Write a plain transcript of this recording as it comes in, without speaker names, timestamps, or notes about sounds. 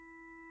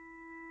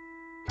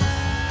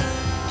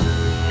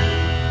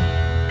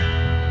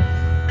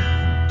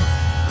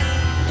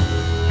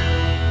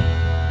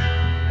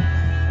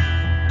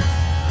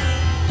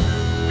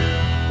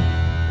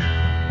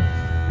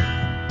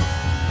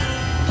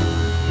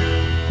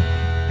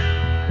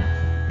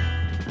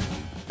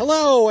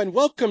Hello and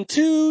welcome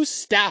to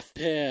Staff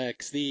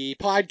Picks, the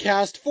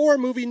podcast for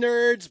movie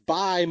nerds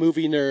by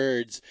movie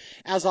nerds.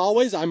 As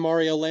always, I'm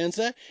Mario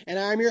Lanza, and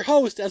I'm your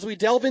host as we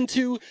delve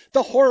into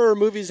the horror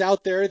movies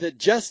out there that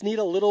just need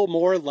a little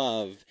more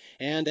love.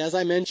 And as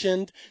I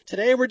mentioned,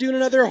 today we're doing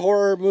another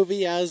horror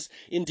movie, as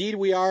indeed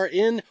we are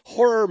in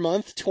Horror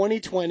Month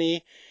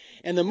 2020.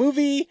 And the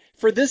movie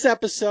for this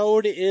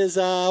episode is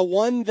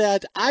one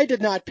that I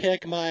did not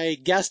pick. My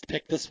guest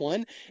picked this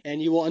one,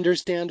 and you will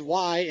understand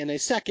why in a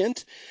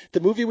second. The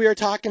movie we are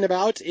talking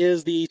about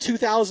is the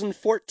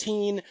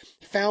 2014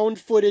 found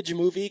footage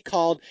movie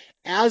called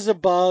As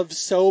Above,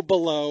 So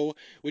Below,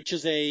 which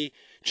is a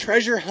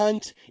treasure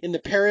hunt in the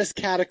Paris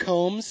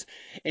catacombs,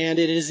 and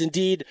it is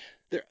indeed...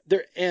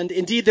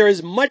 There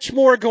is much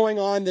more going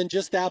on than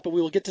just that, but we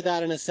will get to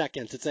that in a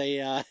second. It's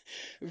a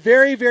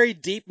very, very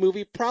deep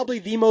movie, probably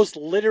the most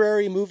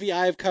literary movie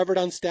I have covered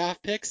on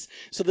Staff Picks,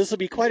 so this will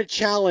be quite a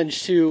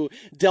challenge to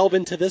delve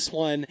into this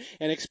one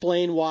and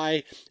explain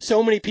why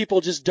so many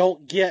people just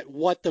don't get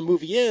what the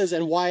movie is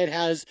and why it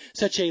has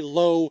such a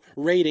low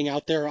rating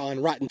out there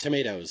on Rotten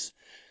Tomatoes.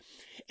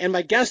 And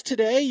my guest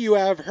today, you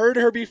have heard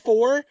her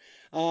before.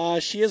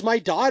 She is my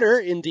daughter,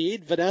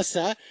 indeed,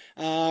 Vanessa.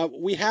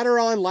 We had her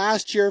on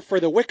last year for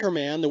The Wicker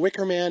Man. The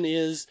Wicker Man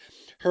is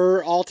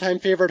her all-time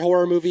favorite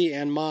horror movie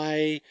and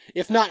my,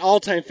 if not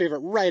all-time favorite,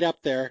 right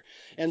up there.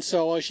 And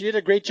so she did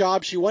a great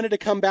job. She wanted to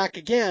come back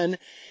again,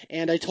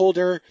 and I told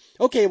her,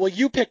 okay, well,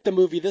 you pick the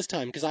movie this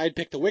time, because I had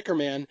picked The Wicker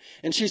Man.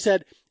 And she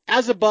said,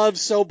 As Above,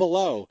 So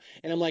Below.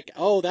 And I'm like,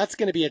 oh, that's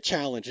going to be a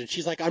challenge. And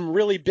she's like, I'm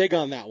really big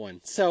on that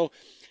one. So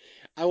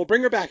I will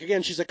bring her back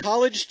again. She's a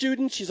college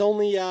student. She's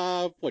only,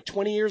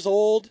 20 years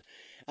old.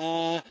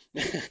 And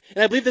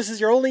I believe this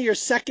is your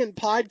second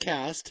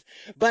podcast.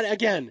 But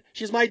again,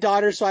 she's my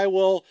daughter, so I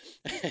will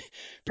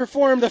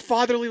perform the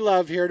fatherly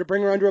love here to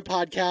bring her onto a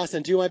podcast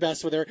and do my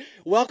best with her.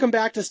 Welcome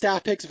back to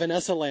Staff Picks,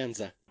 Vanessa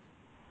Lanza.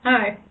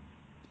 Hi.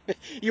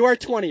 You are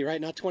 20,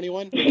 right? Not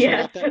 21?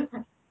 Yes.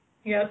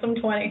 Yes, I'm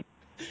 20.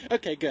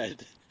 Okay,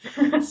 good.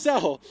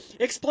 So,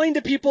 explain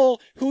to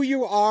people who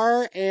you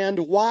are and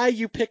why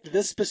you picked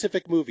this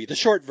specific movie, the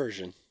short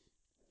version.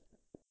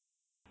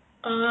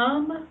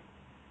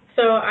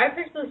 So I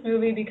picked this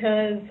movie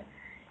because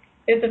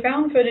it's a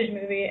found footage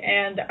movie,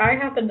 and I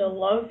happen to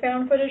love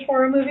found footage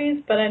horror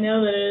movies, but I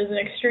know that it is an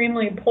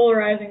extremely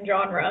polarizing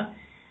genre,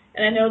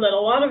 and I know that a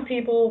lot of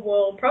people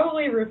will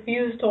probably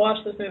refuse to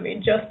watch this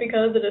movie just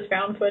because it is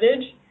found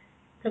footage,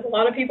 because a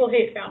lot of people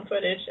hate found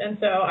footage, and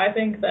so I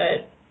think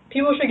that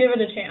people should give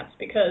it a chance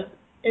because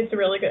it's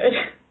really good.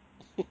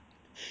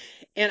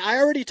 And I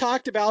already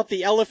talked about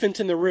the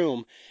elephant in the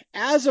room.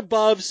 As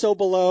Above, So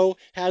Below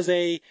has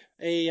a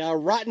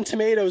Rotten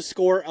Tomatoes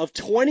score of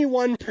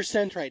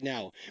 21% right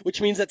now,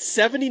 which means that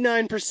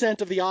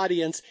 79% of the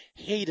audience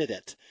hated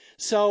it.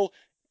 So,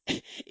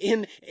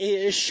 in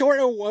as short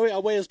a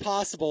way as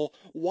possible,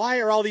 why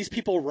are all these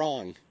people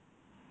wrong?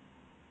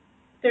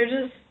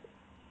 They're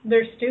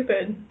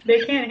stupid.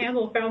 They can't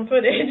handle found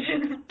footage.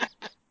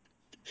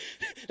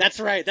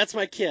 That's right. That's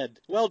my kid.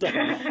 Well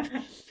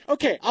done.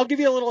 Okay, I'll give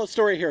you a little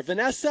story here.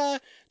 Vanessa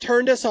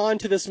turned us on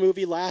to this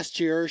movie last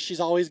year. She's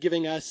always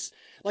giving us,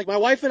 like, my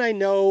wife and I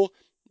know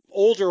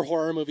older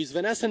horror movies.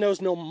 Vanessa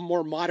knows no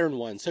more modern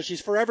ones. So she's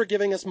forever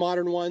giving us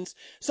modern ones.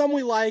 Some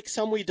we like,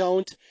 some we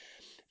don't.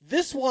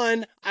 This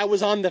one I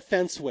was on the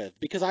fence with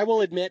because I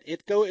will admit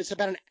it's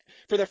about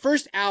for the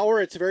first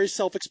hour it's very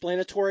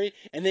self-explanatory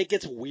and then it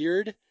gets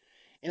weird.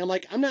 And I'm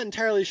like, I'm not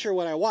entirely sure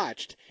what I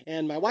watched.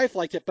 And my wife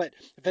liked it, but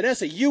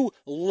Vanessa, you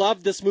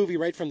loved this movie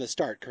right from the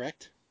start,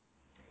 correct?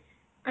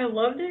 I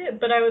loved it,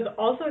 but I was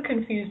also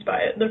confused by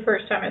it the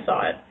first time I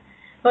saw it.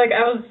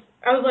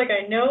 I was like,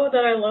 I know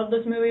that I love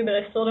this movie, but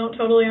I still don't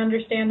totally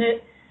understand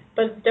it.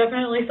 But it's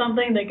definitely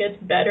something that gets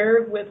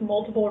better with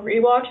multiple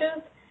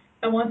rewatches.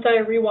 And once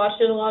I rewatched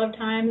it a lot of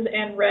times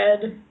and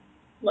read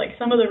like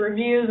some of the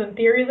reviews and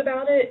theories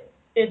about it,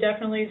 it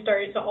definitely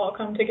started to all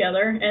come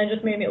together, and it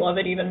just made me love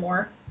it even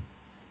more.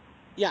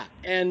 Yeah,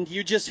 and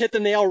you just hit the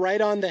nail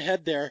right on the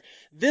head there.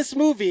 This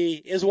movie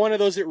is one of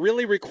those that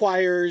really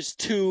requires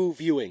two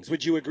viewings.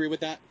 Would you agree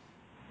with that?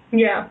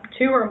 Yeah,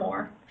 two or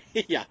more.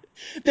 Yeah.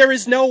 There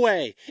is no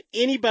way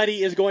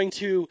anybody is going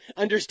to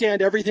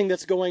understand everything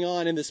that's going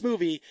on in this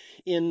movie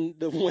in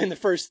the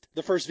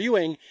first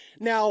viewing.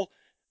 Now,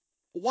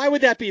 why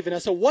would that be,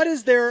 Vanessa? What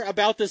is there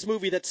about this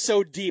movie that's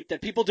so deep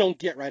that people don't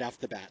get right off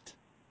the bat?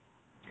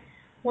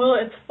 Well,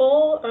 it's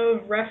full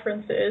of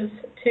references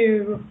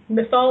to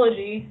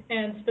mythology,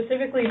 and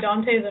specifically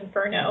Dante's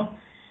Inferno,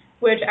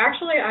 which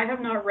actually I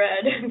have not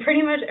read.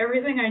 Pretty much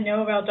everything I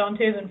know about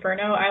Dante's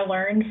Inferno I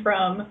learned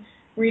from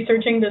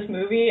researching this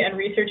movie and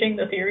researching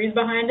the theories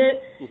behind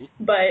it. Mhm.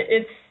 But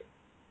it's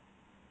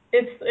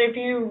if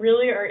you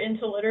really are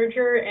into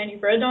literature and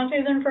you've read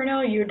Dante's Inferno,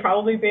 you would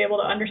probably be able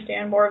to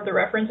understand more of the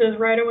references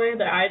right away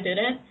that I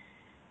didn't.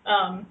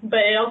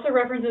 But it also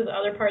references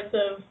other parts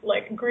of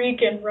like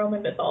Greek and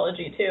Roman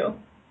mythology too.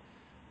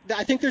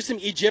 I think there's some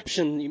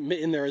Egyptian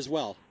in there as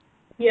well.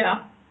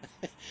 Yeah.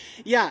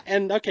 Yeah,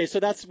 and okay, so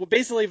that's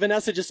basically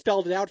Vanessa just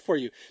spelled it out for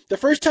you. The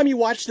first time you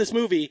watch this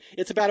movie,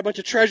 it's about a bunch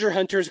of treasure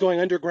hunters going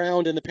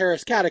underground in the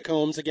Paris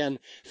catacombs. Again,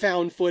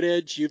 found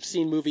footage. You've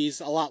seen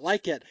movies a lot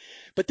like it.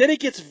 But then it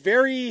gets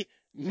very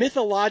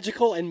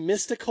mythological and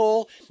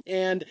mystical,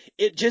 and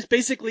it just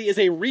basically is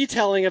a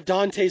retelling of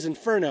Dante's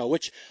Inferno,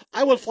 which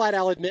I will flat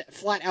out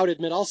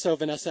admit also,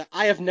 Vanessa,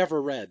 I have never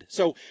read.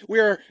 So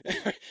we're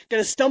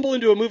going to stumble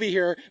into a movie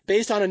here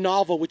based on a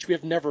novel which we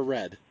have never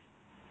read.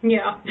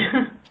 Yeah.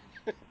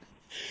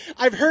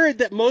 I've heard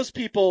that most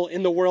people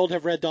in the world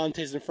have read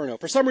Dante's Inferno.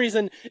 For some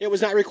reason, it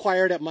was not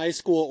required at my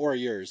school or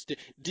yours.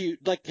 Do you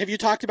like? Have you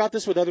talked about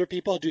this with other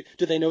people? Do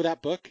they know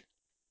that book?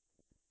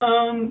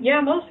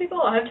 Yeah, most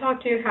people I've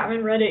talked to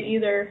haven't read it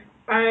either.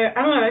 I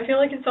don't know, I feel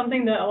like it's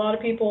something that a lot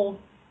of people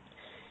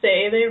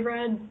say they've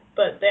read,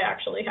 but they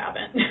actually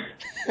haven't.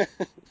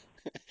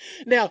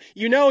 Now,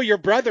 you know your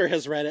brother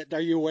has read it.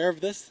 Are you aware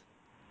of this?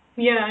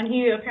 Yeah, and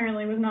he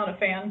apparently was not a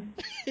fan.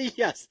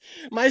 Yes.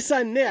 My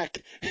son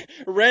Nick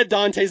read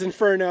Dante's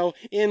Inferno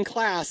in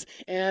class,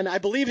 and I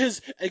believe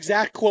his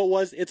exact quote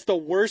was, "It's the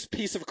worst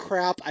piece of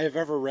crap I have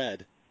ever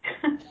read."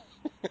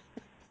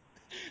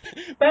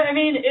 But I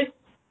mean,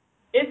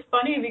 it's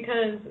funny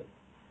because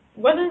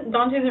wasn't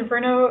Dante's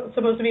Inferno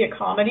supposed to be a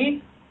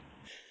comedy?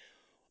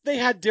 They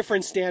had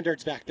different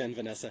standards back then,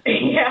 Vanessa.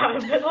 Yeah,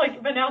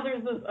 but now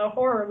there's a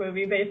horror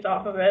movie based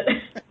off of it.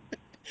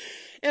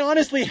 And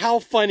honestly, how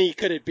funny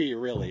could it be,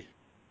 really?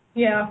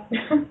 Yeah.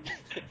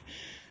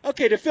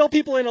 Okay, to fill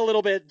people in a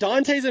little bit,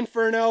 Dante's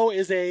Inferno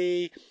is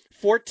a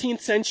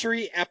 14th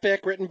century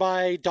epic written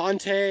by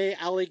Dante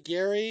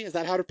Alighieri. Is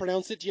that how to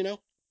pronounce it? Do you know?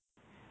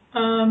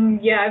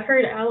 Yeah, I've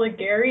heard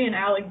Alighieri and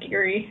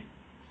Alighieri.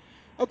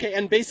 Okay,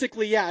 and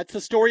basically, yeah, it's the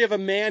story of a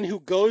man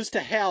who goes to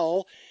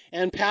hell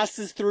and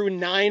passes through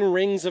 9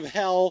 rings of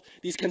hell,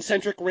 these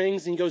concentric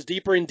rings, and he goes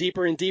deeper and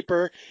deeper and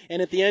deeper.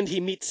 And at the end, he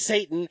meets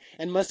Satan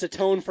and must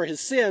atone for his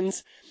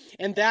sins.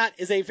 And that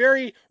is a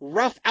very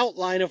rough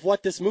outline of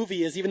what this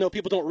movie is, even though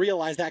people don't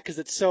realize that because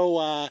it's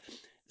so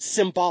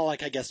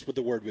symbolic, I guess what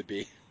the word would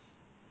be.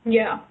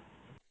 Yeah.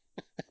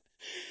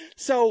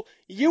 So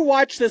you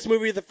watched this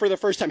movie for the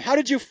first time. How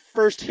did you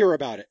first hear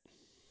about it?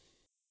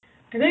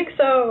 I think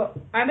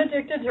so. I'm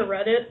addicted to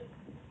Reddit,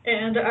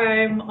 and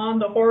I'm on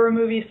the horror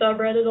movie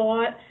subreddit a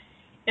lot.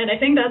 And I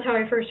think that's how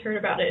I first heard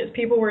about it, is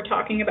people were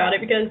talking about it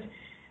because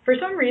for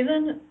some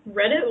reason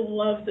Reddit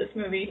loves this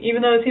movie,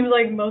 even though it seems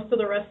like most of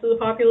the rest of the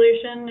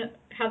population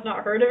has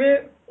not heard of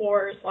it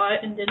or saw it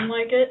and didn't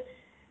like it.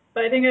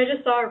 But I think I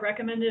just saw it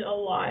recommended a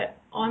lot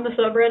on the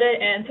subreddit,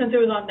 and since it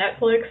was on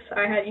Netflix,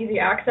 I had easy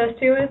access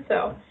to it,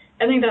 so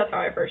I think that's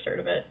how I first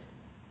heard of it.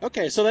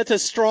 Okay, so that's a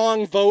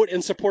strong vote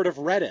in support of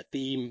Reddit,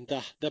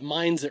 the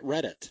minds at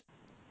Reddit.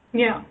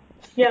 Yeah.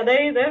 Yeah,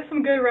 they have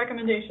some good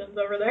recommendations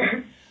over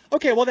there.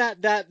 Okay, well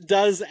that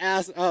does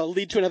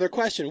lead to another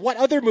question. What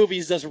other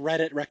movies does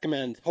Reddit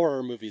recommend?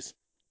 Horror movies.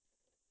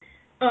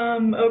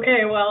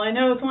 Okay, well, I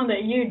know it's one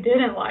that you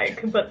didn't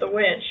like, but The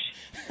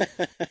Witch.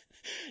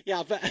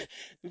 Yeah,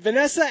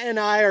 Vanessa and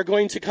I are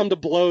going to come to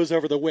blows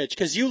over The Witch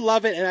because you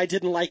love it and I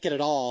didn't like it at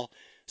all.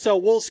 So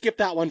we'll skip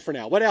that one for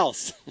now. What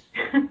else?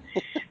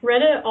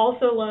 Reddit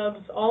also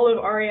loves all of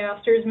Ari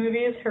Aster's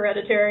movies,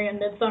 Hereditary and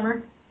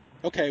Midsummer.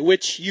 Okay,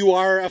 which you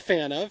are a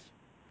fan of.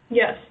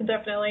 Yes,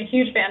 definitely.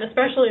 Huge fan,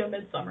 especially of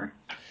Midsummer.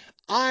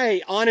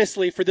 I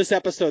honestly, for this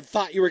episode,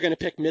 thought you were going to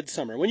pick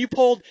Midsummer. When you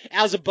pulled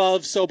As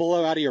Above, So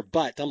Below out of your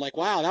butt, I'm like,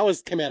 wow, that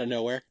was came out of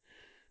nowhere.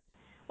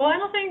 Well, I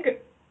don't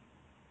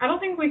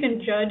think we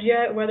can judge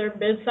yet whether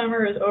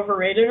Midsummer is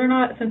overrated or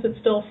not since it's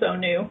still so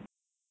new.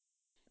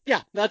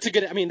 Yeah,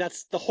 I mean,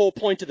 that's the whole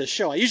point of the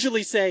show. I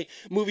usually say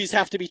movies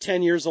have to be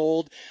 10 years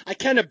old. I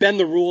kind of bend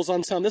the rules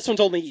on some. This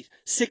one's only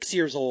 6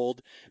 years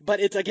old,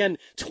 but it's, again,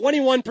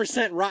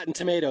 21% Rotten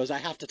Tomatoes. I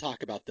have to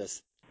talk about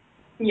this.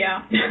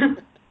 Yeah.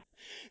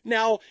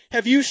 Now,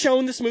 have you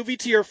shown this movie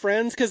to your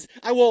friends? Because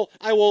I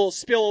will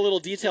spill a little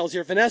details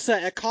here.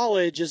 Vanessa at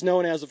college is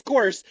known as, of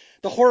course,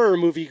 the horror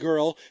movie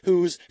girl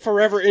who's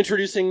forever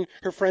introducing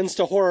her friends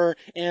to horror.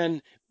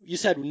 And you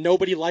said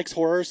nobody likes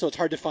horror, so it's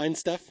hard to find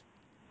stuff.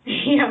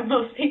 Yeah,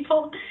 most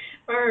people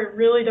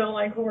really don't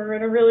like horror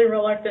and are really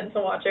reluctant to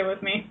watch it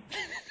with me.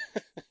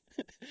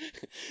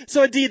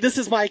 So indeed, this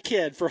is my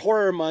kid for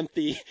Horror Month,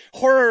 the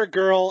horror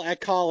girl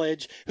at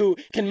college who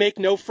can make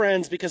no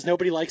friends because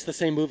nobody likes the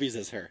same movies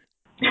as her.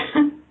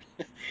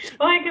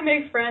 Well, I can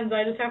make friends.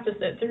 I just have to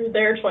sit through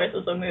their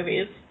choices of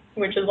movies,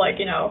 which is like,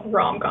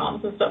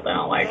 rom-coms and stuff I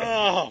don't like.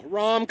 Oh,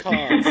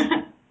 rom-coms.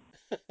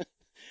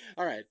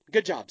 All right,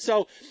 good job.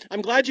 So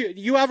I'm glad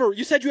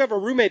you said you have a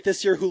roommate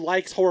this year who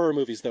likes horror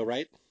movies, though,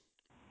 right?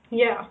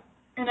 Yeah.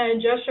 And I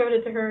just showed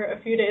it to her a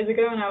few days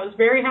ago, and I was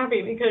very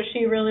happy because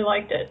she really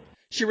liked it.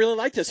 She really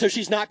liked it, so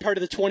she's not part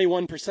of the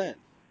 21%. Oh,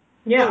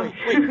 Yeah.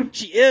 wait,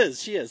 she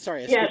is. She is.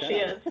 Sorry, I Yeah, screwed that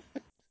she up.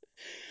 is.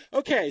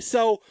 Okay,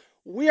 so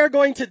we are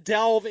going to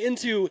delve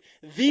into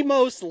the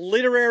most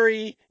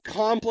literary,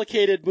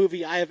 complicated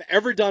movie I have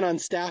ever done on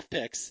Staff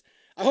Picks.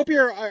 I hope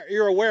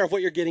you're aware of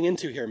what you're getting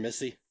into here,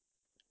 Missy.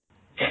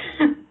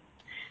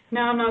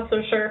 No, I'm not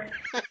so sure.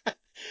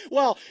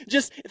 Well,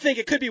 just think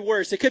it could be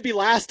worse. It could be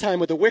last time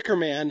with the Wicker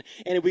Man,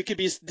 and we could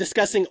be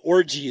discussing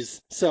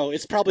orgies. So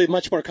it's probably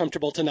much more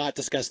comfortable to not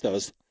discuss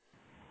those.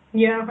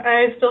 Yeah,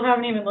 I still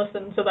haven't even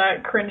listened to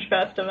that cringe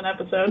fest of an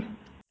episode.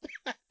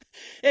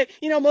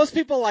 Most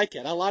people like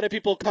it. A lot of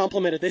people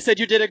compliment it. They said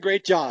you did a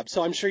great job,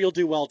 so I'm sure you'll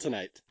do well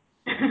tonight.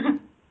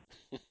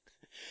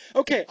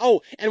 Okay.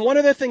 Oh, and one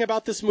other thing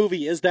about this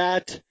movie is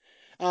that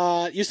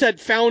you said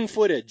found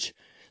footage.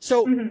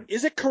 So Mhm.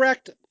 is it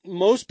correct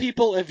most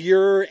people of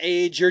your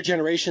age, your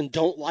generation,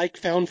 don't like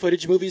found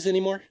footage movies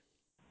anymore?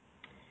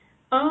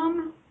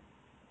 Um,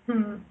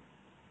 hmm.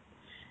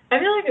 I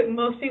feel like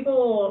most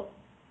people,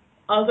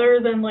 other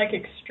than like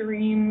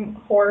extreme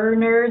horror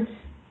nerds,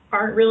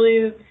 aren't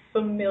really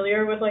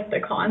familiar with like the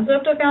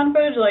concept of found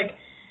footage. Like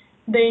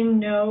they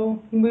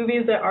know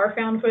movies that are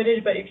found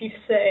footage, but if you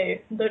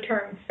say the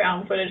term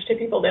found footage to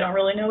people, they don't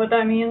really know what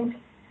that means.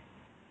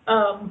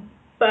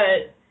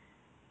 But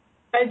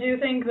I do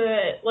think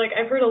that, like,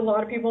 I've heard a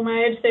lot of people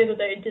my age say that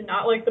they did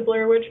not like the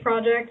Blair Witch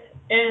Project,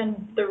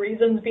 and the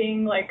reasons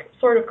being, like,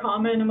 sort of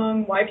common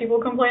among why people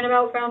complain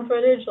about found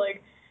footage,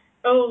 like,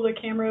 oh, the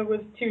camera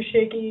was too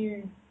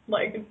shaky,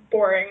 like,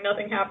 boring,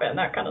 nothing happened,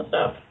 that kind of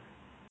stuff.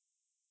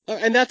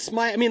 And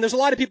there's a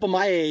lot of people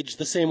my age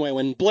the same way.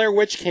 When Blair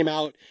Witch came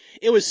out,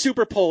 it was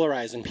super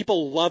polarizing.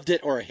 People loved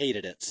it or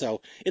hated it.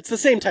 So it's the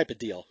same type of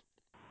deal.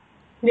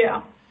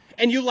 Yeah.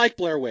 And you like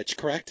Blair Witch,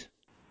 correct?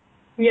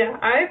 Yeah,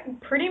 I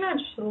pretty much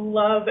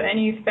love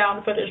any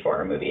found footage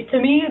horror movie. To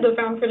me, the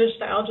found footage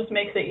style just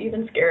makes it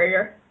even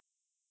scarier.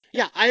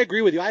 Yeah, I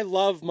agree with you. I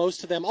love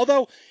most of them.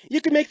 Although you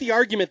could make the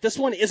argument this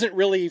one isn't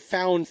really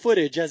found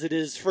footage as it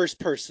is first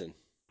person.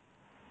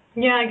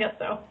 Yeah, I guess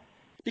so.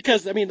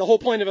 Because, the whole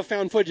point of a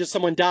found footage is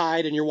someone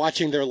died and you're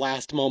watching their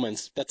last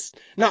moments. That's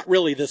not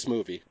really this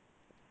movie.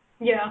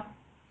 Yeah.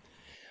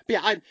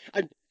 But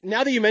yeah,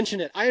 now that you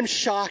mention it, I am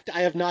shocked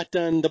I have not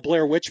done the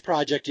Blair Witch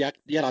Project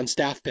yet on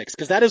Staff Picks,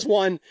 because that is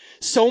one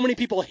so many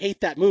people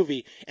hate that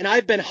movie, and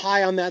I've been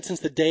high on that since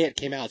the day it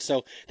came out.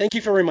 So thank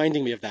you for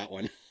reminding me of that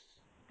one.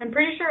 I'm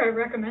pretty sure I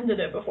recommended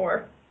it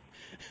before.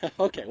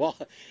 Okay, well,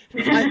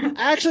 I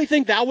actually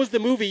think that was the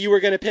movie you were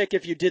going to pick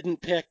if you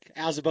didn't pick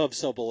As Above,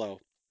 So Below.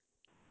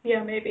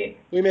 Yeah, maybe.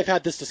 We may have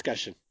had this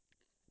discussion.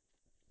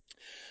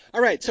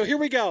 All right, so here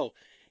we go.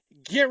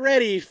 Get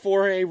ready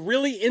for a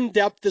really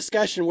in-depth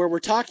discussion where we're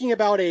talking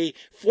about a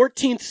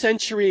 14th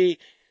century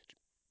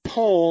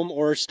poem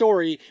or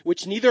story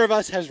which neither of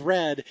us has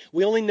read.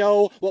 We only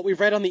know what we've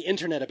read on the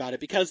internet about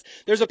it because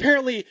there's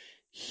apparently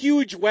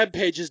huge web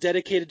pages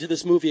dedicated to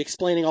this movie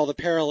explaining all the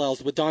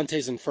parallels with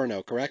Dante's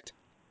Inferno, correct?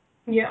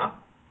 Yeah.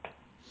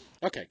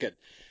 Okay, good.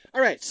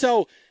 All right,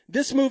 so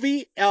this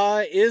movie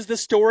is the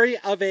story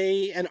of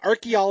an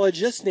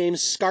archaeologist named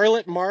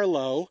Scarlett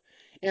Marlowe.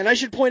 And I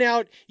should point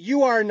out,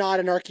 you are not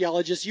an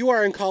archaeologist. You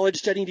are in college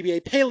studying to be a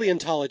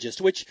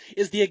paleontologist, which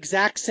is the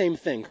exact same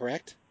thing,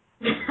 correct?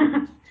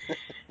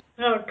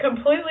 No,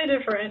 completely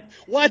different.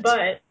 What?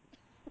 But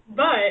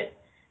I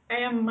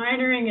am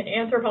minoring in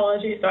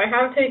anthropology, so I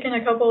have taken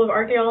a couple of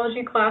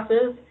archaeology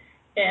classes,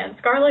 and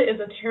Scarlett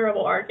is a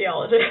terrible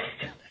archaeologist.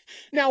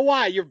 Now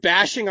why? You're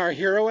bashing our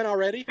heroine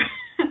already?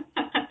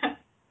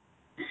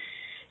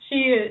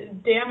 She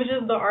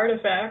damages the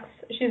artifacts.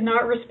 She's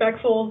not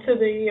respectful to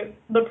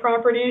the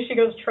property. She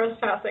goes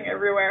trespassing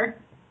everywhere.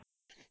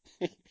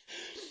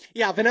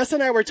 Yeah, Vanessa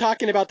and I were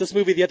talking about this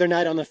movie the other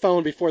night on the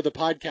phone before the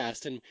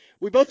podcast, and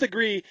we both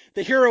agree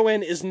the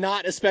heroine is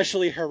not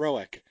especially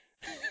heroic.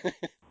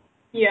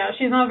 Yeah,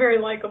 she's not very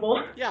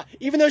likable. Yeah,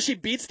 even though she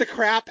beats the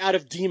crap out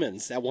of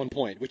demons at one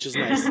point, which is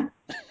nice.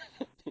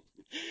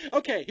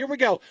 Okay, here we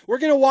go. We're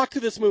going to walk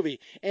through this movie,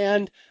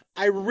 and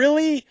I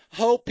really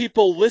hope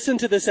people listen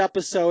to this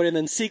episode and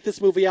then seek this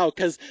movie out,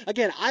 because,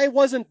 again, I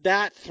wasn't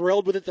that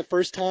thrilled with it the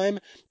first time,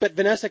 but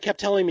Vanessa kept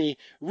telling me,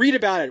 read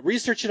about it,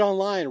 research it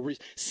online,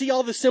 see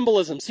all the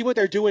symbolism, see what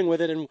they're doing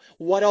with it, and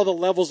what all the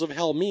levels of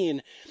hell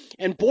mean.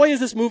 And boy, is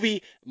this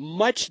movie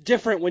much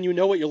different when you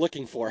know what you're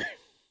looking for.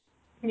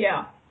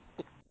 Yeah.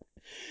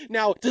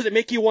 Now, does it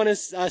make you want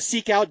to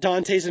seek out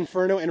Dante's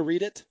Inferno and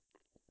read it?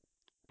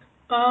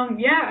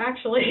 Yeah,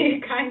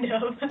 actually, kind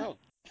of. Oh,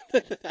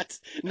 that's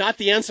not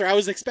the answer I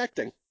was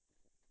expecting.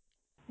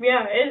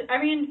 Yeah,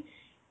 I mean,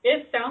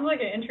 it sounds like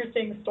an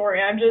interesting story.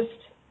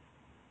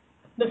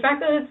 The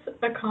fact that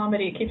it's a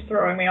comedy keeps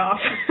throwing me off.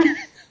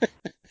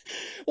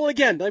 Well,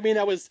 again,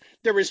 there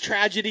was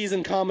tragedies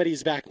and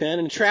comedies back then,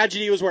 and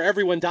tragedy was where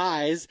everyone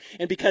dies,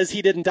 and because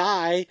he didn't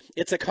die,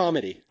 it's a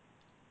comedy.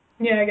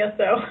 Yeah, I guess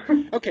so.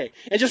 Okay,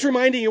 and just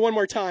reminding you one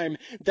more time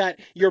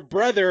that your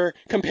brother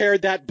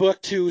compared that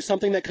book to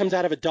something that comes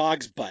out of a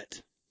dog's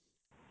butt.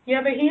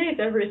 Yeah, but he hates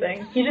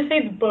everything. He just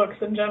hates books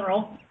in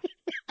general.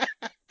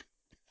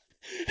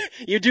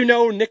 You do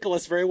know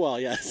Nicholas very well,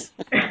 yes.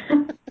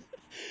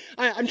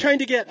 I'm trying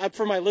to get,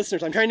 for my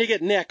listeners, I'm trying to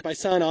get Nick, my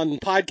son, on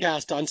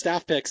podcast on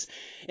Staff Picks,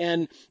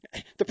 and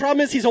the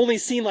problem is he's only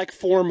seen like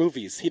 4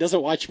 movies. He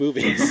doesn't watch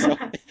movies, so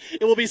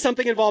it will be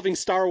something involving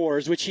Star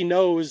Wars, which he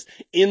knows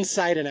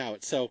inside and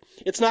out, so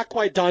it's not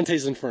quite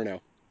Dante's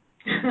Inferno.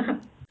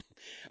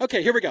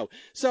 Okay, here we go.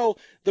 So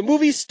the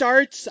movie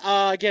starts,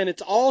 again,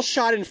 it's all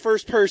shot in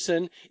first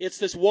person. It's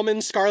this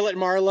woman, Scarlett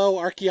Marlowe,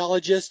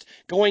 archaeologist,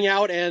 going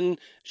out and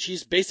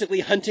she's basically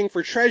hunting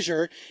for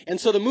treasure. And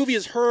so the movie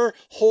is her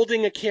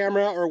holding a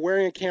camera or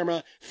wearing a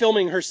camera,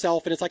 filming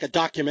herself, and it's like a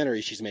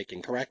documentary she's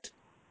making, correct?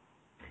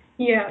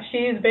 Yeah,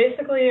 she's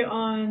basically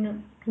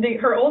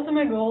her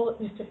ultimate goal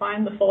is to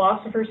find the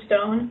Philosopher's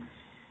Stone.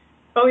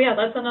 Oh yeah,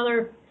 that's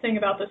another thing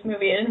about this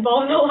movie. It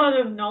involves a lot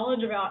of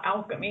knowledge about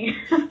alchemy.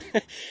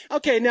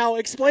 Okay, now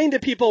explain to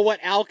people what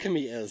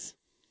alchemy is.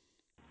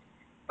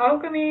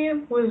 Alchemy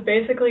was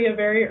basically a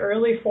very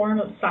early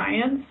form of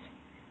science,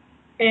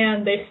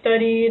 and they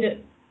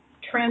studied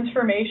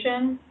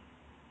transformation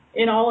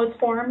in all its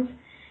forms.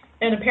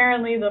 And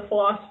apparently, the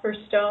Philosopher's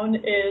Stone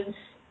is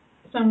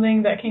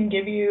something that can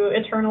give you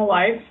eternal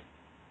life.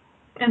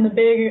 And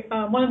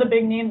one of the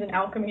big names in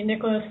alchemy,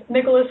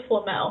 Nicholas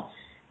Flamel.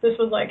 This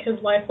was like his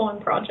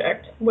lifelong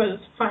project, was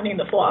finding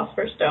the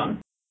Philosopher's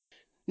Stone.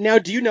 Now,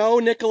 do you know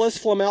Nicholas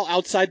Flamel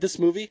outside this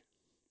movie?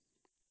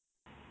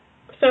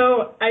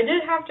 So I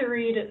did have to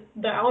read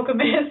The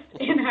Alchemist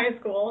in high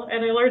school,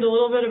 and I learned a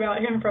little bit about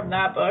him from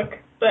that book.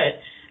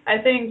 But I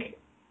think,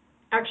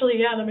 actually,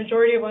 yeah, the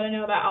majority of what I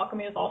know about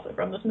alchemy is also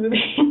from this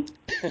movie.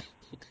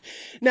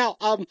 Now,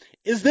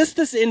 is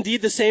this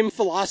indeed the same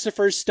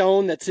Philosopher's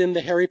Stone that's in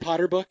the Harry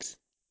Potter books?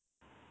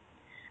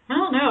 I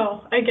don't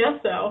know. I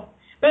guess so.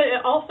 But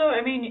also,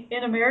 I mean,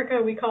 in America,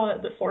 we call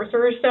it the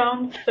Sorcerer's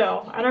Stone,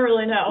 so I don't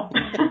really know.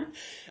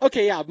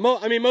 Okay, yeah.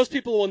 I mean, most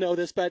people will know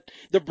this, but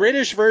the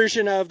British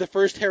version of the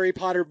first Harry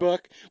Potter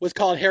book was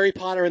called Harry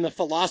Potter and the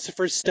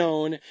Philosopher's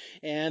Stone.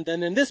 And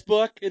then in this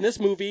book, in this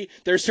movie,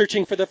 they're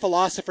searching for the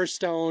Philosopher's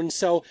Stone.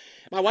 So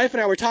my wife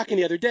and I were talking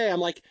the other day. I'm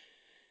like,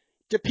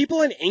 do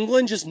people in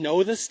England just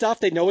know this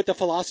stuff? They know what the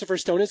Philosopher's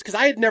Stone is? Because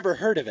I had never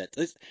heard of it.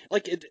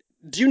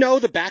 Do you know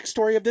the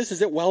backstory of this?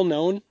 Is it well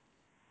known?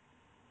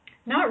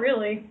 Not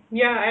really.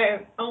 Yeah,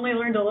 I only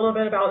learned a little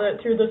bit about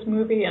it through this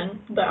movie and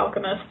The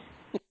Alchemist.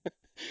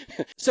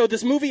 So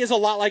this movie is a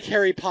lot like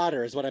Harry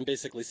Potter, is what I'm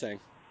basically saying.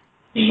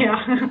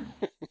 Yeah.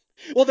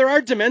 Well, there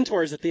are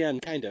Dementors at the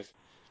end, kind of.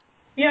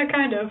 Yeah,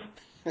 kind of.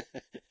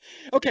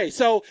 Okay,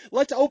 so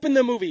let's open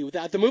the movie.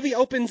 The movie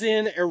opens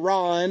in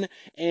Iran,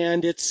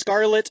 and it's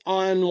Scarlett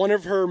on one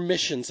of her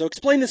missions. So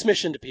explain this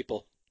mission to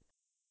people.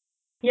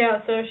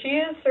 Yeah, so she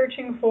is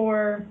searching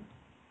for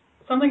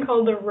something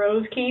called the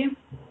Rose Key,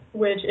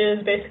 which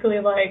is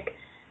basically like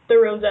the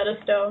Rosetta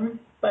Stone,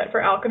 but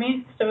for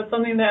alchemy. So it's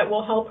something that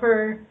will help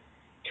her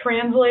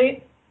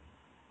translate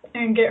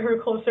and get her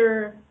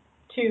closer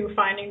to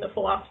finding the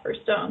Philosopher's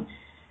Stone.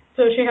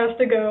 So she has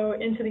to go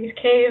into these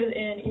caves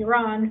in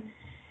Iran,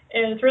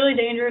 and it's really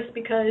dangerous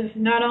because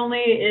not only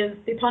is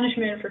the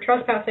punishment for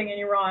trespassing in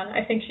Iran,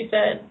 I think she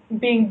said,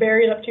 being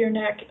buried up to your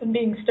neck and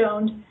being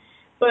stoned,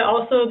 but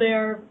also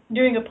they're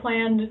doing a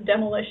planned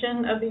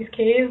demolition of these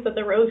caves that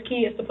the Rose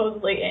Key is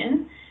supposedly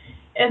in.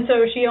 And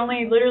so she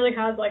only literally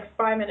has like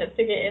 5 minutes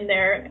to get in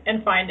there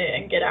and find it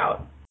and get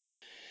out.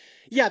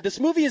 Yeah,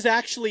 this movie is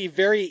actually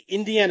very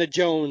Indiana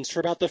Jones for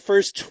about the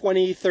first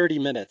 20, 30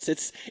 minutes.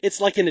 It's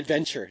like an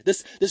adventure.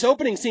 This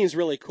opening scene is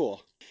really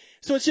cool.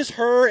 So it's just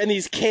her in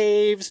these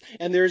caves,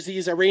 and there's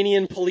these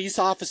Iranian police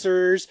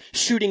officers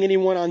shooting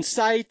anyone on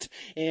sight,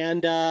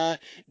 and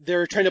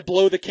they're trying to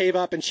blow the cave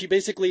up, and she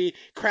basically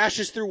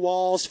crashes through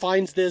walls,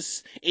 finds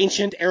this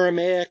ancient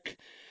Aramaic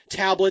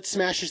tablet,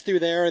 smashes through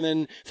there, and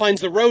then finds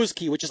the Rose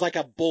Key, which is like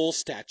a bull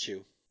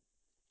statue.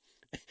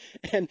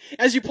 And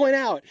as you point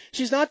out,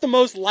 she's not the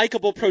most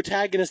likable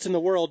protagonist in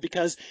the world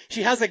because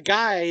she has a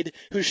guide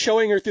who's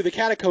showing her through the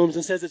catacombs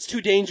and says it's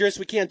too dangerous,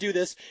 we can't do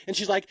this. And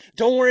she's like,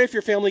 don't worry if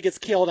your family gets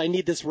killed, I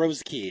need this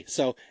Rose Key.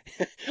 So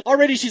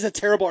already she's a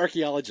terrible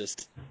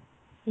archaeologist.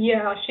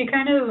 Yeah, she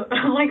kind of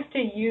likes to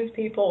use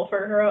people for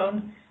her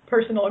own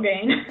personal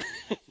gain.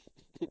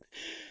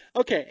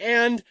 Okay,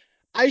 and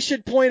I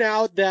should point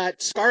out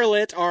that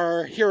Scarlett,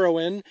 our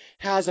heroine,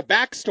 has a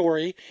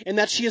backstory in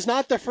that she is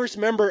not the first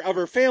member of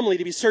her family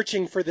to be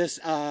searching for the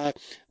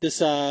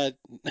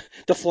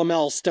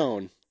Flamel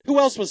stone. Who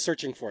else was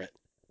searching for it?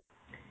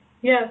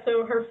 Yeah,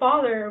 so her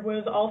father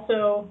was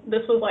also,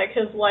 this was like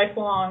his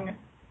lifelong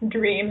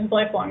dream, his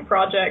lifelong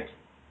project.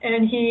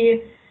 And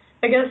he,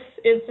 I guess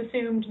it's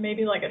assumed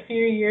maybe like a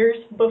few years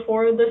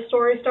before this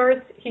story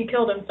starts, he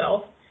killed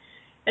himself.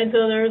 And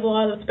so there's a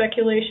lot of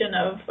speculation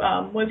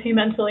of, was he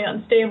mentally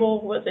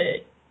unstable? Was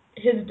it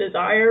his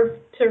desire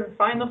to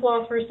find the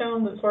Philosopher's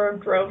Stone that sort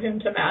of drove him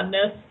to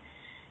madness?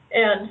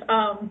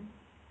 And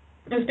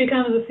it's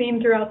become the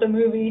theme throughout the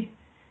movie.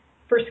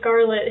 For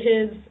Scarlett,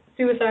 his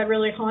suicide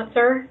really haunts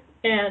her,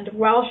 and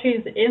while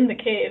she's in the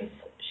caves,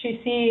 she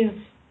sees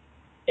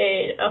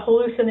a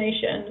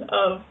hallucination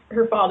of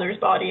her father's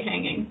body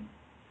hanging.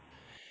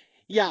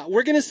 Yeah,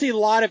 we're going to see a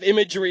lot of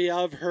imagery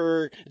of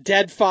her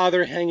dead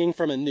father hanging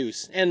from a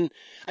noose. And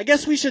I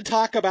guess we should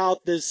talk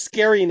about the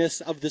scariness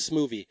of this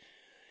movie.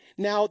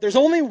 Now, there's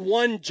only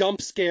one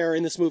jump scare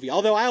in this movie,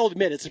 although I'll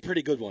admit it's a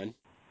pretty good one.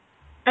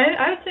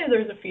 I would say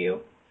there's a few.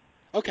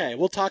 Okay,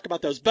 we'll talk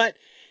about those. But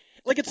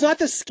Like, it's not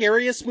the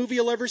scariest movie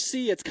you'll ever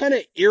see. It's kind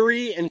of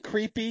eerie and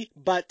creepy,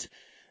 but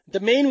the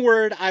main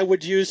word I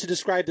would use to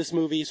describe this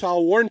movie, so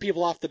I'll warn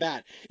people off the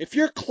bat, if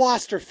you're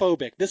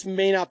claustrophobic, this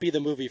may not be the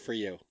movie for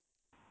you.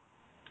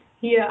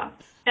 Yeah.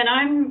 And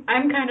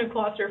I'm kind of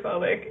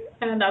claustrophobic,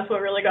 and that's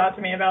what really got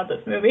to me about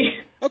this movie.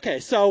 Okay,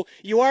 so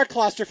you are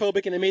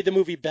claustrophobic and it made the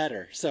movie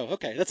better. So,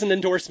 okay, that's an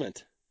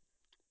endorsement.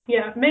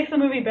 Yeah, it makes the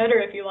movie better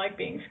if you like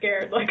being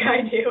scared like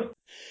I do.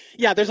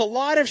 Yeah, there's a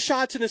lot of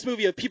shots in this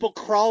movie of people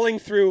crawling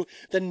through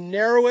the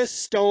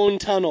narrowest stone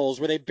tunnels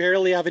where they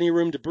barely have any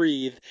room to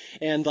breathe.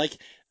 And, like,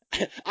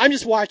 I'm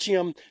just watching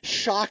them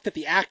shocked that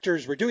the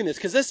actors were doing this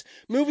because this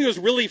movie was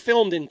really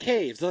filmed in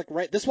caves. Like,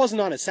 right, this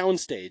wasn't on a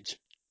soundstage.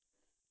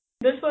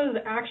 This was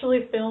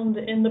actually filmed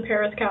in the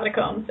Paris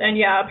catacombs, and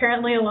yeah,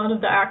 apparently a lot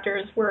of the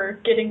actors were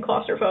getting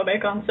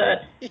claustrophobic on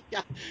set.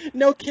 Yeah,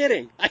 no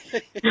kidding.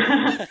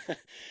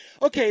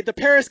 Okay, the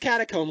Paris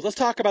catacombs. Let's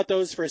talk about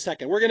those for a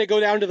second. We're going to go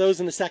down to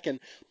those in a second.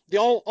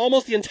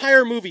 Almost the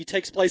entire movie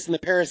takes place in the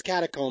Paris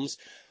catacombs.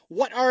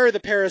 What are the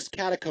Paris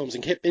catacombs,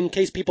 in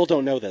case people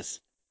don't know this?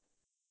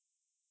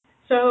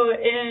 So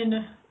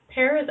in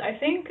Paris, I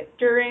think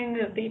during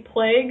the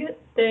plague,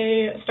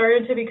 they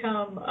started to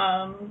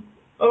become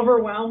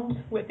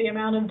overwhelmed with the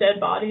amount of dead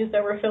bodies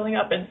that were filling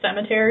up in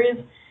cemeteries.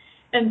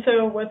 And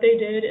so what they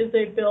did is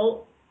they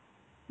built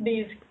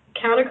these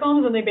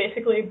catacombs and they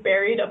basically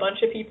buried a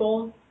bunch of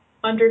people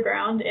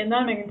underground in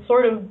them and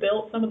sort of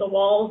built some of the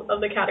walls of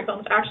the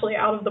catacombs actually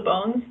out of the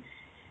bones.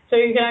 So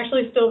you can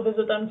actually still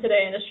visit them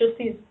today, and it's just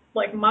these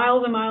like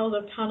miles and miles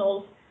of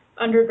tunnels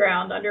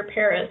underground under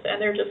Paris,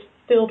 and they're just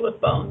filled with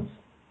bones.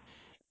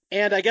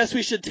 And I guess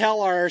we should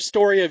tell our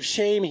story of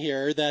shame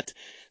here that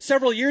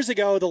several years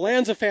ago, the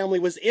Lanza family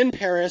was in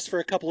Paris for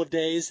a couple of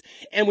days,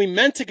 and we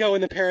meant to go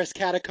in the Paris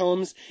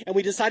catacombs, and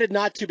we decided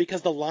not to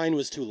because the line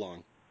was too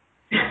long.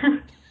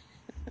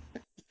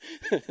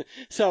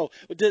 So,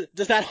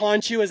 does that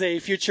haunt you as a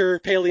future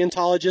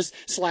paleontologist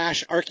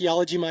 /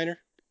 archaeology minor?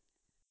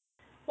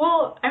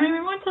 Well, I mean,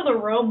 we went to the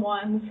Rome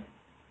ones,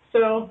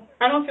 so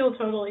I don't feel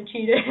totally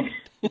cheated.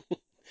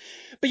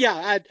 But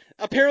yeah,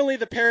 apparently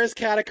the Paris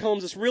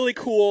catacombs, this really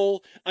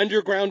cool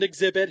underground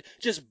exhibit,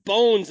 just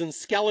bones and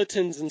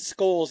skeletons and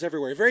skulls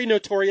everywhere. Very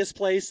notorious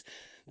place.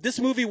 This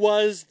movie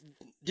was,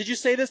 did you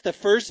say this, the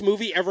first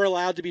movie ever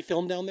allowed to be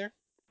filmed down there?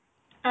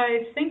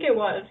 I think it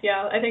was,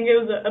 yeah. I think it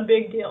was a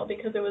big deal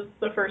because it was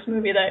the first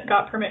movie that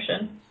got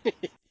permission.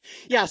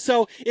 Yeah,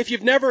 so if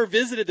you've never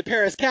visited the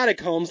Paris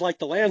catacombs like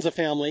the Lanza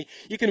family,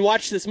 you can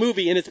watch this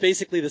movie and it's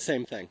basically the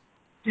same thing.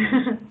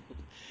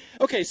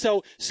 Okay,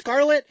 so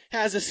Scarlett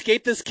has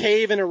escaped this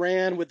cave in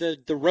Iran with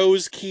the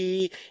rose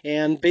key,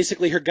 and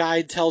basically her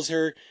guide tells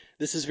her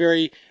this is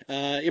very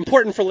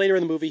important for later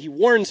in the movie. He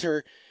warns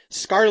her,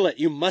 Scarlett,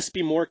 you must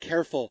be more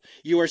careful.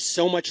 You are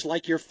so much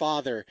like your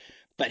father.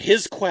 But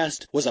his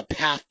quest was a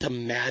path to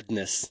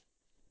madness.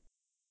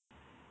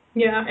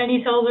 Yeah, and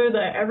he tells her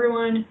that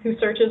everyone who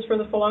searches for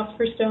the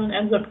Philosopher's Stone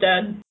ends up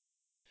dead.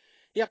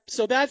 Yep,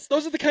 so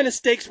those are the kind of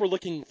stakes we're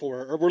looking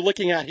for, or we're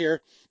looking at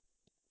here.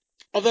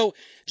 Although,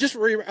 just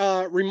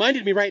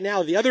reminded me right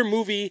now, the other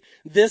movie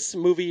this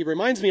movie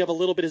reminds me of a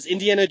little bit is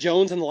Indiana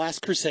Jones and the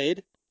Last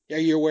Crusade. Are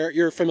you aware?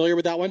 You're familiar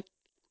with that one?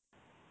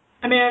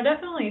 I mean, I've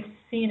definitely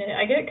seen it.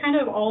 I get kind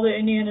of all the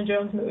Indiana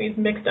Jones movies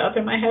mixed up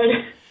in my head.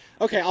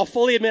 Okay, I'll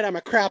fully admit I'm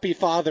a crappy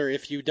father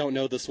if you don't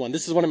know this one.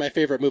 This is one of my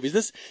favorite movies.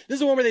 This is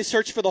the one where they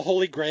search for the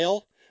Holy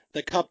Grail,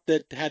 the cup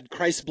that had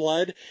Christ's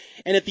blood,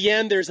 and at the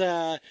end there's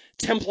a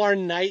Templar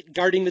knight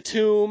guarding the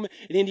tomb,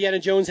 and Indiana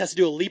Jones has to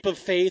do a leap of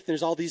faith, and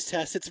there's all these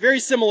tests. It's very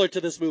similar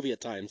to this movie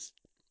at times.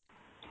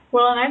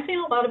 Well, and I've seen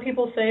a lot of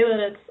people say that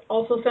it's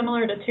also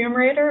similar to Tomb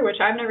Raider, which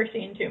I've never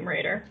seen Tomb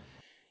Raider.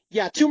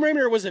 Yeah, Tomb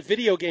Raider was a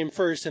video game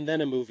first and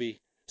then a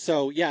movie.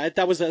 So yeah,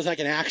 that was like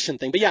an action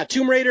thing. But yeah,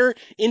 Tomb Raider,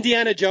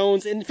 Indiana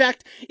Jones. In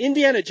fact,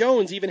 Indiana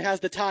Jones even has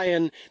the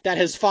tie-in that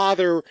his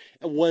father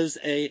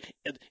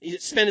he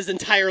spent his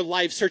entire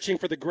life searching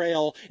for the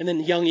Grail, and then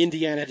young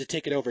Indiana had to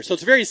take it over. So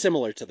it's very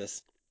similar to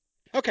this.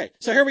 Okay,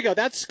 so here we go.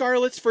 That's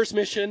Scarlett's first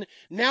mission.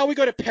 Now we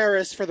go to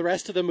Paris for the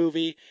rest of the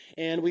movie,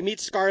 and we meet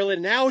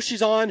Scarlett. Now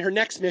she's on her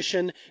next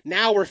mission.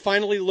 Now we're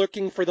finally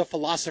looking for the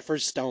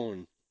Philosopher's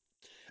Stone.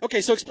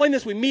 Okay, so explain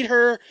this. We meet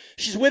her.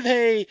 She's with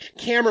a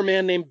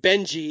cameraman named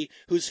Benji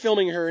who's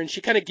filming her, and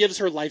she kind of gives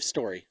her life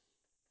story.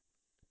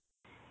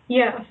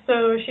 Yeah,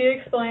 so she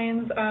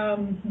explains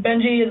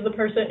Benji is the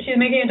person, she's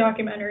making a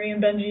documentary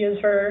and Benji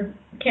is her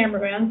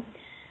cameraman.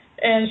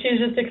 And she's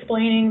just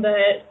explaining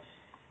that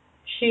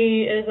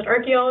she is an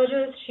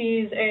archaeologist,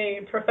 she's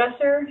a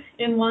professor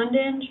in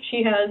London,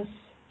 she has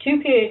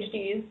 2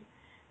 PhDs,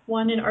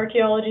 one in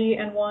archaeology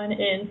and one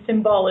in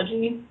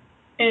symbology,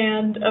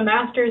 and a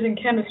master's in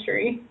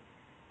chemistry.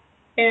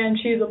 And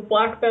she's a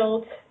black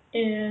belt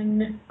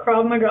in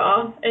Krav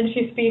Maga, and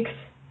she speaks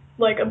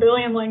like a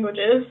billion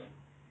languages.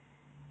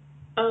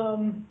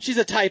 She's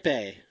a type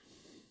A.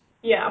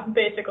 Yeah,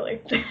 basically.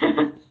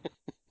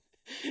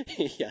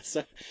 Yeah,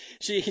 so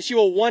she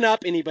will one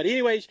up anybody.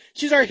 Anyway,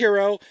 she's our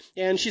hero,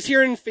 and she's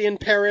here in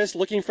Paris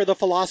looking for the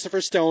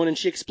Philosopher's Stone, and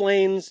she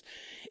explains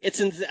it's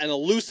an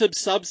elusive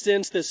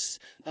substance, this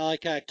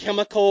like a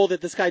chemical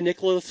that this guy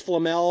Nicholas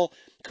Flamel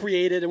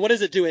created. And what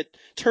does it do? It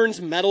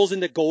turns metals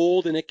into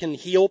gold, and it can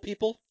heal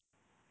people.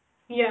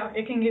 Yeah,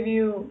 it can give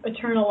you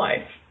eternal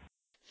life.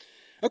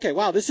 Okay,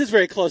 wow, this is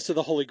very close to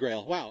the Holy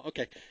Grail. Wow,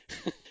 okay.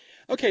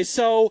 Okay,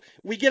 so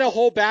we get a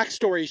whole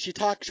backstory.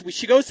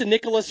 She goes to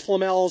Nicholas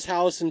Flamel's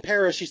house in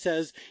Paris. She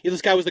says,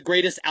 this guy was the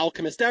greatest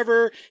alchemist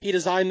ever. He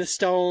designed the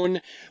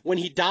stone. When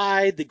he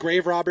died, the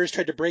grave robbers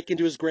tried to break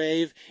into his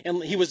grave,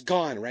 and he was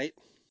gone, right?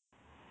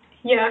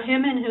 Yeah,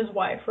 him and his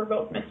wife were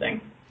both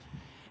missing.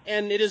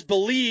 And it is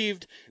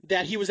believed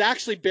that he was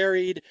actually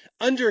buried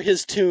under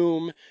his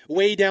tomb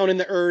way down in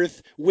the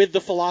earth with the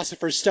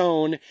Philosopher's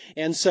Stone.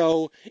 I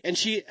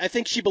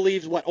think she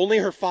believes only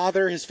her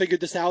father has figured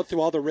this out through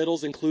all the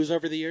riddles and clues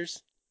over the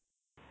years.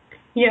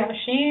 Yeah,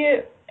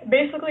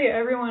 basically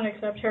everyone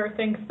except her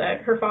thinks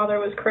that her father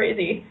was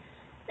crazy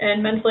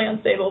and mentally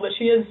unstable, but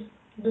she is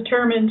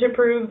determined to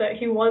prove that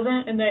he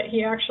wasn't and that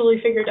he actually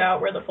figured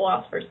out where the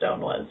Philosopher's Stone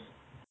was.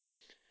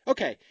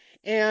 Okay,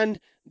 and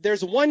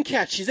there's one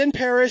catch. She's in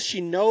Paris. She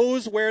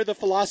knows where the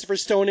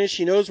Philosopher's Stone is.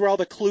 She knows where all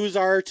the clues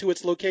are to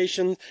its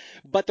location.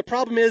 But the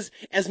problem is,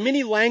 as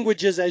many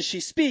languages as she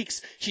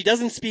speaks, she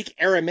doesn't speak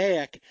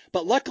Aramaic.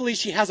 But luckily,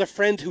 she has a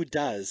friend who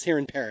does here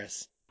in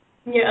Paris.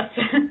 Yes.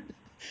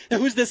 Now,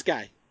 who's this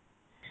guy?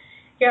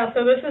 Yeah,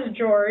 so this is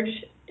George.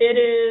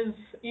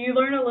 You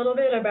learn a little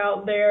bit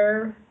about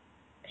their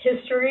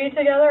history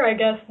together. I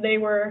guess they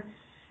were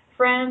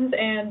friends,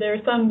 and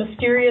there's some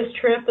mysterious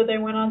trip that they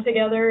went on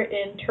together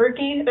in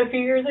Turkey a few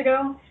years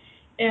ago.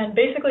 And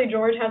basically,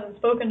 George hasn't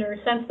spoken to her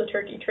since the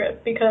Turkey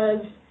trip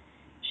because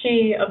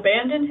she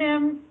abandoned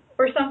him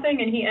or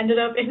something, and he ended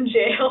up in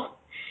jail.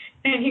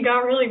 And he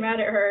got really mad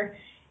at her.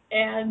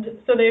 And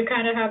so they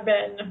kind of have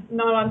been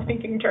not on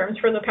speaking terms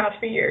for the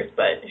past few years.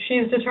 But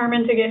she's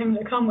determined to get him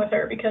to come with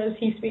her because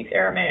he speaks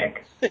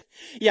Aramaic.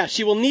 Yeah,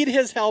 she will need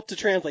his help to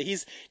translate.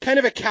 He's kind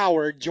of a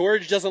coward.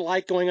 George doesn't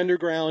like going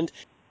underground.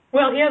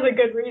 Well, he has a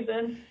good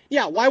reason.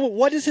 Yeah,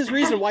 what is his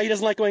reason why he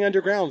doesn't like going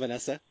underground,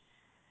 Vanessa?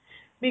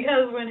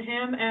 Because when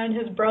him and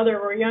his brother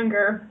were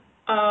younger,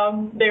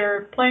 they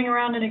were playing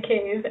around in a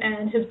cave,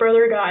 and his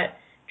brother got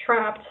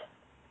trapped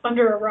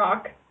under a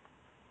rock.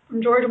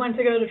 George went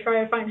to go to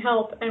try to find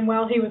help, and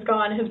while he was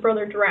gone, his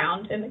brother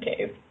drowned in the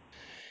cave.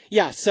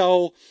 Yeah,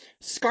 so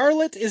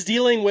Scarlett is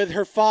dealing with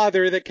her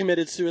father that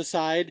committed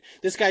suicide.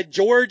 This guy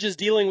George is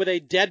dealing with a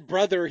dead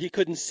brother he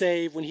couldn't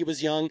save when he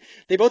was young.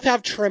 They both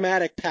have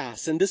traumatic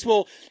pasts, and this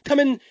will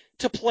come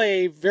into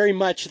play very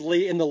much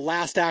in the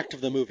last act of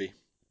the movie.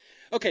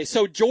 Okay,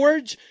 so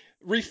George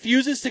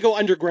refuses to go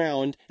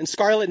underground, and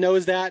Scarlett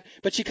knows that,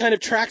 but she kind of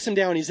tracks him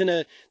down. He's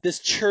in this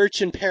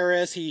church in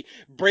Paris. He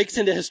breaks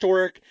into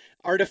historic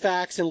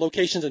artifacts and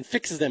locations and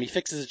fixes them. He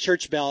fixes a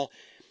church bell.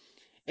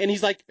 And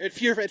he's like, at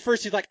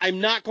first he's like, I'm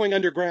not going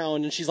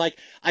underground. And she's like,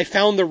 I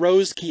found the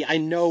rose key. I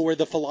know where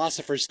the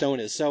Philosopher's Stone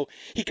is. So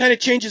he kind of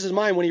changes his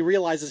mind when he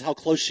realizes how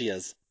close she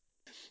is.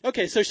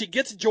 Okay, so she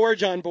gets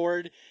George on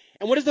board.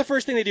 And what is the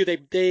first thing they do?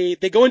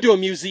 They go into a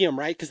museum,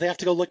 right? Because they have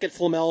to go look at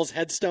Flamel's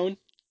headstone.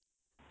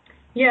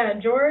 Yeah,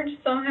 George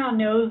somehow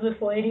knows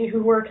this lady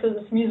who works at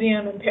this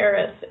museum in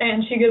Paris,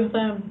 and she gives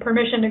them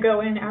permission to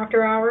go in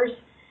after hours.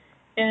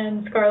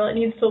 And Scarlett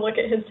needs to look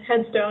at his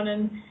headstone,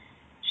 and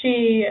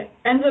she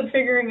ends up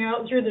figuring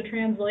out through the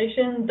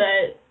translation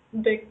that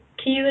the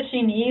key that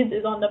she needs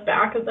is on the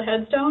back of the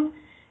headstone.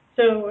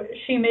 So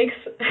she makes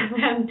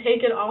them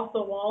take it off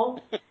the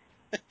wall,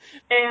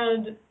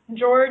 and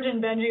George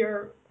and Benji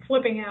are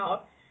flipping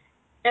out.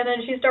 And then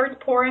she starts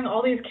pouring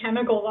all these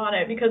chemicals on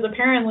it because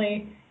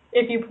apparently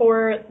if you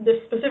pour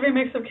this specific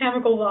mix of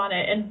chemicals on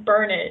it and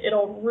burn it,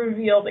 it'll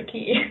reveal the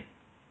key.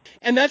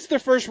 And that's the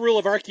first rule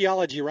of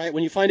archaeology, right?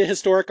 When you find a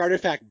historic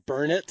artifact,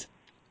 burn it.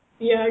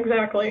 Yeah,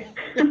 exactly.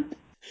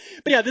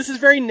 But yeah, this is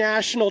very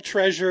National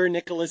Treasure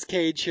Nicolas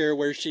Cage here,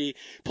 where she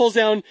pulls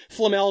down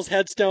Flamel's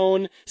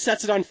headstone,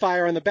 sets it on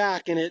fire on the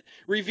back, and it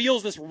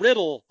reveals this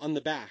riddle on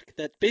the back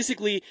that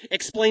basically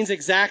explains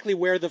exactly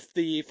where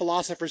the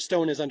Philosopher's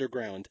Stone is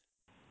underground.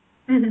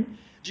 Mm-hmm.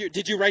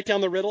 Did you write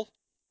down the riddle?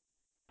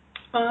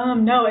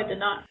 No, I did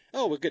not.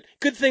 Oh, well, good.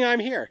 Good thing I'm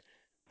here.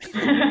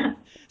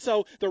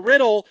 So the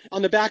riddle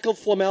on the back of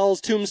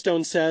Flamel's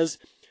tombstone says,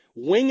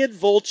 Winged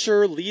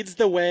vulture leads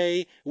the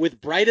way with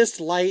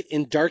brightest light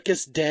in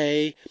darkest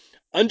day.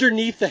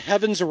 Underneath the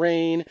heavens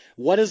reign,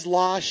 what is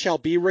lost shall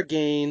be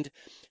regained.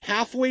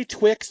 Halfway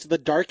twixt the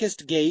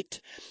darkest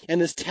gate, and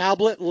this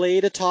tablet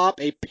laid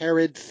atop a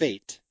perid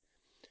fate.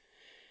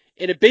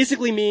 And it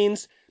basically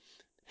means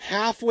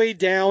halfway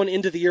down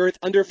into the earth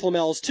under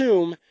Flamel's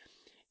tomb,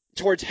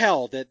 towards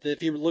hell. That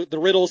if you look, the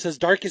riddle says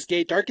darkest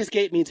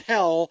gate means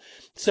hell.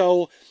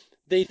 So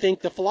they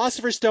think the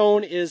Philosopher's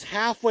Stone is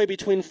halfway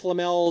between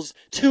Flamel's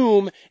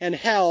tomb and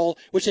hell,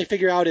 which they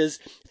figure out is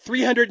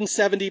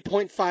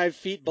 370.5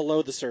 feet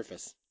below the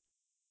surface.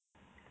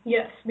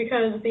 Yes,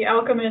 because the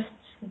alchemists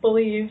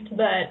believed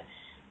that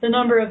the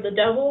number of the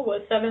devil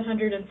was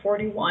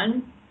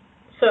 741.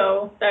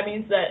 So that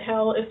means that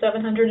hell is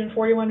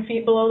 741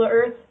 feet below the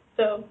earth.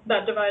 So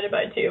that divided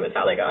by 2 is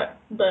how they got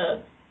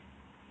the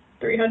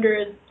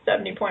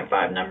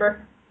 370.5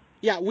 number.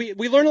 Yeah, we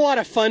learn a lot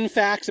of fun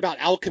facts about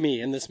alchemy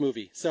in this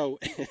movie. So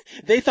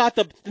they thought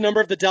the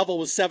number of the devil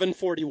was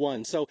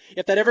 741. So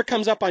if that ever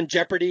comes up on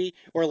Jeopardy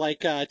or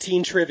like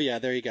teen trivia,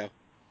 there you go.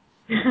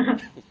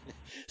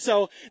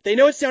 So they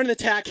know it's down in the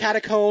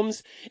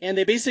catacombs, and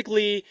they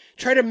basically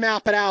try to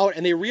map it out,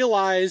 and they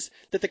realize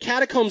that the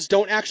catacombs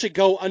don't actually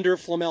go under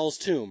Flamel's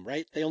tomb,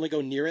 right? They only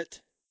go near it.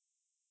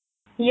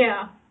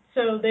 Yeah,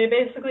 so they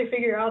basically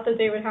figure out that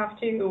they would have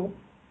to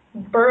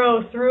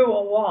burrow through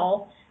a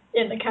wall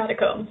in the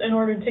catacombs in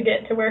order to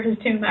get to where his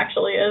tomb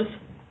actually is.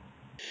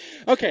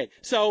 Okay,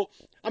 so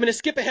I'm going to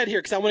skip ahead here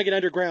because I want to get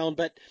underground,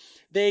 but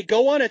they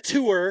go on a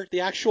tour,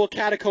 the actual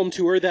catacomb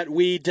tour that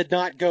we did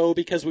not go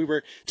because we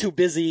were too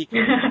busy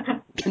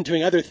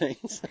doing other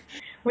things.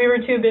 We were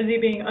too busy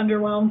being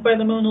underwhelmed by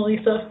the Mona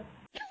Lisa.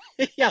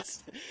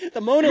 Yes,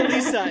 the Mona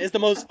Lisa is the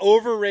most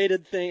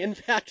overrated thing. In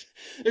fact,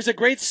 there's a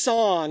great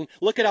song,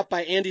 look it up,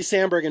 by Andy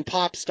Samberg and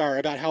Popstar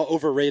about how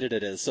overrated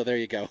it is. So there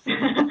you go.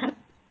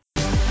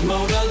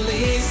 Mona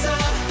Lisa,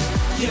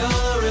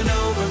 you're an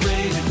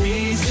overrated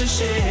piece of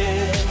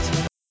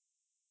shit.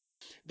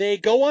 They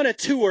go on a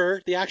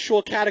tour, the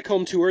actual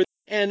catacomb tour,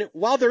 and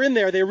while they're in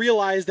there, they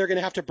realize they're going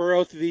to have to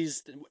burrow through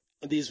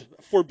these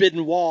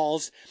forbidden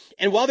walls.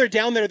 And while they're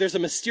down there, there's a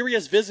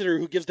mysterious visitor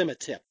who gives them a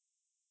tip.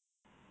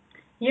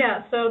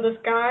 Yeah, so this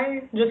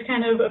guy just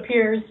kind of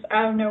appears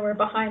out of nowhere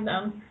behind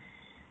them,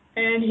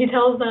 and he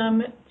tells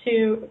them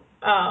to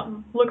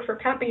look for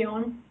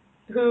Papillon,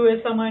 who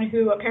is someone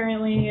who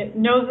apparently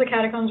knows the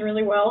catacombs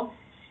really well,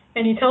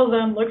 and he tells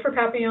them, look for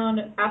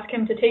Papillon, ask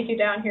him to take you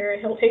down here,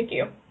 he'll take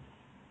you.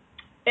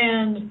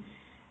 And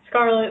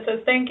Scarlet says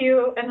thank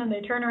you, and then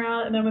they turn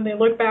around, and then when they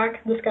look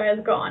back, this guy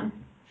is gone.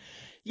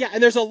 Yeah,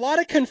 and there's a lot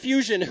of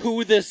confusion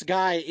who this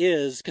guy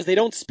is, because they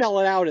don't spell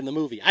it out in the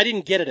movie. I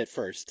didn't get it at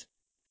first.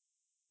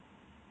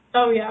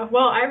 Oh yeah,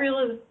 well I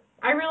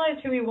realized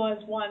who he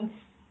was once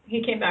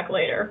he came back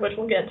later, which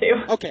we'll get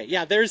to. Okay,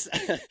 yeah, there's,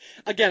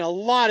 again, a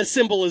lot of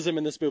symbolism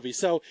in this movie.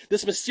 So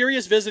this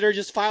mysterious visitor,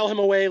 just file him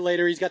away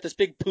later. He's got this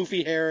big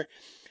poofy hair.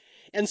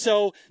 And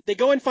so they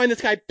go and find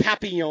this guy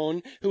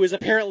Papillon, who is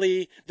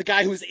apparently the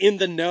guy who's in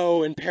the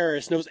know in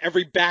Paris, knows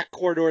every back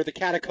corridor of the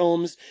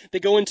catacombs.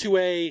 They go into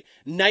a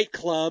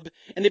nightclub,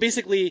 and they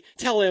basically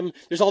tell him,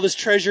 there's all this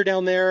treasure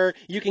down there,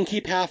 you can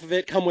keep half of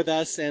it, come with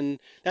us, and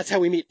that's how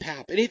we meet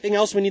Pap. Anything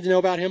else we need to know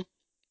about him?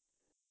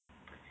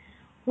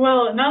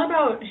 Well, not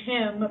about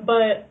him,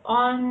 but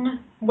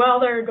while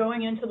they're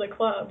going into the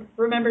club,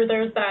 remember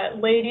there's that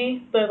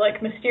lady, the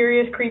like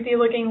mysterious, creepy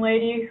looking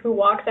lady who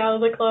walks out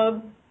of the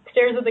club,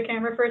 stares at the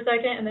camera for a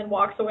second, and then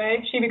walks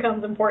away. She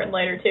becomes important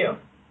later too.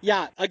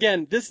 Yeah,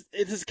 again, this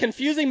is a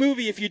confusing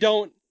movie if you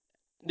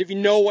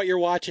know what you're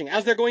watching.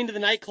 As they're going to the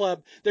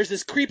nightclub, there's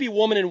this creepy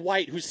woman in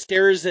white who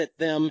stares at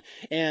them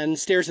and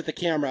stares at the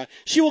camera.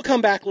 She will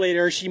come back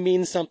later. She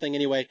means something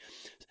anyway.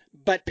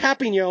 But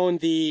Papillon,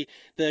 the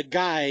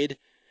guide,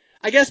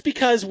 I guess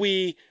because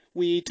we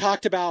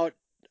talked about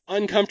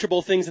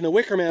uncomfortable things in the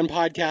Wicker Man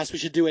podcast, we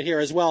should do it here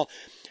as well.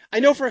 I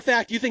know for a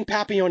fact you think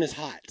Papillon is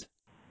hot.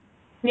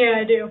 Yeah,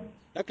 I do.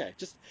 Okay,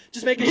 just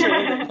making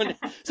sure.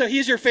 So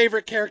he's your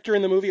favorite character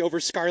in the movie over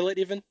Scarlet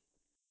even?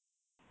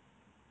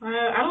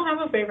 I don't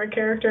have a favorite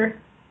character.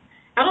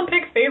 I don't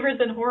pick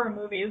favorites in horror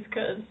movies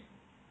because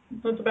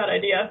that's a bad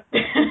idea.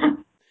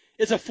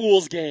 It's a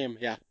fool's game,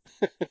 yeah.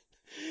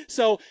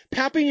 So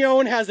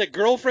Papillon has a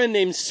girlfriend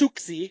named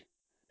Suxi.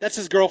 That's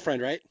his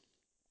girlfriend, right?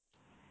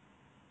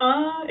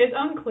 It's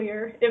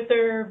unclear if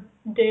they're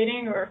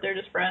dating or if they're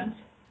just friends.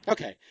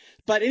 Okay.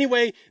 But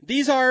anyway,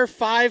 these are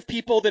 5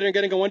 people that are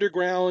going to go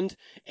underground,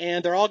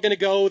 and they're all going to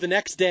go the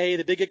next day,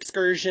 the big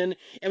excursion.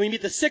 And we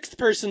meet the 6th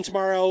person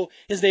tomorrow.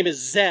 His name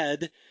is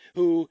Zed,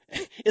 who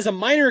is a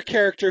minor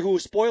character who,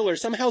 spoiler,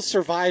 somehow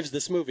survives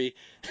this movie.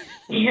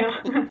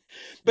 Yeah.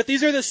 But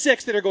these are the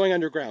 6 that are going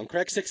underground,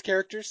 correct? 6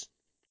 characters?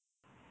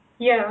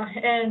 Yeah,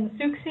 and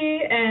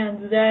Suxi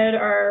and Zed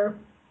are,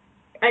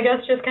 I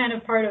guess, just kind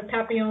of part of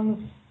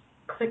Papillon's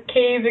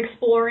cave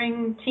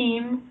exploring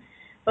team.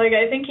 Like,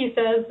 I think he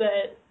says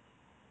that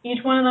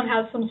each one of them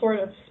has some sort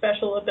of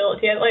special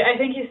ability. I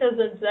think he says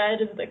that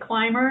Zed is the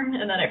climber,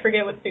 and then I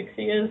forget what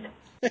Suxi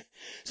is.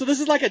 So this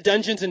is like a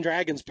Dungeons and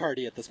Dragons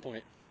party at this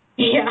point.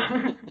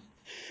 Yeah.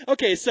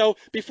 Okay, so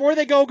before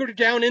they go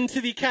down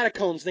into the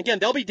catacombs, and again,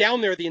 they'll be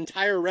down there the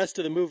entire rest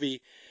of the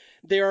movie,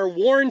 they are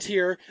warned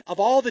here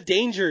of all the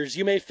dangers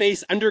you may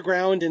face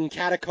underground in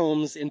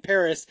catacombs in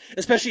Paris,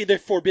 especially the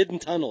forbidden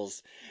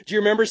tunnels. Do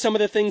you remember some of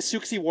the things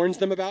Suxi warns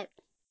them about?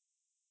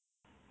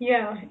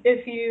 Yeah,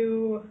 if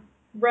you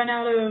run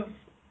out of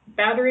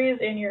batteries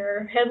in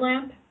your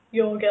headlamp,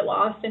 you'll get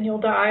lost and you'll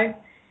die.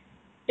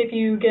 If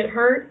you get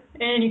hurt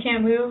and you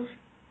can't move,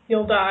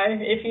 you'll die.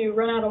 If you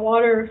run out of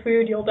water or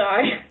food, you'll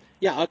die.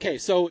 Yeah, okay,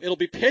 so it'll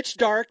be pitch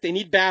dark. They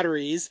need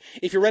batteries.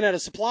 If you run out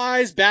of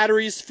supplies,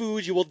 batteries,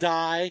 food, you will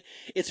die.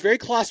 It's very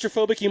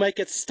claustrophobic. You might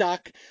get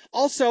stuck.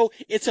 Also,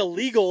 it's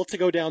illegal to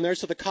go down there,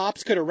 so the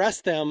cops could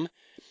arrest them.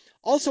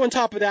 Also, on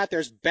top of that,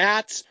 there's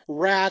bats,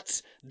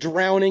 rats,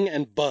 drowning,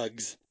 and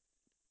bugs.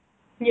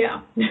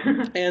 Yeah.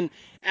 And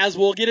as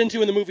we'll get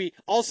into in the movie,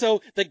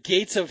 also the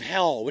gates of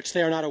hell, which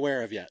they are not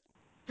aware of yet.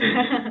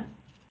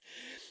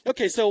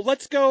 Okay, so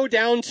let's go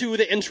down to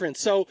the entrance.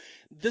 So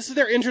this is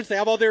their entrance. They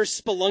have all their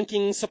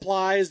spelunking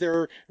supplies,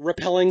 their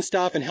rappelling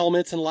stuff, and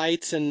helmets and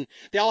lights, and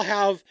they all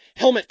have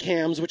helmet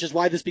cams, which is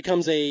why this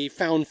becomes a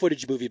found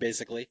footage movie,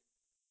 basically.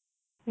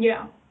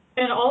 Yeah.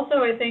 And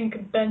also, I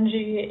think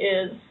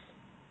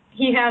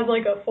he has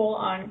like a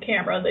full-on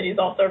camera that he's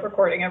also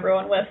recording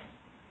everyone with.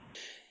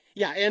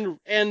 Yeah,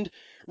 and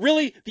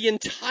really the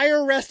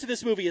entire rest of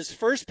this movie is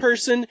first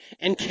person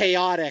and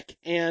chaotic,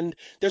 and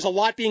there's a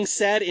lot being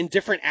said in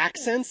different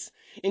accents,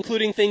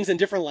 including things in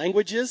different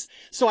languages.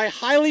 So I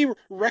highly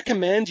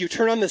recommend you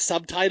turn on the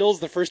subtitles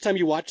the first time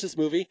you watch this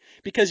movie,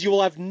 because you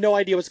will have no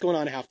idea what's going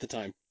on half the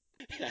time.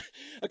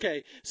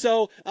 Okay,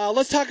 so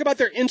let's talk about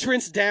their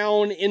entrance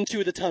down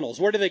into the tunnels.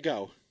 Where do they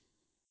go?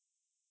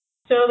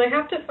 So they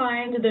have to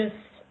find this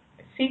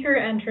secret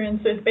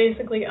entrance that's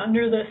basically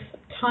under this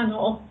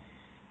tunnel,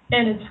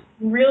 and it's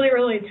really,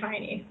 really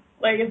tiny.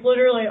 Like, it's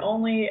literally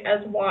only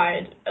as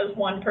wide as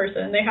one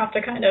person. They have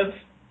to kind of,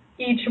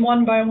 each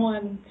one by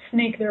one,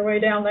 snake their way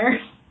down there.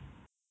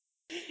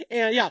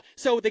 And yeah,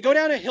 so they go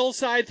down a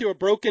hillside through a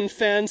broken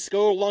fence,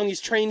 go along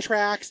these train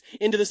tracks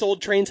into this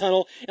old train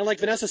tunnel, and like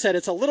Vanessa said,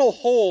 it's a little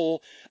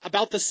hole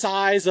about the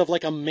size of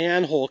like a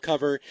manhole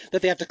cover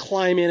that they have to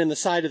climb in the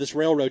side of this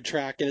railroad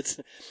track. And it's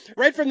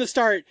right from the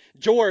start,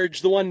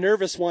 George, the one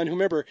nervous one, who,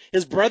 remember,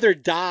 his brother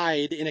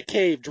died in a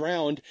cave,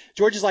 drowned.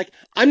 George is like,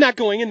 I'm not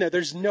going in there,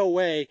 there's no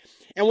way.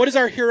 And what does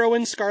our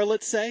heroine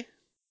Scarlett say?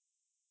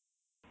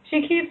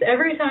 She keeps,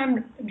 every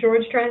time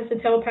George tries to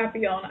tell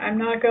Papillon, I'm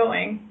not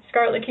going,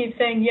 Scarlett keeps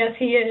saying, yes,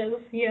 he is,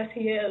 yes,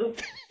 he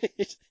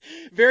is.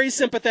 Very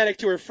sympathetic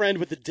to her friend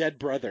with the dead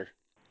brother.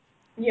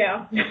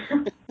 Yeah.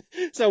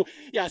 So,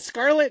 yeah,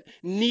 Scarlett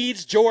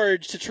needs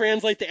George to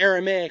translate the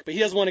Aramaic, but he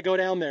doesn't want to go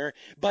down there.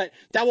 But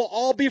that will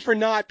all be for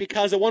naught,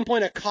 because at one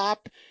point a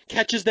cop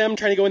catches them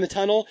trying to go in the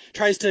tunnel,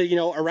 tries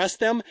to,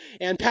 arrest them,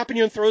 and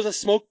Papillon throws a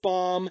smoke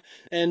bomb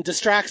and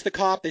distracts the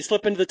cop. They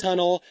slip into the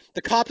tunnel.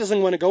 The cop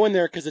doesn't want to go in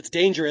there because it's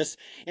dangerous.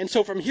 And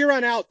so from here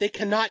on out, they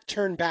cannot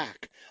turn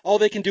back. All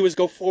they can do is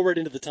go forward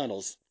into the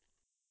tunnels.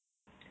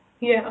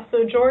 Yeah,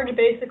 so George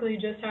basically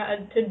just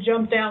had to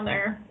jump down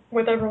there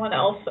with everyone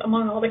else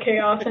among all the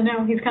chaos, and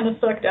now he's kind of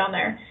stuck down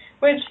there.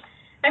 Which,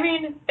 I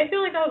mean, I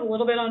feel like that was a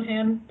little bit on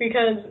him,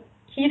 because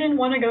he didn't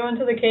want to go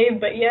into the cave,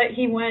 but yet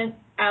he went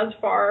as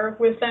far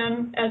with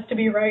them as to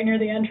be right near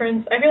the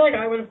entrance. I feel like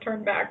I would have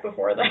turned back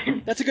before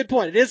then. That's a good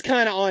point. It is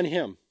kind of on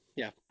him.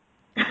 Yeah.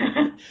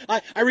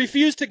 I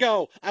refuse to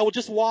go. I will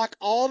just walk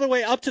all the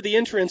way up to the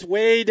entrance,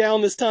 way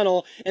down this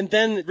tunnel, and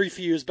then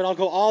refuse, but I'll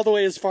go all the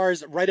way as far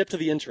as right up to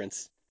the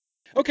entrance.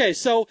 Okay,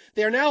 so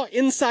they are now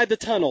inside the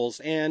tunnels,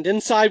 and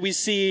inside we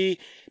see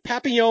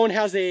Papillon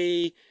has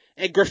a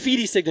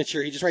graffiti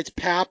signature. He just writes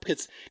Pap,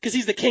 because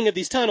he's the king of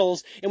these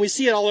tunnels, and we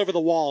see it all over the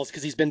walls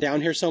because he's been down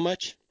here so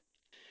much.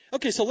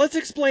 Okay, so let's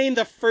explain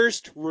the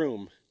first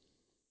room.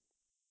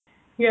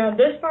 Yeah,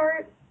 this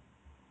part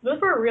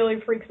really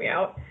freaks me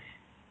out.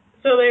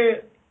 So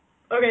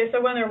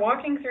when they're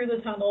walking through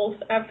the tunnels,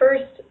 at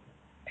first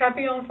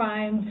Papillon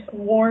finds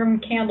warm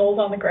candles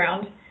on the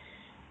ground,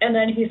 and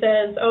then he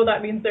says, oh,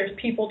 that means there's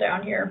people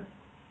down here.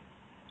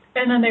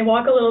 And then they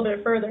walk a little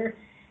bit further,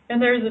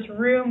 and there's this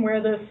room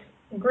where this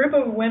group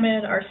of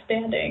women are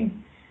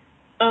standing.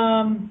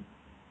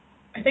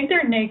 I think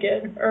they're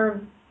naked,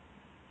 or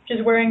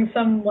just wearing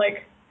some,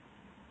 like,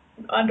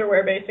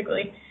 underwear,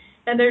 basically.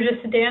 And they're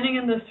just standing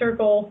in this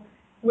circle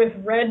with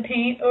red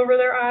paint over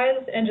their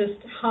eyes and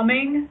just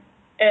humming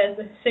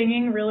and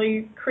singing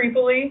really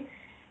creepily.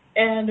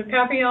 And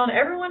Papillon,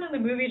 everyone in the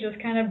movie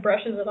just kind of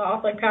brushes it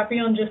off. Like,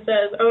 Papillon just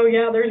says, oh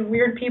yeah, there's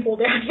weird people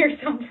down here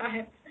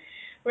sometimes.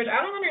 Which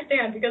I don't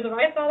understand, because if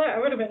I saw that, I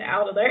would have been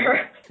out of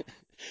there.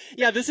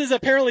 Yeah, this is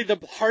apparently the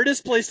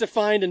hardest place to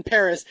find in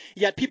Paris,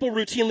 yet people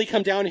routinely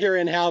come down here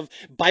and have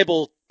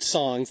Bible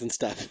songs and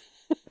stuff.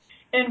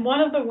 And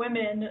one of the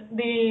women,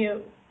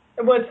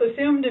 what's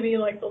assumed to be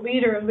like the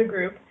leader of the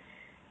group,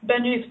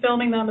 Benji's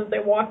filming them as they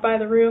walk by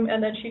the room,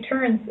 and then she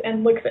turns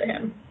and looks at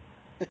him.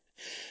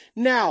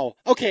 Now,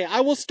 okay,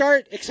 I will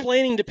start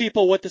explaining to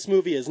people what this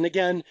movie is. And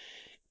again,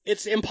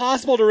 it's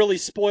impossible to really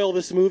spoil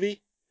this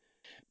movie.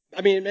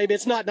 I mean, maybe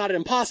it's not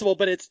impossible,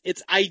 but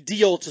it's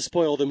ideal to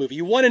spoil the movie.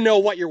 You want to know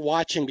what you're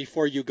watching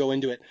before you go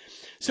into it.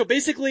 So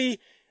basically,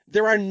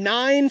 there are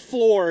 9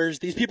 floors.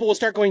 These people will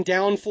start going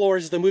down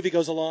floors as the movie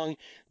goes along.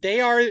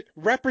 They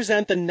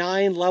represent the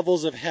 9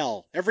 levels of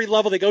hell. Every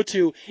level they go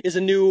to is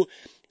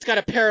it's got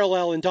a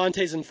parallel in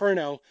Dante's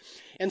Inferno.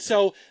 And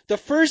so the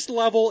first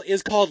level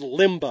is called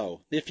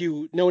Limbo. If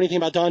you know anything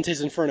about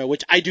Dante's Inferno,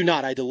 which I do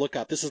not, I had to look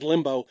up. This is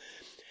Limbo.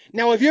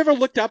 Now, have you ever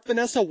looked up,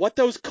 Vanessa, what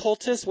those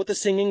cultists, what the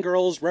singing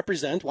girls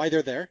represent, why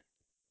they're there?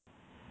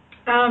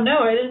 No,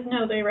 I didn't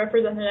know they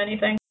represented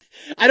anything.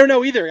 I don't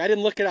know either. I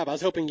didn't look it up. I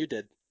was hoping you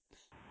did.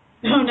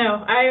 Oh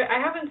no, I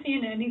haven't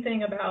seen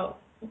anything about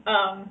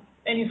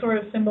any sort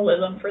of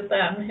symbolism for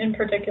them in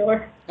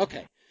particular.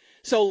 Okay.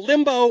 So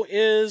limbo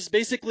is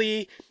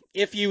basically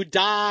if you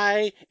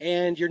die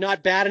and you're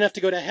not bad enough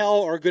to go to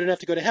hell or good enough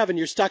to go to heaven,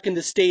 you're stuck in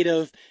the state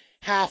of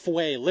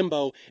halfway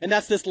limbo, and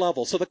that's this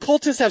level. So the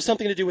cultists have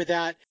something to do with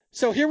that.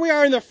 So here we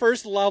are in the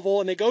first level,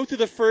 and they go through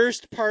the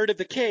first part of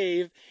the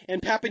cave,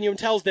 and Papillon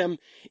tells them,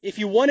 if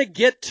you want to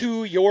get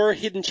to your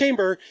hidden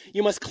chamber,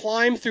 you must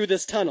climb through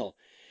this tunnel.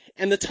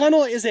 And the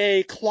tunnel is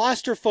a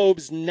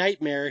claustrophobe's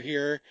nightmare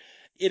here.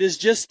 It is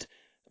just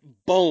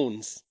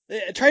bones.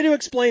 Try to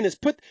explain this.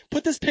 Put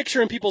this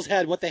picture in people's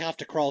head what they have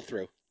to crawl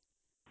through.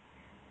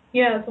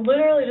 Yeah, it's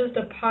literally just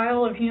a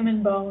pile of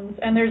human bones,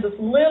 and there's this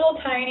little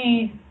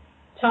tiny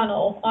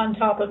tunnel on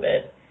top of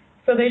it.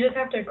 So they just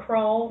have to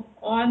crawl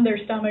on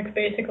their stomachs,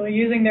 basically,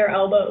 using their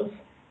elbows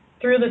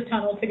through this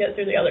tunnel to get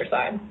through the other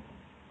side.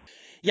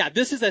 Yeah,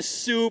 this is a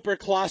super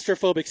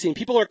claustrophobic scene.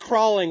 People are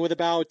crawling with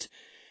about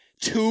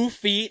 2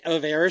 feet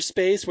of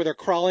airspace where they're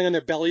crawling on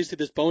their bellies through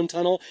this bone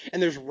tunnel,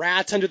 and there's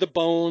rats under the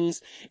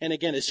bones. And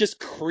again, it's just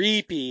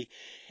creepy.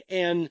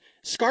 And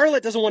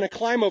Scarlet doesn't want to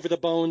climb over the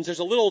bones. There's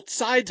a little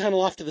side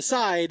tunnel off to the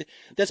side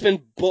that's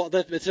been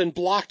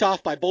blocked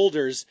off by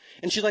boulders.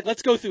 And she's like,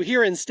 let's go through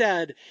here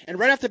instead. And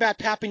right off the bat,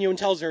 Papillon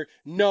tells her,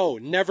 no,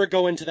 never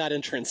go into that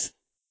entrance.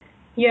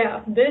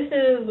 Yeah, this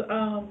is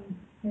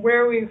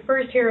where we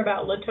first hear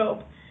about La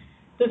Taupe.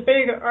 This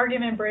big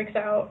argument breaks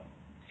out.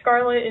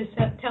 Scarlet is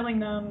telling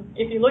them,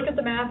 if you look at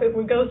the map, if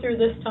we go through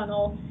this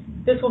tunnel,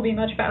 this will be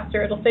much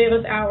faster. It'll save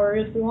us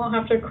hours. We won't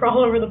have to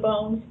crawl over the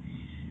bones.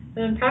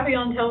 Then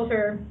Papillon tells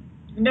her,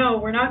 no,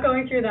 we're not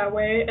going through that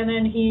way. And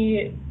then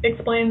he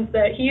explains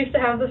that he used to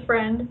have this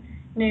friend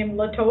named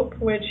La Taupe,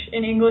 which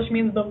in English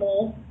means the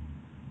mole,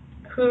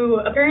 who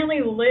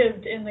apparently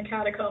lived in the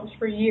catacombs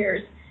for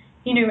years.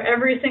 He knew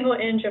every single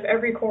inch of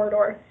every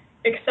corridor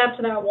except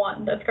that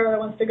one that Scarlet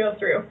wants to go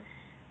through,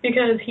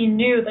 because he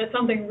knew that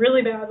something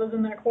really bad was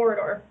in that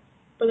corridor.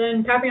 But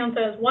then Papillon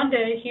says one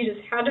day he just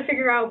had to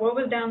figure out what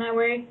was down that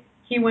way.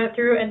 He went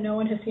through and no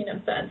one has seen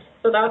him since.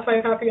 So that's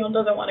why Papillon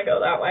doesn't want to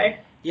go that way.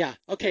 Yeah,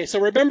 okay, so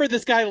remember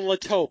this guy La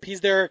Taupe.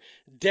 He's their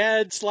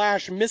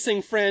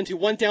dead/missing friend who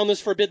went down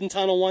this forbidden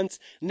tunnel once,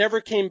 never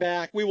came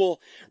back. We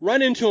will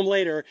run into him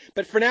later,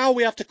 but for now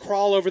we have to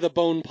crawl over the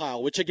bone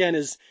pile, which again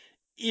is,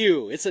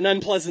 ew, it's an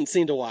unpleasant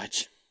scene to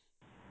watch.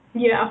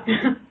 Yeah.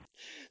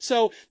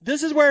 So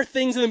this is where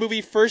things in the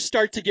movie first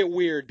start to get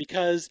weird,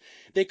 because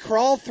they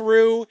crawl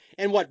through,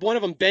 and one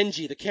of them,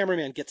 Benji, the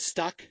cameraman, gets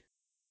stuck.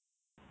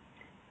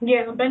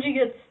 Yeah, Benji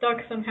gets stuck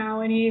somehow,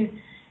 and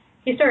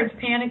he starts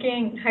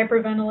panicking,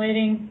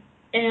 hyperventilating,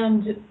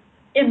 and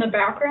in the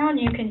background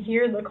you can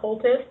hear the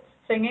cultists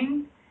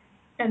singing,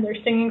 and their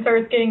singing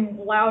starts getting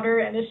louder,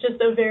 and it's just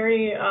a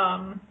very,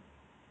 I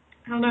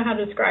don't know how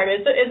to describe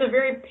it. It's a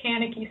very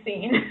panicky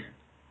scene.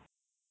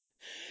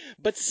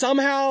 But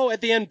somehow at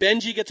the end,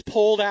 Benji gets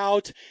pulled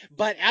out.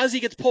 But as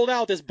he gets pulled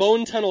out, this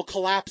bone tunnel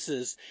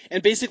collapses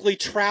and basically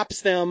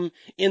traps them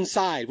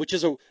inside, which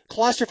is a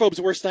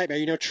claustrophobe's worst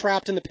nightmare.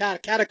 Trapped in the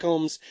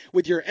catacombs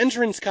with your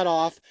entrance cut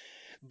off.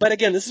 But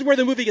again, this is where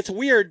the movie gets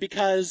weird,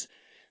 because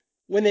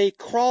when they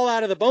crawl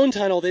out of the bone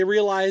tunnel, they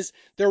realize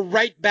they're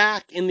right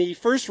back in the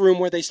first room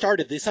where they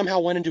started. They somehow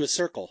went into a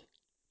circle.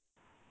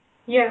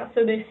 Yeah,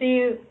 so they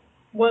see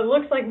what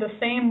looks like the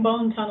same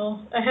bone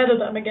tunnel ahead of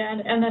them again,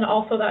 and then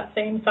also that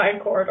same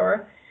side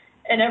corridor.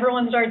 And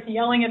everyone starts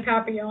yelling at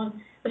Papillon,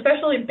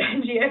 especially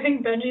Benji. I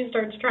think Benji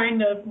starts trying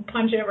to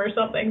punch him or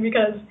something,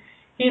 because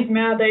he's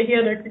mad that he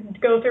had to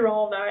go through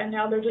all of that, and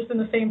now they're just in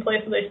the same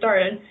place that they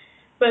started.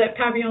 But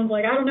Papillon's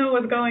like, I don't know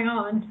what's going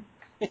on.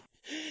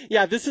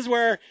 Yeah, this is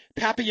where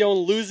Papillon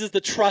loses the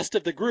trust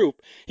of the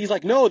group. He's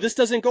like, no, this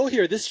doesn't go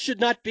here. This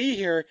should not be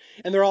here.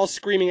 And they're all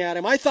screaming at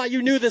him, I thought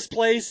you knew this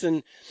place.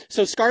 And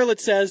so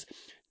Scarlet says,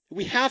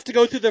 we have to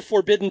go through the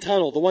forbidden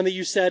tunnel, the one that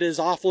you said is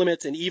off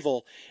limits and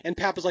evil. And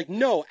Pap is like,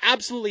 no,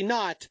 absolutely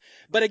not.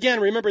 But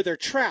again, remember, they're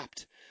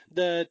trapped.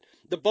 The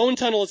bone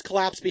tunnel is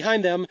collapsed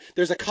behind them.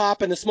 There's a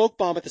cop and a smoke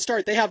bomb at the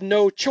start. They have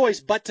no choice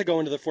but to go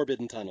into the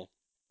forbidden tunnel.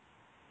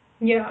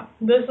 Yeah,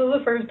 this is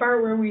the first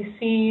part where we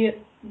see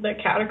the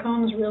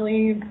catacombs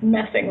really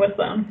messing with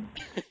them.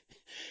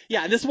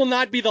 Yeah, this will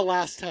not be the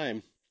last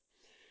time.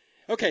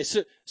 Okay,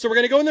 so we're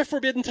going to go in the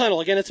forbidden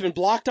tunnel. Again, it's been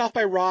blocked off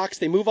by rocks.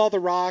 They move all the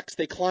rocks.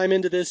 They climb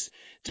into this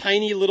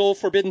tiny little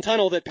forbidden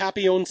tunnel that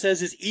Papillon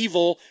says is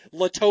evil.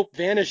 La Taupe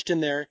vanished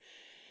in there.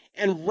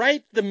 And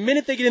right the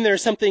minute they get in there,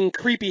 something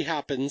creepy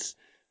happens.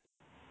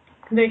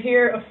 They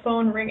hear a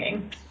phone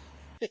ringing.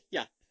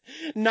 Yeah,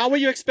 not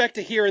what you expect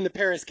to hear in the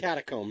Paris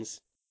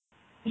catacombs.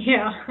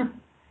 Yeah.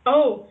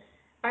 Oh,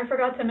 I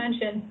forgot to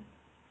mention.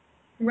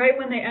 Right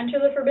when they enter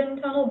the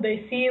Forbidden Tunnel,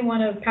 they see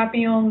one of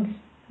Papillon's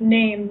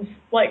names,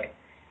 like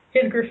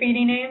his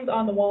graffiti names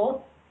on the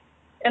wall.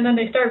 And then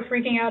they start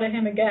freaking out at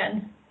him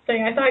again,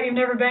 saying, I thought you've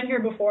never been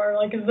here before.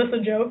 Like, is this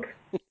a joke?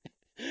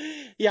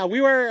 Yeah, we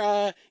were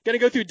going to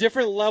go through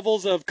different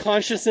levels of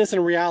consciousness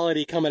and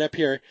reality coming up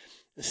here.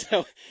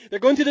 So they're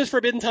going through this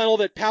forbidden tunnel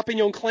that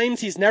Papillon claims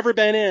he's never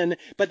been in,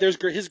 but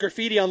there's his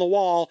graffiti on the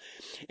wall.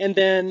 And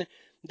then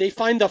they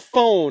find the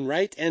phone,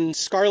 right? And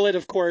Scarlet,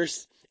 of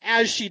course,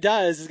 as she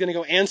does, is going to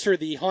go answer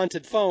the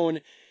haunted phone.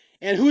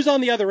 And who's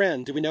on the other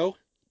end? Do we know?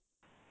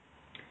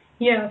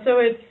 Yeah, so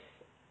it's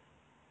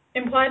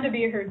implied to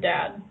be her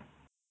dad.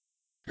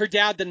 Her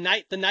dad, the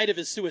night of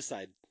his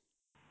suicide.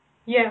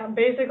 Yeah,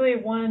 basically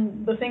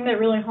the thing that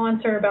really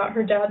haunts her about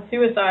her dad's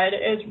suicide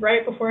is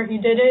right before he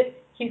did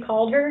it, he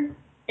called her,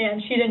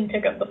 and she didn't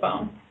pick up the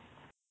phone.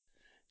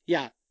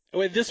 Yeah.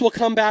 This will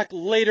come back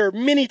later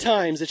many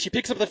times that she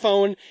picks up the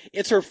phone.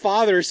 It's her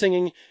father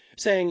saying,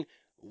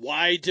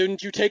 "Why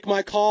didn't you take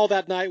my call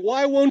that night?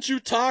 Why won't you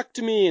talk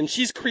to me?" And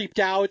she's creeped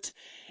out.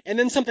 And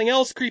then something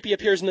else creepy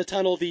appears in the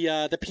tunnel,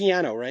 the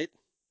piano, right?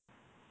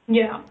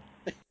 Yeah.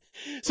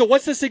 So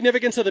what's the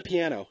significance of the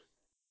piano?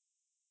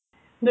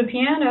 The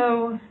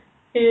piano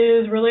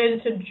is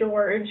related to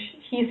George.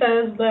 He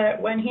says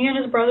that when he and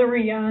his brother were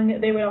young,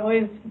 they would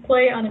always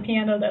play on a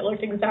piano that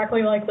looked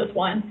exactly like this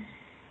one.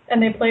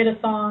 And they played a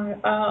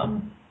song,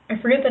 I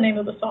forget the name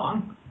of the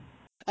song.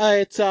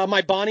 It's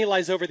My Bonnie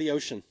Lies Over the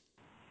Ocean.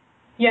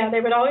 Yeah,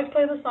 they would always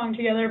play the song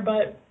together,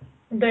 but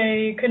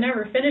they could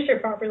never finish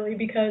it properly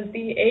because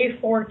the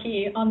A4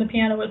 key on the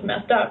piano was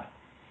messed up.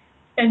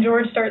 And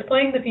George starts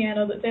playing the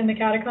piano that's in the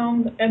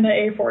catacombs, and the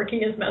A4 key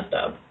is messed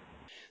up.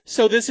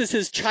 So this is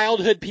his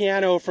childhood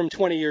piano from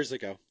 20 years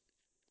ago.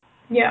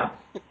 Yeah.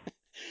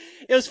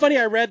 It was funny,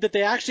 I read that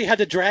they actually had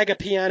to drag a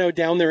piano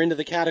down there into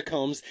the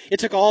catacombs. It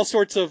took all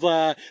sorts of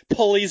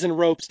pulleys and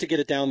ropes to get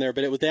it down there,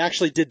 but they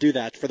actually did do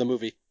that for the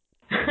movie.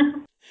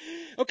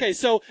 Okay,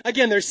 so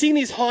again, they're seeing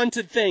these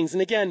haunted things,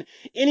 and again,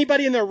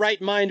 anybody in their right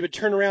mind would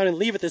turn around and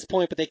leave at this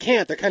point, but they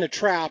can't. They're kind of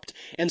trapped.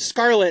 And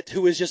Scarlet,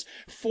 who is just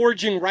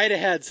forging right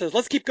ahead, says,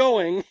 "Let's keep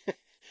going."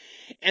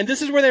 And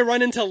this is where they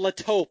run into La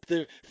Taupe,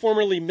 the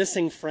formerly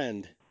missing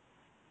friend.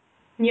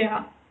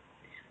 Yeah.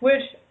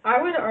 Which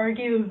I would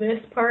argue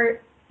this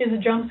part is a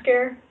jump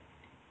scare.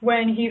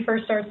 When he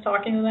first starts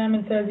talking to them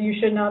and says, "You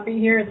should not be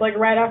here," it's like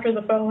right after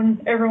the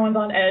phone, everyone's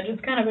on edge.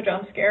 It's kind of a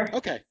jump scare.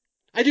 Okay.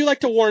 I do like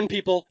to warn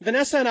people.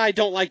 Vanessa and I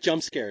don't like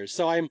jump scares,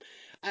 so I'm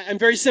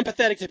very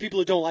sympathetic to people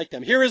who don't like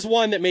them. Here is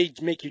one that may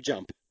make you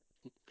jump.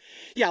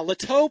 Yeah, La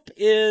Taupe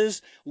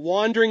is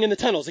wandering in the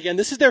tunnels. Again,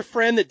 this is their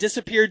friend that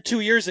disappeared 2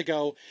 years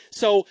ago.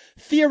 So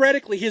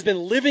theoretically, he's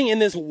been living in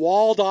this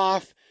walled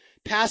off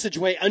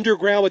passageway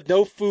underground with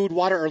no food,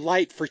 water, or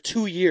light for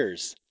 2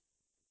 years.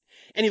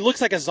 And he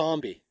looks like a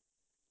zombie.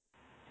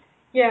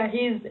 Yeah,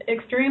 he's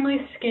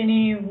extremely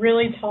skinny,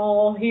 really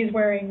tall. He's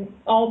wearing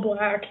all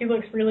black. He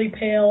looks really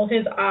pale.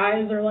 His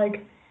eyes are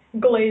like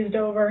glazed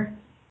over.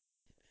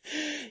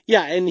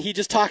 Yeah, and he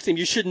just talks to him.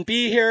 "You shouldn't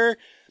be here."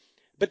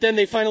 But then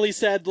they finally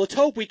said, "La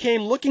Taupe, we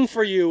came looking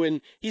for you," and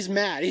he's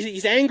mad.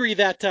 He's angry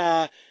that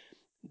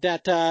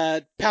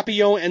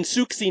Papillon and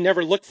Souxi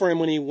never looked for him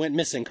when he went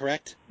missing.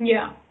 Correct?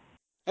 Yeah.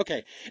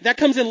 Okay, that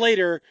comes in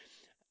later.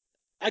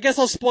 I guess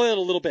I'll spoil it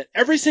a little bit.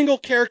 Every single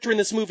character in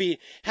this movie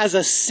has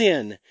a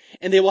sin,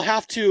 and they will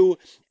have to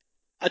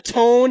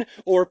atone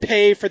or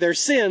pay for their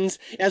sins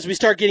as we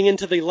start getting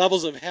into the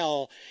levels of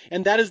hell.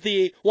 And that is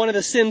one of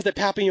the sins that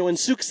Papillon and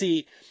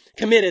Souxi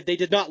committed. They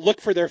did not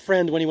look for their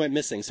friend when he went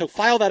missing. So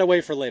file that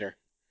away for later.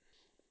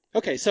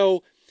 Okay,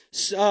 so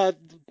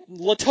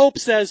La Taupe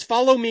says,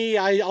 "Follow me.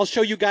 I'll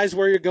show you guys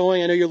where you're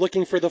going. I know you're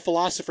looking for the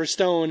Philosopher's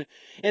Stone."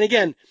 And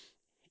again,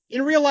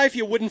 in real life,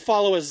 you wouldn't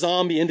follow a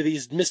zombie into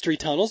these mystery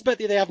tunnels, but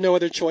they have no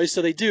other choice,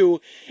 so they do.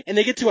 And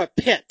they get to a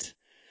pit.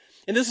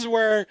 And this is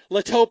where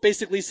La Taupe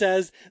basically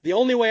says, the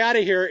only way out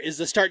of here is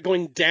to start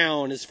going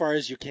down as far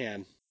as you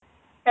can.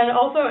 And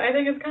also, I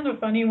think it's kind of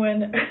funny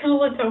when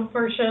La Taupe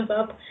first shows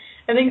up.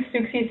 I think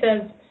Souxi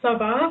says "ça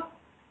va"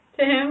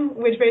 to him,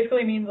 which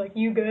basically means like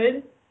 "you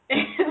good." And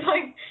it's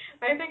like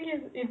I think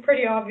he's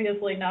pretty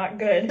obviously not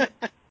good.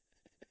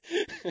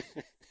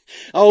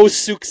 Oh,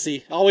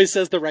 Souxi always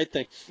says the right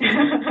thing.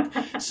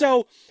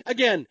 So,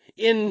 again,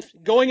 in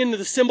going into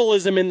the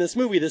symbolism in this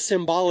movie, the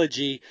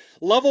symbology,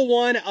 level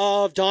 1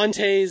 of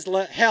Dante's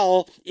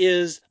hell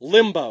is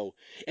limbo.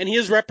 And he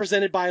is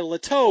represented by La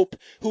Taupe,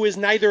 who is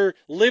neither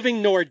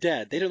living nor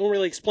dead. They don't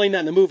really explain that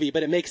in the movie,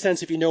 but it makes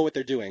sense if you know what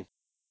they're doing.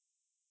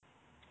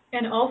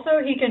 And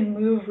also, he can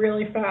move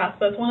really fast.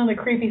 That's one of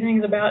the creepy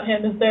things about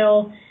him is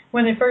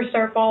when they first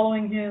start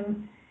following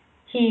him,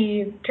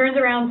 he turns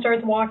around,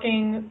 starts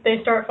walking,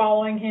 they start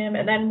following him,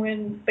 and then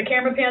when the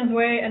camera pans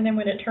away, and then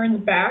when it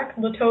turns back,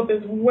 La Taupe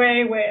is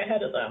way, way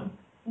ahead of them.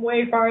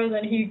 Way farther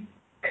than he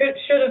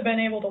should have been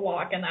able to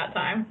walk in that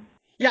time.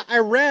 Yeah, I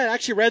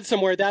actually read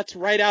somewhere that's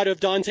right out of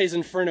Dante's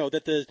Inferno,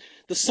 that the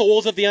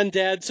souls of the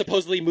undead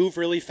supposedly move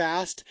really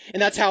fast,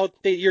 and that's how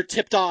you're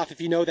tipped off if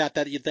you know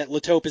that La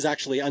Taupe is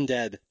actually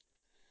undead.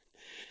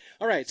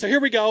 All right, so here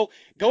we go.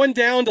 Going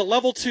down to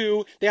level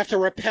 2, they have to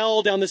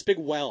rappel down this big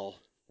well.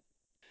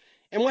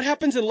 And what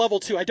happens in level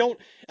 2, again,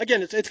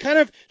 it's kind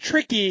of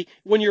tricky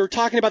when you're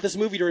talking about this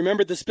movie to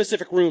remember the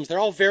specific rooms. They're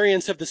all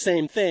variants of the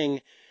same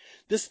thing.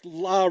 This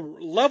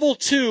level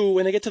 2,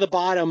 when they get to the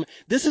bottom,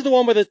 this is the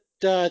one with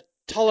the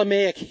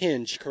Ptolemaic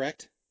hinge,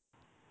 correct?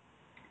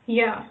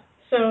 Yeah.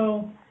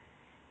 So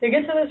they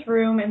get to this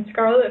room, and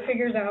Scarlet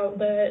figures out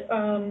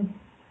that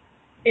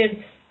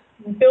it's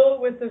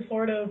built with this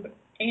sort of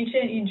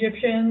ancient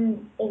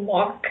Egyptian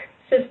lock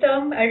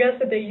system, I guess,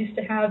 that they used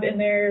to have in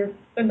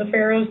the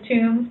pharaoh's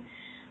tombs,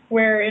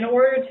 where in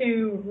order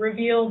to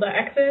reveal the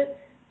exit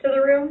to the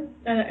room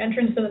and the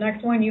entrance to the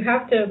next one, you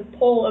have to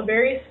pull a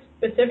very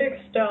specific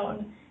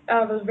stone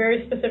out of a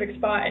very specific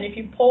spot, and if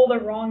you pull the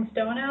wrong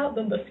stone out,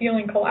 then the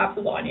ceiling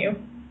collapses on you.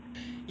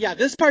 Yeah,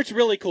 this part's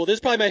really cool. This is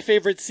probably my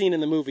favorite scene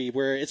in the movie,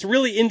 where it's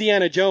really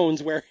Indiana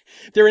Jones, where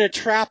they're in a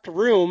trapped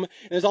room,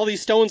 and there's all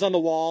these stones on the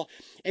wall,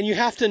 and you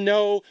have to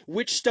know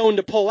which stone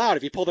to pull out.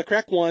 If you pull the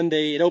correct one,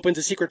 it opens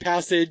a secret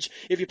passage.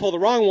 If you pull the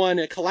wrong one,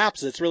 it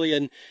collapses. It's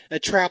really a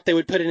trap they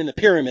would put in the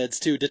pyramids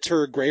to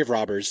deter grave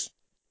robbers.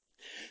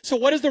 So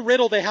what is the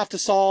riddle they have to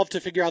solve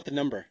to figure out the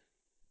number?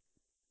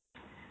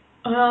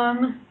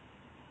 Um,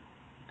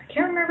 I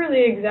can't remember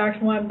the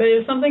exact one, but it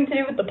was something to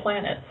do with the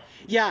planets.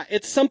 Yeah,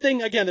 it's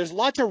something, again, there's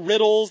lots of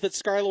riddles that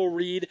Scarlet will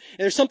read, and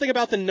there's something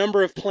about the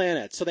number of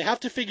planets. So they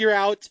have to figure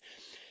out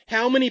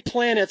how many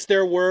planets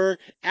there were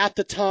at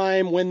the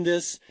time when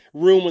this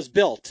room was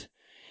built.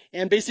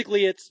 And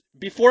basically, it's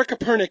before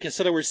Copernicus,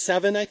 so there were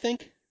seven, I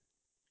think,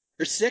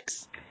 or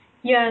six.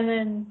 Yeah, and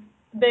then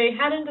they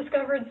hadn't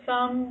discovered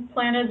some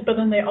planets, but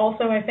then they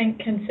also, I think,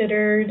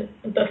 considered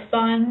the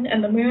sun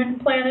and the moon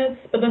planets,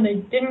 but then they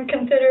didn't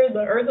consider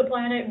the Earth a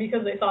planet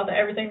because they thought that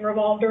everything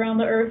revolved around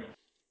the Earth.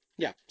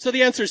 Yeah, so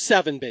the answer is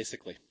seven,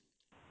 basically.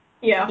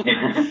 Yeah.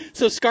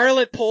 So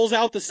Scarlet pulls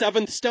out the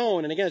seventh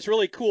stone, and again, it's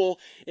really cool.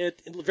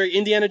 Very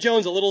Indiana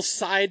Jones, a little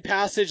side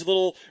passage,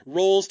 little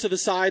rolls to the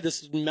side,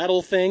 this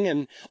metal thing,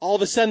 and all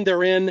of a sudden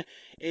they're in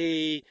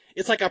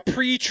it's like a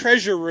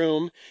pre-treasure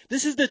room.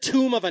 This is the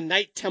tomb of a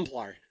Knight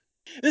Templar.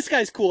 This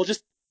guy's cool,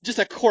 just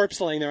a corpse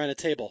laying there on a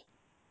table.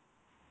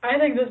 I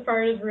think this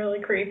part is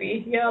really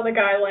creepy. Yeah, the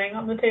guy laying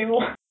on the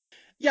table.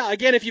 Yeah,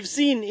 again, if you've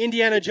seen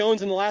Indiana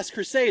Jones and the Last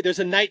Crusade, there's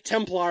a Knight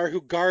Templar who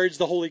guards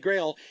the Holy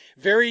Grail.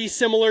 Very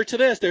similar to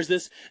this. There's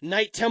this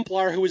Knight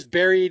Templar who was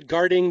buried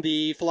guarding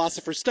the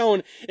Philosopher's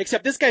Stone,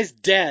 except this guy's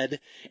dead,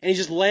 and he's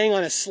just laying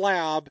on a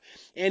slab,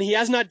 and he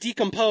has not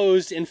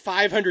decomposed in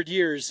 500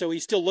 years, so he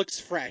still looks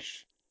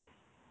fresh.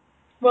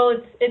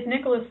 Well, it's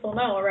Nicholas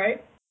Flamel,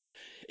 right?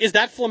 Is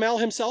that Flamel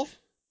himself?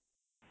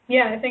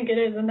 Yeah, I think it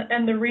is,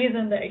 and the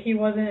reason that he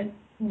wasn't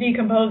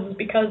decomposed is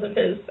because of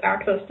his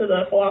access to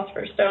the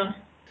Philosopher's Stone.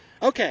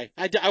 Okay,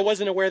 I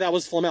wasn't aware that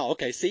was Flamel.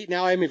 Okay, see,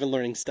 now I'm even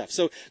learning stuff.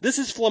 So this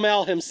is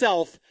Flamel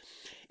himself,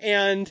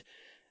 and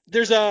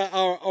there's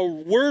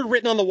a word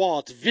written on the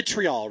wall. It's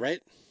vitriol,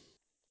 right?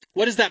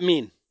 What does that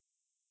mean?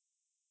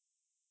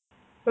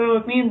 So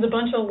it means a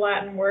bunch of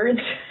Latin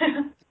words.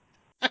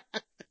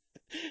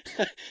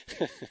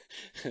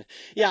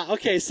 Yeah,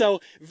 okay, so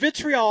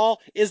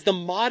vitriol is the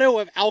motto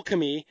of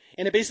alchemy,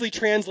 and it basically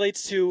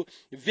translates to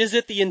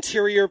visit the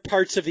interior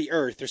parts of the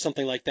earth or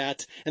something like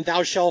that, and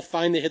thou shalt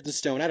find the hidden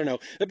stone. I don't know.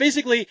 But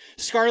basically,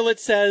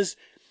 Scarlet says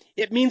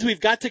it means we've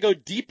got to go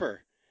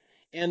deeper.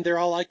 And they're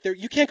all like,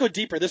 you can't go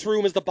deeper. This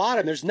room is the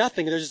bottom. There's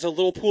nothing. There's just a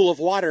little pool of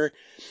water.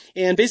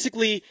 And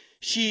basically,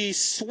 she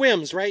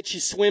swims, right? She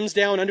swims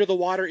down under the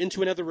water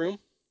into another room.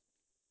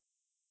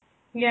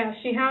 Yeah,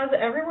 she has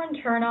everyone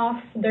turn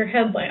off their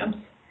headlamps,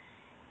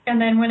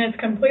 and then when it's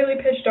completely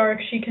pitch dark,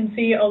 she can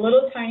see a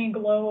little tiny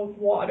glow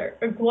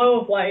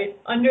of light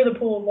under the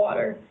pool of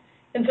water.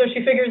 And so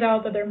she figures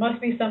out that there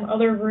must be some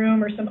other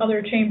room or some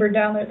other chamber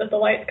down there that the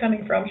light's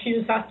coming from. She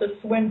just has to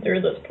swim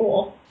through this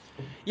pool.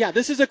 Yeah,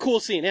 this is a cool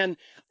scene. And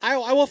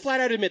I will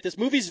flat out admit, this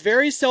movie's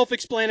very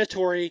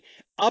self-explanatory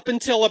up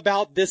until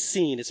about this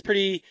scene. It's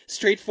pretty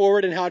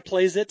straightforward in how it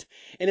plays it.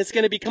 And it's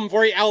going to become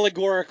very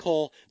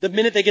allegorical the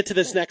minute they get to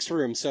this next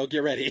room. So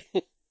get ready.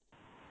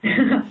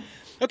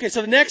 Okay,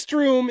 so the next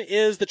room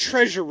is the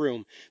treasure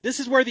room. This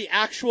is where the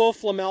actual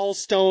Flamel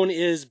stone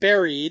is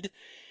buried.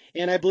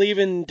 And I believe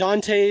in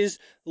Dante's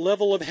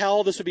level of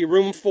hell, this would be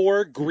room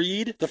 4,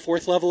 Greed, the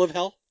fourth level of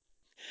hell.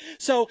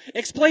 So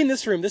explain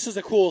this room. This is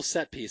a cool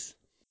set piece.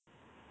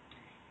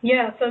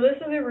 Yeah, so this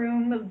is a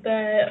room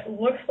that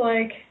looks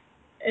like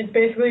it's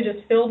basically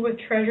just filled with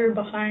treasure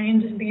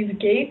behind these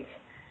gates.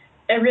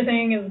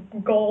 Everything is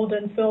gold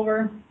and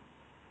silver,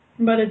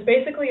 but it's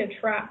basically a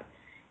trap.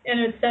 And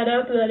it's set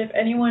up that if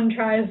anyone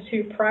tries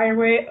to pry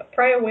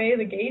away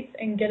the gates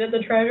and get at the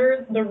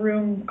treasure, the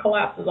room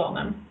collapses on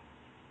them.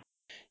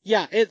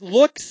 Yeah, it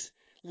looks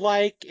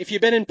like if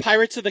you've been in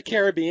Pirates of the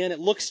Caribbean, it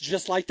looks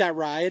just like that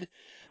ride.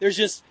 There's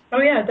just Oh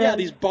yeah, it yeah, does.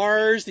 these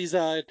bars, these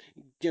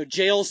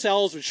jail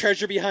cells with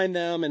treasure behind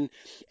them, and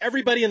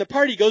everybody in the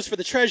party goes for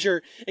the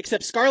treasure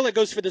except Scarlet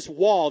goes for this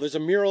wall. There's a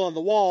mural on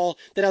the wall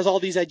that has all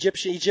these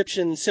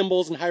Egyptian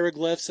symbols and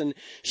hieroglyphs, and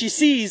she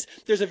sees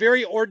there's a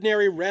very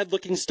ordinary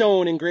red-looking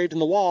stone engraved in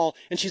the wall,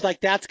 and she's like,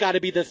 "That's got to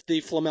be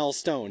the Flamel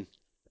stone."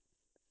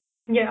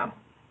 Yeah.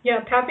 Yeah,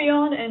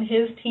 Papillon and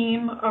his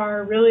team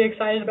are really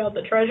excited about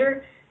the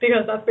treasure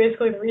because that's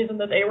basically the reason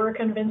that they were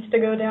convinced to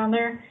go down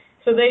there.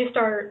 So they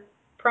start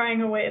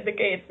prying away at the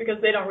gates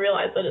because they don't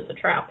realize that it's a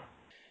trap.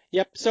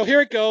 Yep. So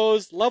here it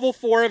goes. Level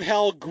 4 of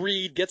hell,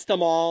 greed gets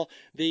them all.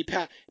 The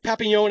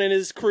Papillon and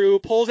his crew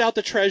pulls out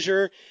the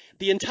treasure.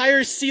 The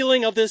entire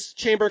ceiling of this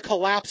chamber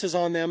collapses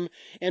on them,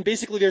 and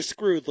basically they're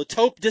screwed.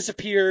 Latope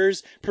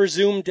disappears,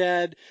 presumed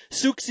dead.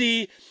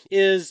 Suxi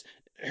is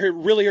her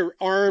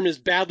arm is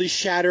badly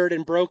shattered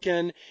and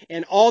broken,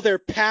 and all their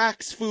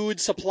packs, food,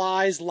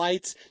 supplies,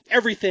 lights,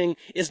 everything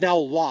is now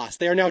lost.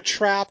 They are now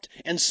trapped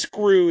and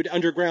screwed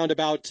underground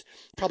about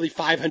probably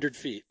 500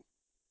 feet.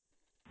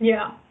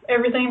 Yeah,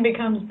 everything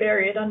becomes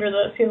buried under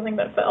the ceiling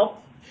that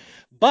fell.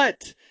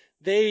 But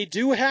they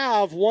do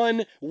have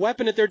one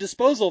weapon at their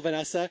disposal,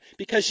 Vanessa,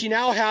 because she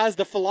now has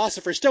the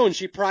Philosopher's Stone.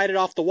 She pried it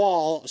off the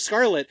wall.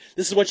 Scarlet,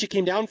 this is what she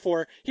came down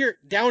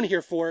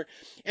here for,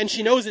 and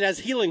she knows it has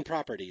healing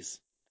properties.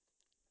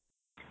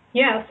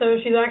 Yeah, so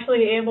she's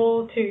actually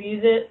able to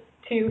use it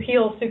to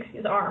heal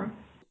Suxi's arm.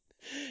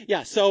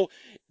 Yeah, so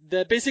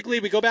basically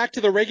we go back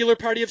to the regular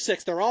party of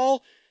 6. They're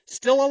all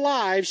still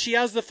alive. She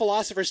has the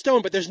Philosopher's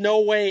Stone, but there's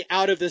no way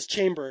out of this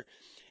chamber.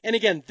 And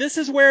again, this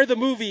is where the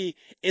movie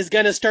is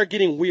going to start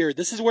getting weird.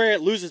 This is where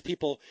it loses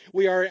people.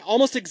 We are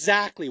almost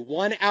exactly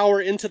 1 hour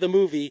into the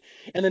movie,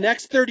 and the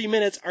next 30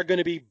 minutes are going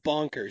to be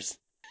bonkers.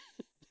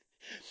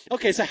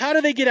 Okay, so how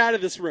do they get out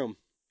of this room?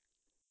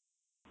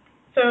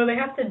 So they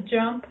have to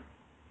jump,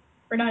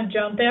 or not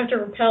jump, they have to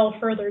rappel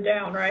further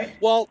down, right?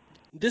 Well,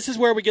 this is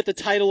where we get the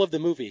title of the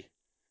movie.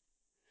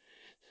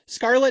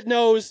 Scarlet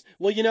knows,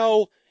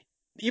 well,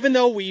 even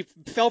though we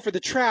fell for the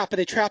trap and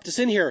they trapped us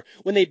in here,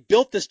 when they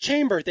built this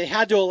chamber, they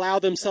had to allow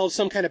themselves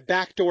some kind of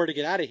back door to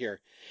get out of here.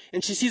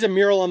 And she sees a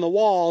mural on the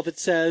wall that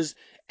says,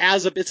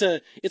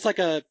 it's like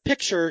a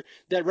picture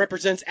that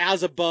represents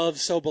as above,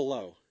 so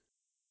below.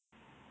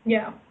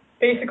 Yeah,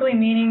 basically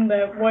meaning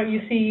that what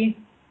you see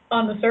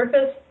on the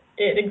surface,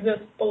 it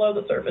exists below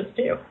the surface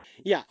too.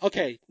 Yeah,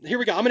 okay, here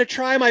we go. I'm going to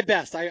try my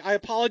best. I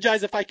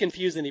apologize if I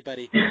confuse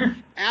anybody.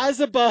 As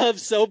above,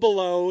 so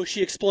below,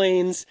 she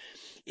explains,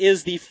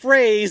 is the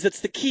phrase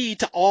that's the key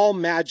to all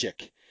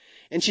magic.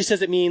 And she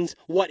says it means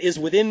what is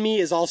within me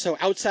is also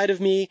outside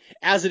of me.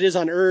 As it is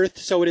on earth,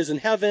 so it is in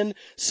heaven.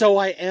 So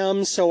I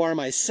am, so are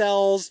my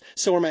cells,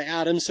 so are my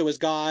atoms, so is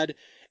God.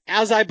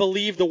 As I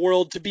believe the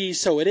world to be,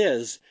 so it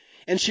is.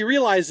 And she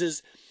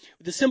realizes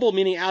the symbol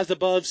meaning as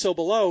above, so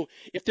below.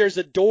 If there's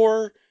a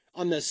door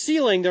on the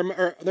ceiling,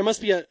 there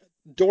must be a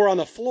door on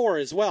the floor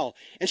as well.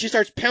 And she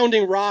starts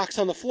pounding rocks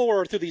on the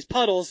floor through these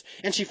puddles,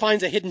 and she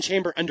finds a hidden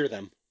chamber under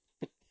them.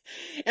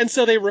 And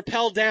so they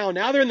rappel down.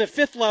 Now they're in the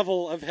 5th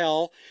level of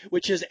hell,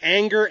 which is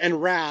anger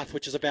and wrath,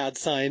 which is a bad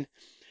sign.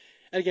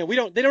 And again,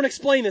 they don't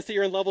explain this that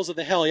you're in levels of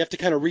the hell. You have to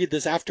kind of read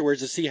this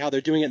afterwards to see how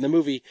they're doing it in the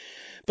movie.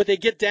 But they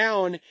get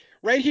down.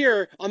 Right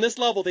here on this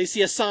level, they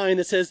see a sign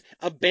that says,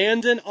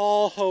 "Abandon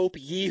all hope,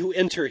 ye who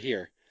enter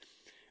here,"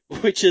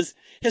 which is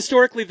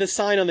historically the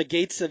sign on the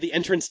gates of the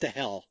entrance to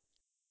hell.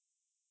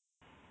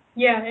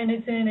 Yeah, and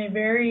it's in a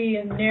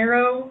very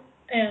narrow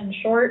and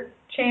short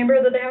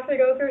chamber that they have to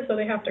go through, so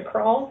they have to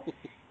crawl.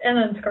 And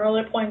then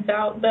Scarlet points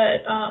out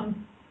that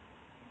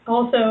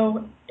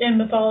also in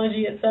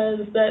mythology it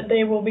says that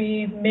they will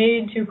be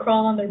made to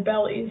crawl on their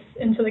bellies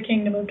into the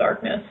kingdom of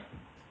darkness.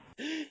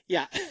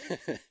 Yeah.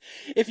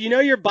 If you know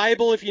your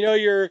Bible, if you know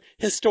your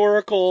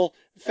historical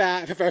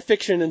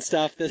fiction and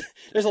stuff,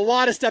 there's a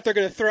lot of stuff they're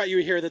going to throw at you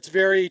here that's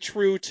very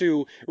true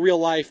to real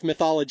life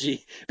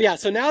mythology. But yeah,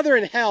 so now they're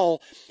in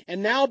hell,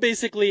 and now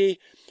basically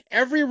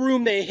every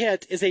room they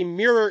hit is a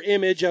mirror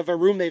image of a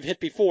room they've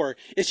hit before.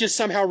 It's just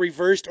somehow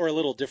reversed or a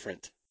little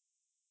different.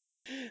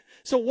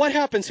 So what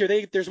happens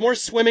here? There's more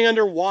swimming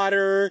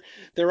underwater.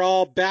 They're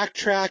all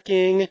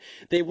backtracking.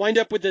 They wind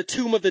up with the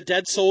tomb of the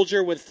dead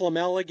soldier with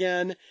Flamel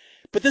again.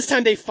 But this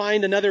time they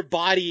find another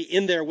body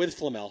in there with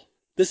Flamel.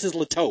 This is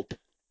Latope.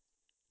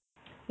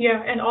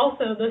 Yeah, and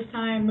also this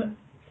time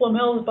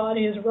Flamel's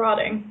body is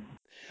rotting.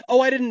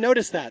 Oh, I didn't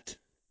notice that.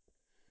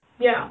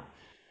 Yeah.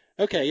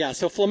 Okay, yeah.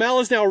 So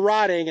Flamel is now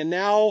rotting, and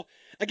now,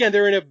 again,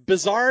 they're in a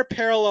bizarre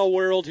parallel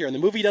world here, and the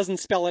movie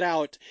doesn't spell it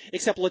out,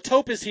 except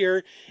Latope is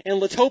here,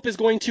 and Latope is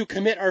going to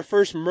commit our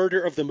first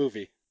murder of the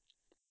movie.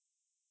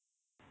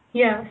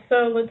 Yeah, so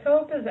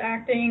Latope is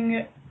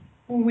acting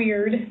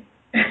weird.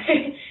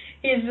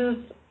 He's just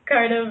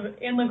kind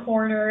of in the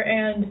corner,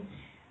 and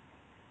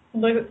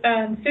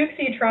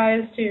Suxi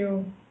tries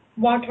to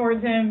walk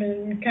towards him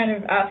and kind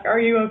of ask, "Are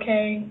you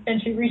okay?"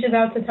 And she reaches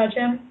out to touch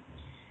him,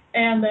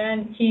 and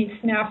then he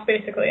snaps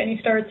basically, and he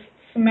starts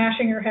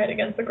smashing her head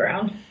against the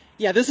ground.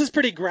 Yeah, this is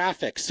pretty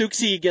graphic.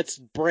 Suxi gets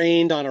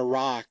brained on a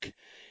rock,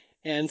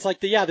 and it's like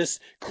this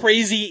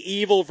crazy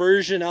evil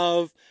version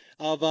of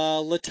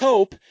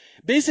Latope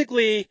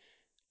basically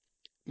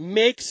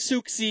makes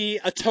Suxi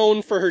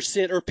atone for her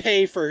sin or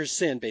pay for her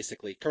sin,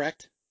 basically,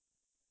 correct?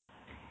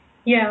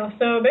 Yeah,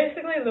 so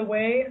basically the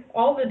way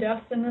all the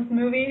deaths in this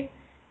movie,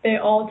 they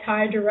all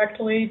tie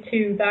directly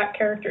to that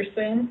character's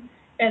sin,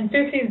 And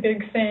Suxie's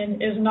big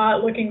sin is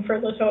not looking for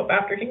Latope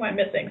after he went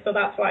missing, so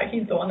that's why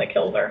he's the one that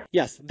kills her.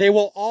 Yes, they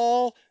will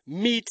all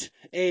meet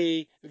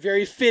a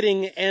very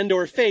fitting end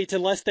or fate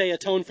unless they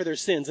atone for their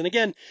sins. And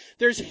again,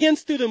 there's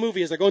hints through the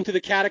movie as they're going through the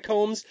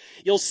catacombs.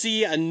 You'll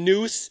see a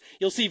noose.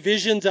 You'll see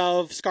visions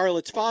of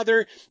Scarlett's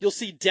father. You'll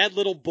see dead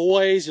little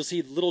boys. You'll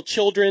see little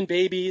children,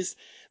 babies.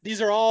 These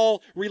are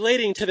all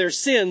relating to their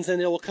sins, and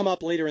it will come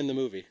up later in the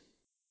movie.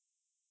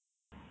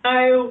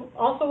 I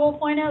also will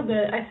point out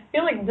that I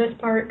feel like this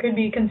part could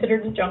be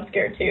considered a jump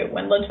scare too,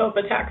 when Latope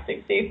attacks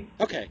Suxie.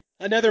 Okay,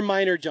 another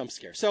minor jump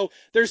scare. So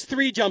there's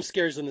 3 jump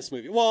scares in this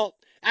movie. Well,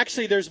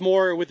 actually, there's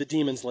more with the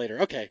demons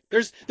later. Okay,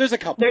 there's a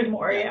couple. There's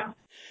more, yeah.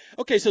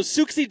 Okay, so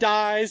Suxie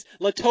dies,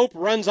 Latope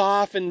runs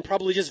off and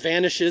probably just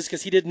vanishes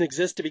because he didn't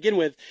exist to begin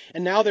with,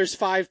 and now there's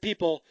 5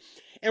 people.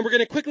 And we're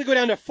going to quickly go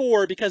down to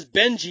 4 because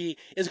Benji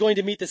is going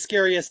to meet the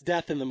scariest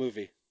death in the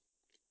movie.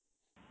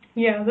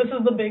 Yeah, this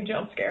is the big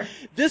jump scare.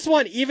 This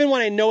one, even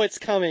when I know it's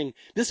coming,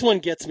 this one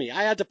gets me.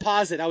 I had to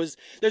pause it.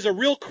 There's a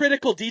real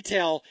critical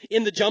detail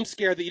in the jump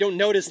scare that you don't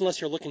notice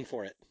unless you're looking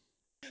for it.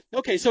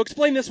 Okay, so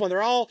explain this one.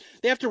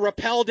 They have to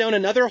rappel down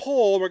another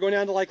hole. We're going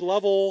down to like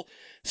level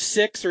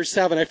 6 or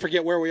 7. I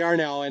forget where we are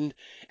now. And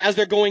as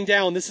they're going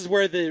down, this is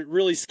where the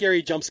really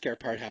scary jump scare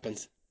part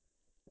happens.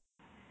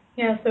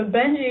 Yeah, so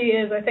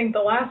Benji is, I think, the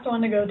last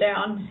one to go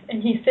down,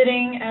 and he's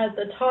sitting at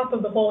the top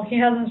of the hole. He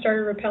hasn't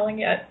started rappelling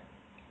yet.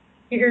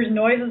 He hears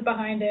noises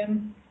behind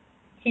him.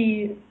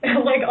 He,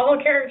 like all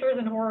characters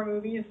in horror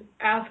movies,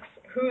 asks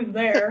who's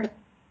there,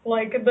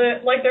 like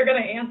they're gonna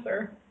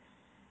answer.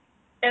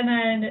 And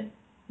then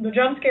the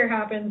jump scare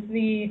happens.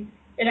 And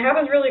it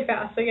happens really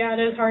fast, so yeah,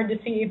 it is hard to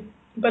see.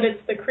 But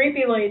it's the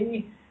creepy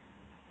lady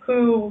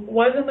who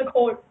was in the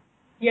cult.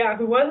 Yeah,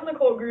 who was in the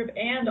cult group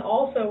and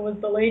also was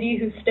the lady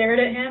who stared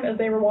at him as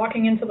they were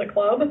walking into the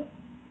club.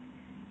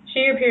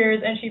 She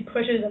appears and she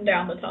pushes him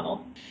down the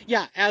tunnel.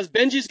 Yeah, as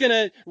Benji's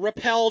gonna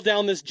rappel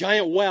down this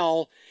giant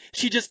well,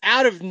 she just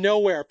out of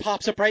nowhere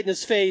pops up right in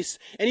his face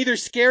and either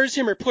scares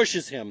him or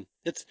pushes him.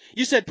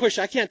 You said push,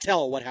 I can't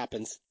tell what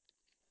happens.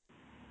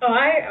 Oh,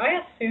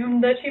 I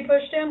assumed that she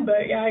pushed him,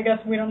 but yeah, I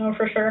guess we don't know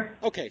for sure.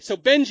 Okay, so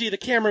Benji, the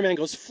cameraman,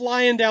 goes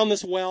flying down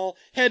this well,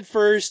 head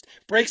first,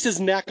 breaks his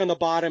neck on the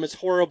bottom. It's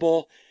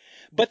horrible.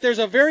 But there's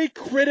a very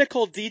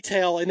critical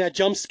detail in that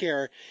jump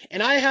scare,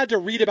 and I had to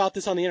read about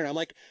this on the internet. I'm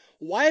like,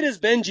 why does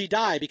Benji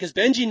die? Because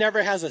Benji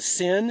never has a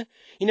sin.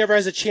 He never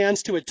has a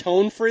chance to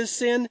atone for his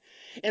sin.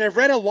 And I've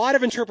read a lot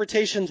of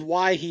interpretations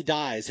why he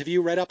dies. Have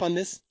you read up on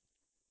this?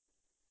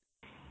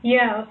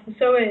 Yeah,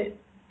 so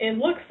it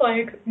looks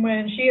like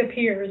when she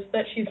appears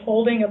that she's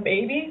holding a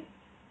baby.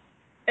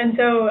 And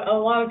so a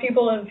lot of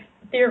people have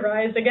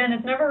theorized, again,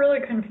 it's never really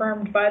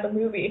confirmed by the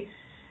movie,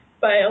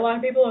 but a lot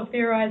of people have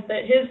theorized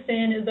that his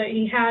sin is that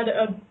he had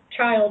a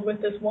child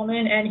with this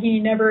woman and he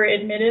never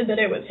admitted that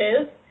it was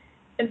his.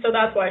 And so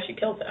that's why she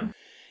killed him.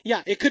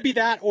 Yeah, it could be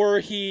that, or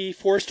he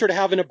forced her to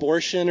have an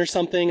abortion or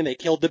something and they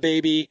killed the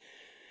baby.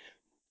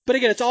 But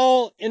again, it's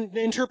all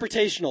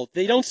interpretational.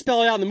 They don't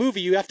spell it out in the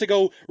movie. You have to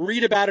go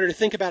read about it or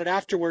think about it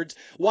afterwards,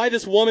 why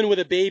this woman with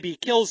a baby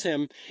kills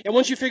him. And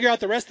once you figure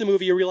out the rest of the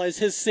movie, you realize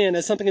his sin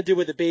has something to do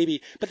with the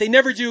baby. But they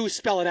never do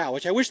spell it out,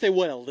 which I wish they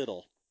would a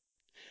little.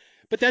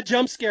 But that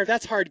jump scare,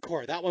 that's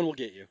hardcore. That one will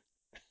get you.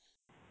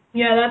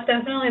 Yeah, that's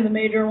definitely the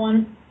major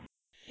one.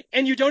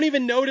 And you don't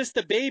even notice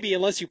the baby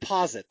unless you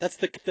pause it. That's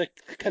the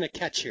kind of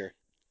catch here.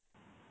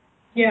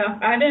 Yeah,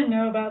 I didn't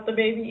know about the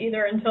baby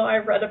either until I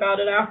read about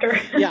it after.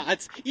 Yeah,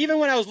 even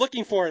when I was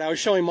looking for it, I was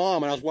showing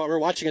Mom, and we were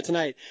watching it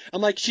tonight.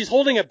 I'm like, she's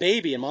holding a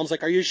baby, and Mom's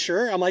like, are you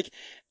sure? I'm like,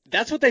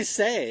 that's what they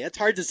say. It's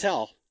hard to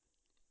tell.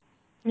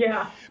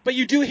 Yeah. But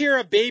you do hear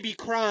a baby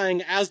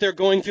crying as they're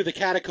going through the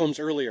catacombs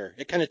earlier.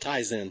 It kind of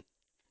ties in.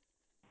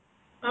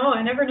 Oh,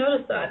 I never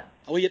noticed that.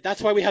 Oh, yeah,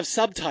 that's why we have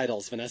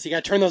subtitles, Vanessa. You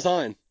got to turn those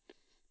on.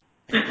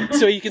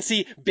 So you can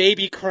see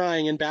baby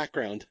crying in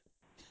background.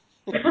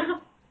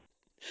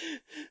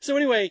 So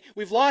anyway,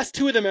 we've lost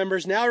 2 of the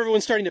members. Now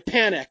everyone's starting to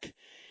panic.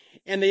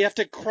 And they have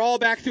to crawl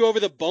back through over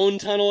the bone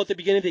tunnel at the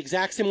beginning, the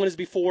exact same one as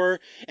before.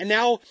 And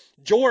now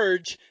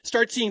George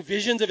starts seeing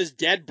visions of his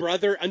dead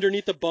brother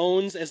underneath the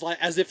bones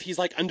as if he's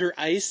like under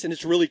ice, and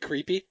it's really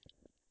creepy.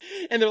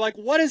 And they're like,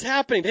 what is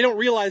happening? They don't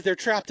realize they're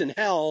trapped in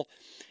hell.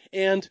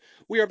 And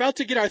we are about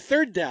to get our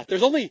 3rd death.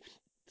 There's only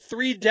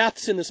 3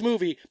 deaths in this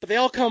movie, but they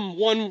all come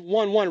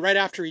one right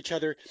after each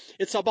other.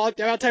 It's about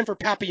time for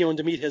Papillon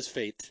to meet his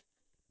fate.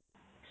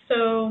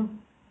 So,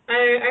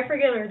 I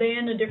forget, are they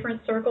in a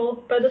different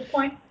circle by this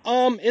point?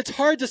 It's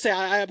hard to say.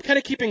 I'm kind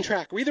of keeping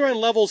track. We're either on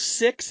level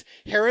 6,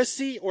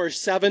 heresy, or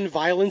 7,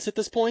 violence at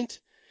this point.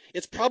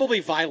 It's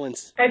probably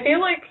violence. I feel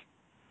like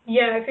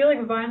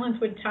violence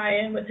would tie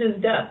in with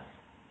his death.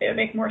 It would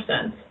make more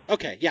sense.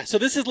 Okay, yeah, so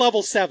this is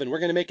level 7. We're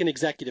going to make an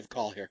executive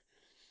call here.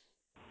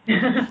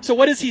 So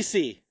what does he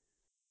see?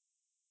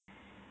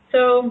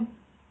 So,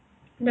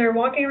 they're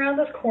walking around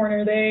this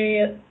corner.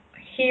 They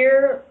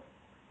hear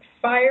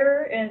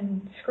fire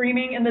and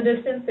screaming in the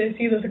distance. They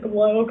see this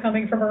glow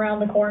coming from around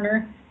the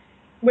corner,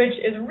 which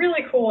is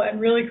really cool and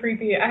really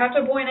creepy. I have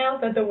to point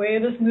out that the way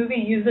this movie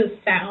uses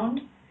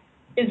sound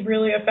is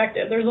really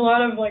effective. There's a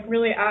lot of like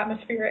really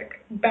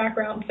atmospheric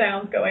background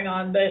sounds going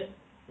on that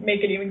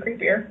make it even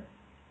creepier.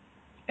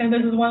 And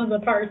this is one of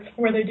the parts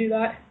where they do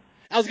that.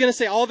 I was going to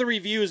say all the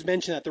reviews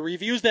mention that. The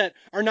reviews that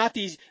are not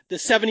the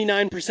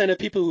 79% of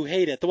people who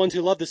hate it, the ones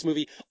who love this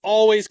movie,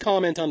 always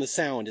comment on the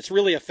sound. It's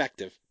really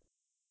effective.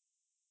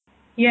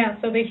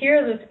 Yeah, so they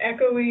hear this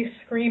echoey,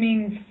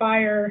 screaming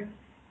fire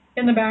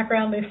in the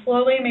background. They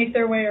slowly make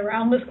their way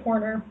around this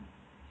corner,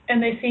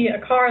 and they see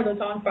a car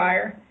that's on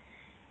fire.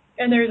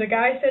 And there's a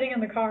guy sitting in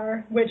the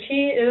car, which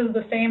he is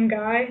the same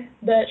guy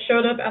that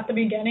showed up at the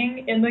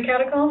beginning in the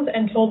catacombs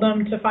and told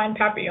them to find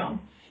Papillon.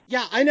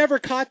 Yeah, I never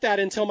caught that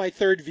until my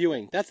third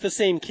viewing. That's the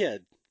same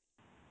kid.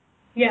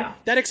 Yeah.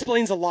 That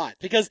explains a lot,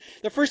 because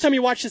the first time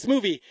you watch this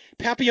movie,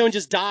 Papillon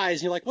just dies,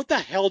 and you're like, what the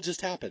hell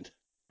just happened?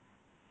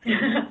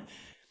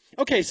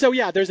 Okay, so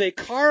yeah, there's a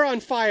car on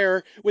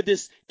fire with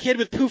this kid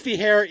with poofy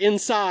hair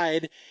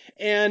inside,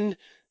 and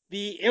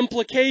the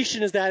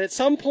implication is that at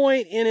some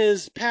point in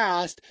his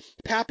past,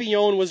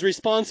 Papillon was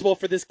responsible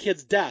for this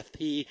kid's death.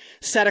 He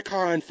set a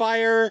car on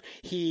fire,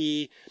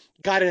 he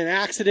got in an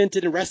accident,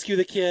 didn't rescue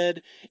the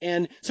kid,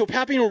 and so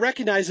Papillon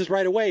recognizes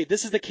right away,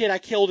 this is the kid I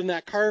killed in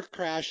that car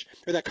crash,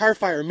 or that car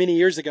fire many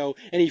years ago,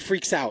 and he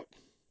freaks out.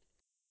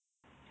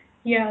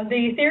 Yeah,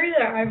 the theory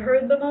that I've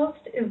heard the most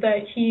is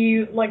that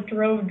he like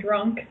drove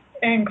drunk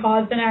and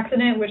caused an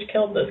accident which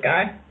killed this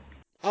guy.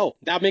 Oh,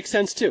 that makes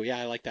sense too. Yeah,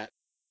 I like that.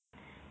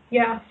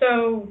 Yeah,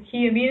 so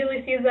he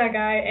immediately sees that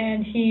guy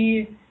and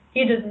he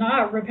does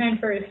not repent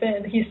for his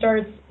sins. He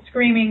starts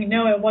screaming,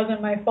 "No, it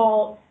wasn't my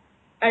fault.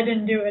 I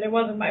didn't do it. It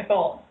wasn't my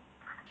fault."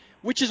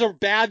 Which is a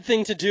bad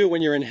thing to do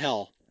when you're in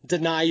hell.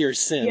 Deny your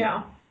sin.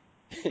 Yeah.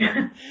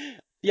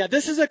 Yeah,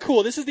 this is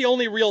the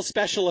only real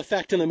special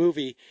effect in the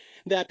movie.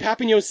 That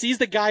Papillon sees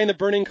the guy in the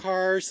burning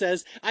car,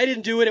 says, I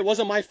didn't do it, it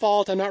wasn't my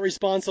fault, I'm not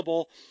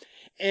responsible.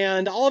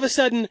 And all of a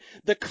sudden,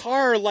 the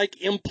car like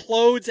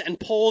implodes and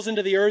pulls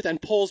into the earth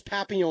and pulls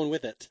Papillon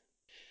with it.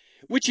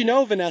 Which you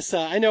know, Vanessa,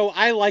 I know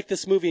I like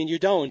this movie and you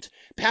don't.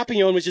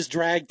 Papillon was just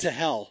dragged to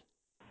hell.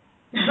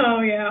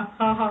 Oh yeah,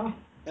 haha.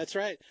 That's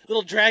right.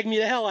 Little drag me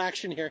to hell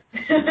action here.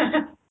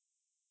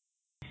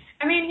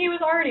 I mean, he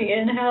was already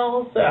in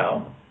hell,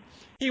 so.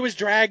 He was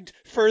dragged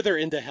further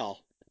into hell.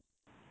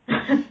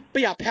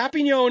 But yeah,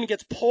 Papillon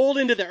gets pulled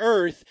into the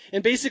earth,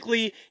 and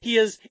basically he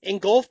is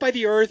engulfed by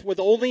the earth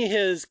with only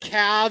his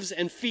calves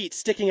and feet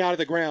sticking out of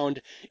the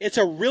ground. It's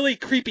a really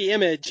creepy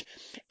image,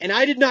 and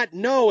I did not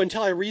know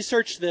until I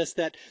researched this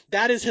that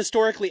that is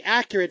historically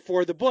accurate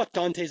for the book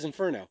Dante's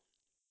Inferno.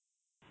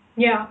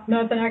 Yeah,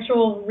 that's an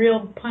actual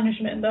real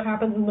punishment that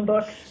happens in the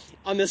book.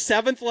 On the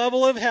 7th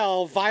level of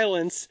hell,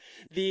 violence,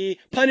 the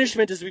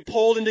punishment is to be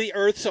pulled into the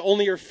earth so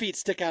only your feet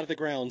stick out of the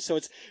ground. So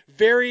it's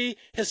very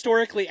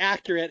historically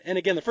accurate. And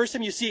again, the first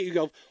time you see it, you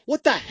go,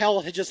 what the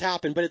hell had just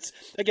happened? But it's,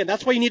 again,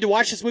 that's why you need to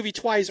watch this movie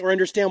twice or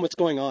understand what's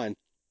going on.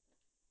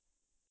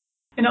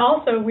 And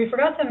also, we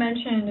forgot to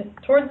mention,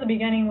 towards the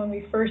beginning when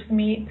we first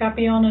meet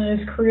Papillon and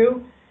his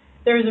crew,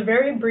 there's a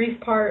very brief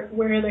part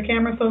where the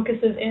camera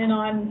focuses in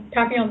on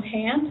Papillon's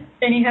hand,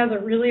 and he has a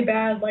really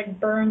bad, like,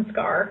 burn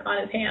scar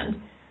on his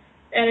hand.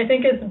 And I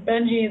think it's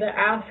Benji that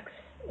asks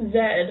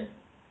Zed,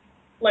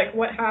 like,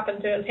 what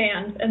happened to his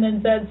hand, and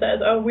then Zed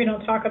says, oh, we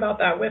don't talk about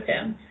that with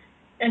him.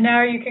 And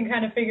now you can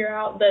kind of figure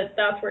out that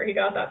that's where he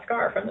got that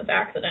scar from this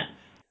accident.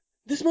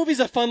 This movie's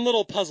a fun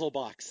little puzzle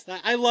box.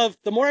 I love,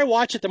 the more I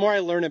watch it, the more I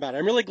learn about it.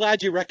 I'm really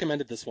glad you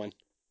recommended this one.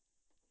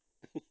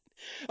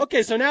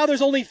 Okay, so now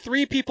there's only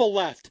 3 people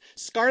left.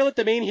 Scarlett,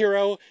 the main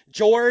hero,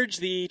 George,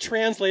 the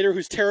translator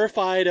who's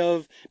terrified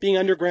of being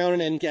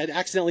underground and had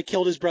accidentally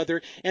killed his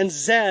brother, and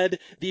Zed,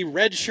 the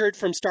red shirt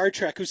from Star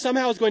Trek, who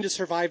somehow is going to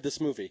survive this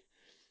movie.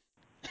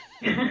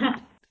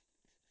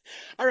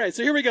 All right,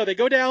 so here we go. They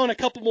go down a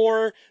couple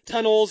more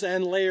tunnels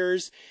and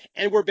layers,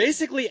 and we're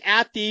basically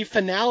at the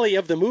finale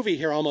of the movie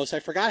here almost.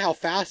 I forgot how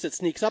fast it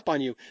sneaks up on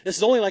you. This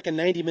is only like a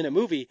 90-minute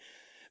movie.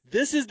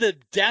 This is the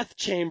Death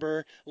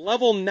Chamber,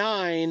 level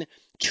 9,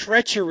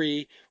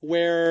 Treachery,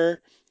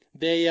 where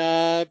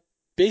they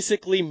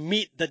basically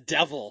meet the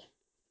devil.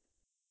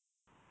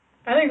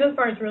 I think this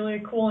part's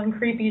really cool and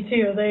creepy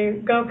too.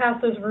 They go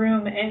past this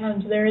room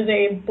and there's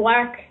a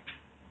black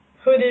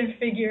hooded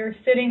figure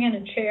sitting in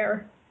a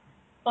chair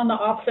on the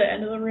opposite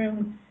end of the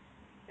room.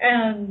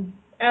 And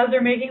as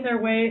they're making their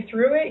way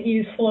through it,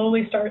 he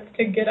slowly starts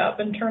to get up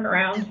and turn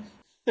around.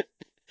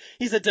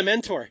 He's a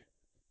Dementor.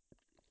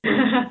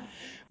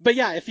 But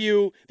yeah,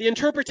 the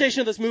interpretation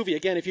of this movie,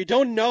 again, if you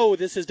don't know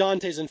this is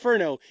Dante's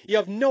Inferno, you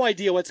have no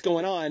idea what's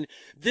going on.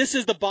 This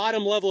is the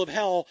bottom level of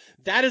hell.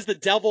 That is the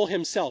devil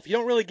himself. You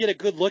don't really get a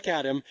good look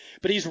at him,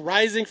 but he's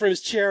rising from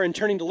his chair and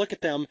turning to look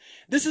at them.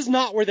 This is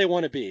not where they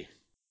want to be.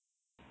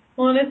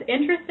 Well, and it's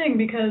interesting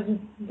because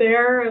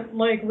their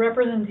like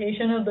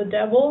representation of the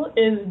devil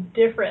is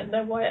different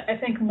than what I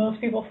think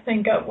most people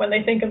think of when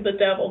they think of the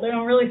devil. They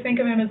don't really think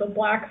of him as a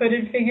black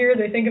hooded figure.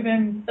 They think of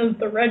him as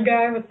the red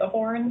guy with the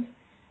horns.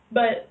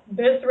 But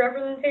this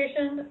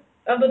representation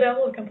of the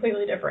devil is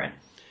completely different.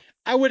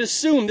 I would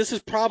assume this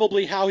is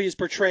probably how he's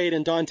portrayed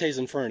in Dante's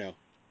Inferno.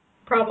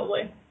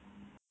 Probably.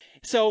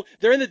 So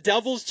they're in the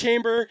devil's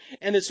chamber,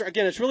 and it's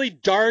really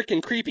dark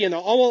and creepy, and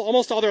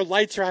almost all their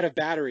lights are out of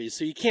batteries,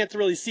 so you can't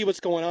really see what's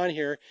going on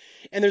here.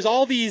 And there's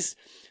all these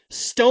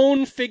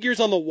stone figures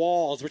on the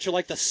walls, which are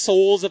like the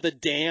souls of the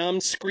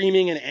damned,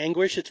 screaming in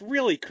anguish. It's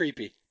really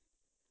creepy.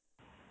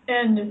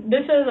 And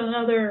this is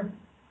another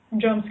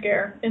jump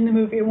scare in the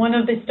movie. One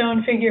of the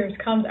stone figures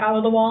comes out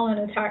of the wall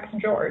and attacks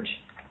George.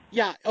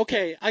 Yeah,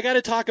 okay, I got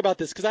to talk about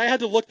this because I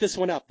had to look this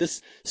one up.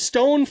 This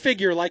stone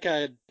figure, like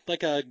a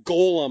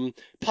golem,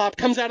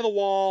 comes out of the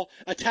wall,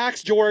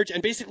 attacks George,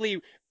 and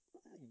basically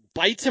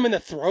bites him in the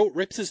throat,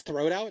 rips his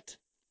throat out.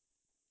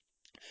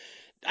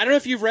 I don't know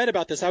if you've read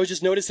about this. I was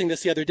just noticing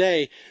this the other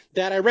day,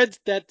 that I read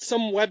that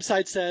some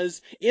website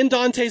says in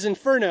Dante's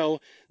Inferno,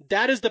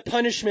 that is the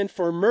punishment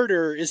for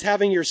murder, is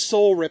having your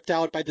soul ripped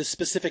out by this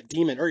specific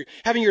demon, or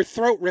having your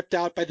throat ripped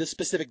out by this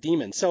specific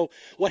demon. So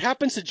what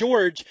happens to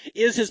George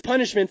is his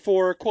punishment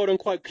for quote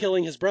unquote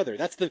killing his brother.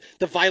 That's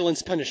the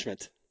violence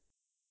punishment.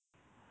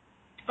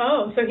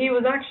 Oh, so he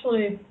was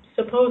actually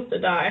supposed to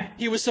die.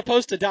 He was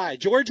supposed to die.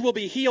 George will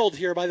be healed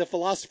here by the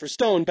Philosopher's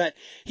Stone, but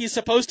he's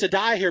supposed to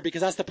die here because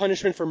that's the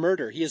punishment for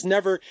murder. He has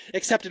never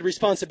accepted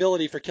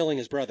responsibility for killing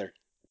his brother.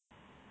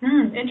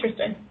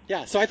 Interesting.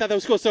 Yeah, so I thought that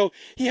was cool. So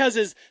he has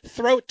his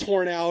throat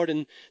torn out,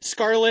 and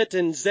Scarlet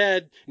and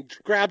Zed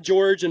grab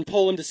George and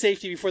pull him to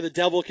safety before the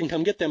devil can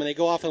come get them, and they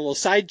go off in a little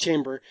side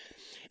chamber.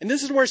 And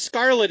this is where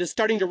Scarlet is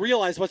starting to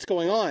realize what's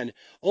going on.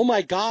 Oh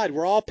my God,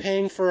 we're all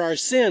paying for our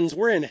sins.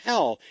 We're in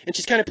hell. And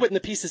she's kind of putting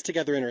the pieces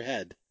together in her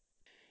head.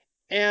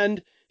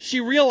 And she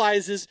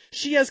realizes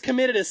she has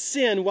committed a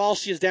sin while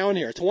she is down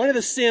here. It's one of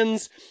the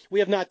sins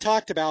we have not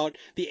talked about.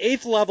 The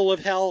 8th level of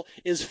hell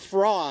is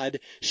fraud.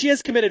 She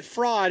has committed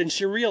fraud, and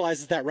she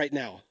realizes that right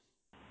now.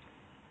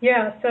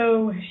 Yeah,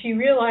 so she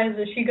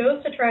realizes, she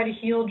goes to try to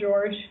heal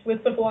George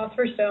with the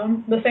Philosopher's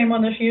Stone, the same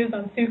one that she used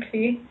on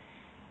Suxi,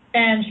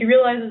 and she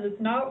realizes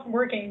it's not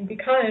working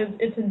because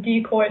it's a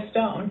decoy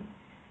stone.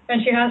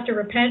 And she has to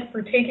repent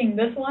for taking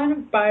this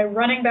one by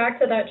running back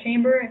to that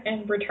chamber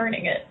and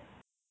returning it.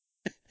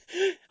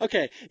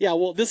 Okay, yeah,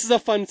 well, this is a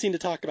fun scene to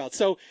talk about.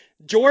 So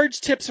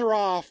George tips her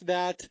off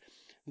that,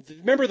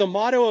 remember, the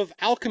motto of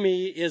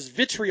alchemy is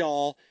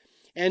vitriol,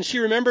 and she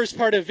remembers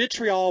part of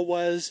vitriol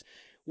was,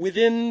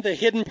 within the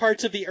hidden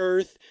parts of the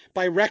earth,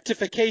 by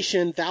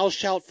rectification, thou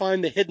shalt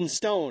find the hidden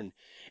stone.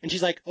 And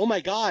she's like, oh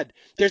my God,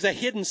 there's a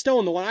hidden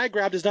stone. The one I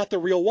grabbed is not the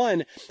real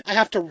one. I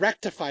have to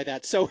rectify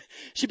that. So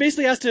she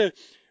basically has to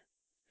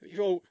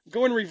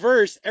go in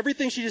reverse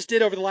everything she just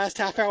did over the last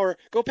half hour,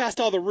 go past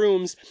all the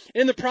rooms,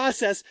 and in the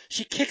process,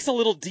 she kicks a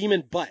little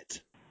demon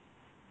butt.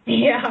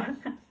 Yeah.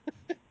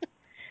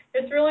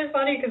 It's really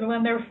funny because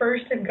when they're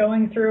first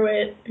going through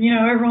it,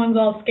 everyone's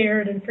all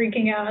scared and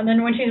freaking out. And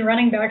then when she's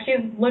running back, she's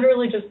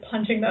literally just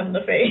punching them in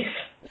the face.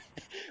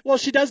 Well,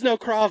 she does know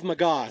Krav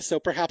Maga, so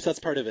perhaps that's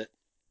part of it.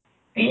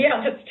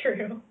 Yeah, that's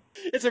true.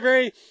 It's a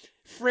very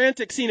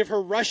frantic scene of her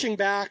rushing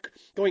back,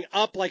 going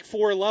up like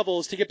 4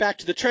 levels to get back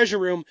to the treasure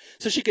room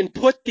so she can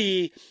put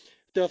the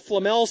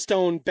Flamel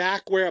stone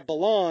back where it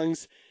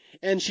belongs.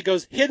 And she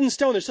goes, hidden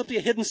stone, there's something,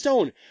 a hidden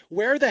stone.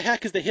 Where the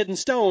heck is the hidden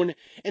stone?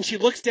 And she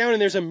looks down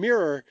and there's a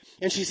mirror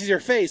and she sees her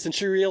face and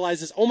she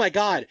realizes, oh my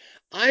God,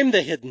 I'm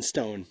the hidden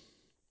stone.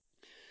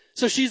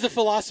 So she's the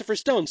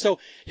Philosopher's Stone. So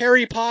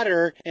Harry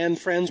Potter and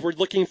friends were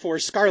looking for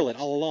Scarlet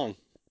all along.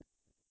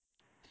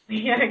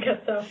 Yeah, I guess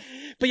so.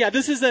 But yeah,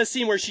 this is a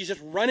scene where she's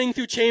just running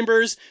through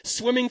chambers,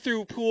 swimming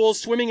through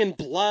pools, swimming in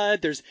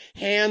blood. There's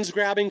hands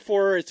grabbing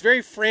for her. It's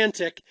very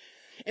frantic.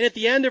 And at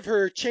the end of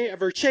her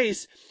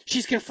chase,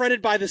 she's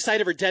confronted by the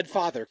sight of her dead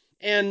father.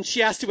 And she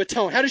has to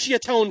atone. How does she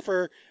atone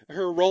for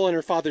her role in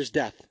her father's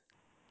death?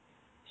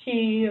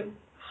 She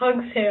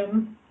hugs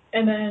him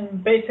and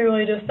then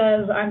basically just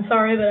says, I'm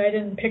sorry that I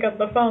didn't pick up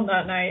the phone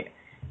that night.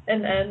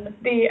 And then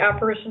the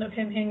apparition of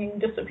him hanging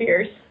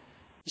disappears.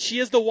 She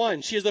is the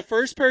one. She is the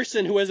first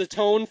person who has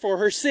atoned for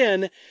her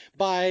sin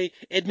by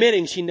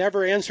admitting she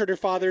never answered her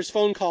father's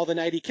phone call the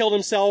night he killed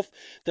himself.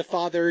 The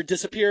father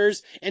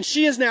disappears, and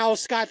she is now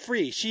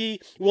scot-free. She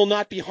will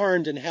not be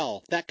harmed in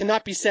hell. That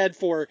cannot be said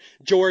for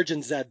George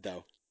and Zed,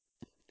 though.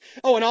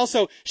 Oh, and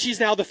also, she's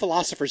now the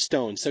Philosopher's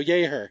Stone, so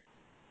yay her.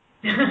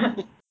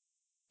 I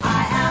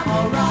am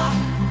a rock.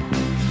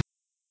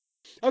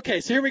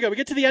 Okay, so here we go. We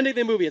get to the end of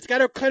the movie. It's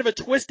got a kind of a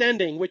twist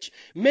ending, which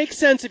makes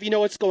sense if you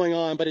know what's going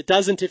on, but it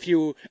doesn't if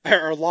you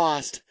are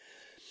lost.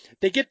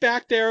 They get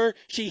back there.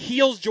 She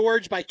heals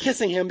George by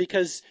kissing him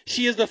because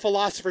she is the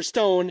Philosopher's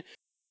Stone.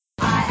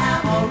 I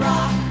am a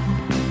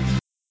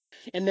rock.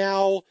 And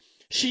now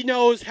she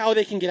knows how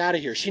they can get out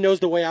of here. She knows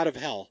the way out of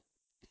hell,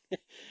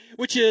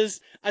 which is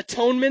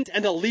atonement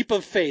and a leap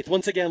of faith.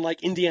 Once again,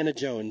 like Indiana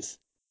Jones.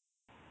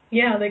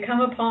 Yeah, they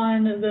come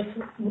upon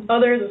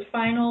this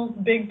final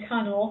big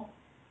tunnel.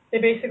 They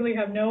basically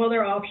have no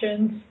other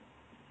options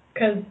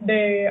because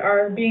they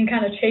are being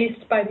kind of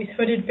chased by these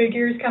hooded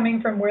figures coming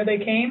from where they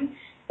came,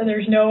 and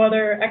there's no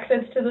other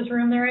exits to this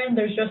room they're in.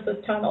 There's just this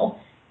tunnel.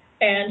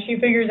 And she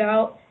figures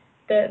out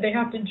that they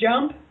have to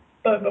jump,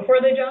 but before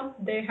they jump,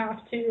 they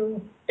have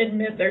to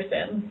admit their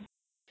sins.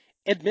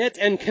 Admit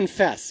and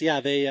confess.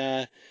 Yeah,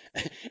 they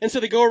and so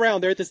they go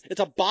around. They're at this. It's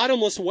a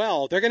bottomless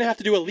well. They're going to have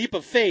to do a leap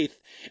of faith.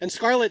 And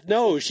Scarlett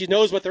knows. She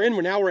knows what they're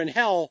in. Now we're in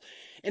hell.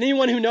 And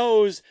anyone who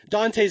knows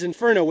Dante's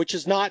Inferno, which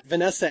is not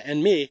Vanessa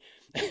and me,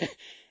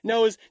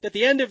 knows that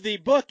the end of the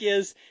book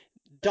is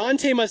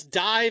Dante must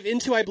dive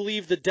into, I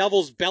believe, the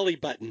devil's belly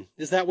button.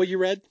 Is that what you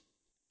read?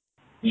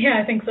 Yeah,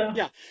 I think so.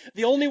 Yeah.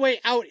 The only way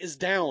out is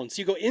down.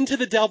 So you go into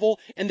the devil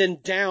and then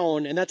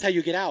down, and that's how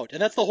you get out. And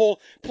that's the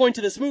whole point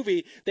of this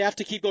movie. They have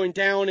to keep going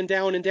down and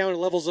down and down in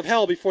levels of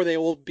hell before they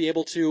will be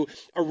able to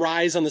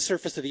arise on the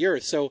surface of the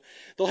earth. So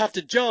they'll have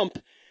to jump,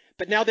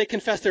 but now they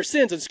confess their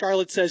sins. And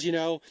Scarlett says,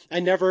 I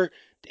never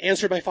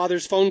answered my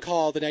father's phone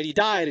call the night he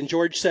died. And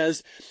George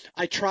says,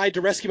 I tried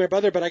to rescue my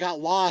brother, but I got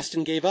lost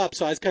and gave up,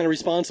 so I was kind of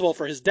responsible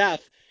for his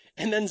death.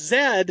 And then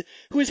Zed,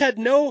 who has had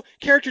no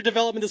character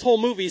development this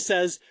whole movie,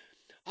 says,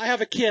 I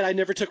have a kid I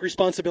never took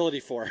responsibility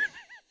for.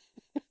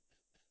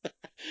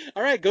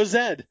 All right, go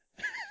Zed.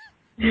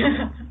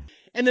 And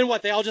then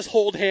what? They all just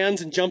hold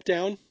hands and jump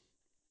down?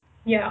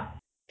 Yeah.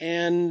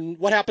 And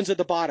what happens at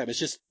the bottom? It's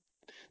just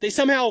they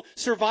somehow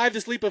survive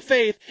this leap of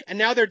faith, and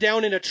now they're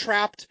down in a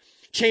trapped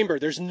chamber.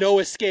 There's no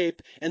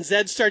escape, and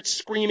Zed starts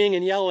screaming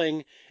and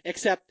yelling,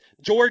 except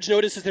George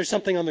notices there's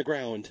something on the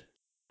ground.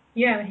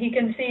 Yeah, he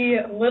can see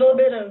a little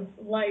bit of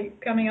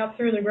light coming up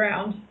through the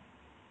ground.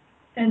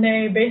 And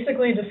they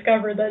basically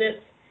discover that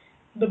it's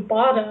the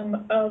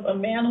bottom of a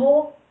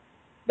manhole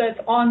that's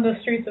on the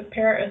streets of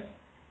Paris.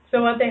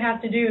 So what they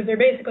have to do is they're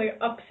basically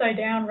upside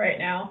down right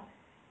now.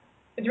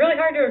 It's really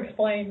hard to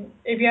explain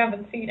if you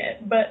haven't seen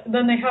it, but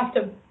then they have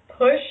to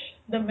push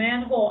the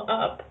manhole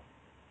up,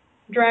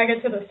 drag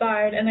it to the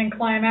side, and then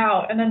climb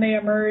out, and then they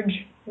emerge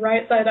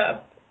right side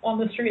up on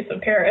the streets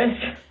of Paris.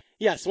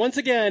 Yes, once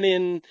again,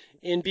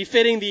 in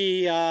befitting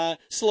the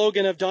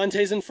slogan of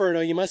Dante's Inferno,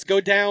 you must go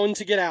down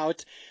to get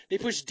out. They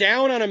push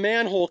down on a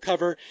manhole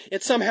cover.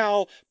 It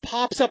somehow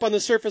pops up on the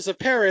surface of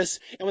Paris,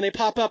 and when they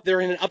pop up,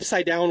 they're in an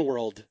upside-down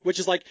world, which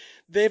is like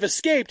they've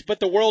escaped, but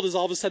the world is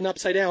all of a sudden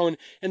upside down,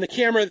 and the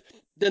camera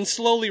then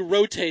slowly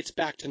rotates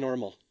back to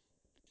normal.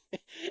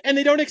 And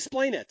they don't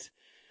explain it.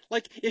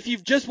 Like, if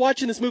you've just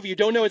watching this movie, you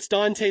don't know it's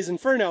Dante's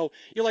Inferno,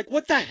 you're like,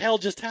 what the hell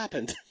just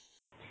happened?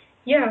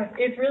 Yeah,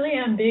 it's really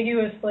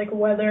ambiguous, like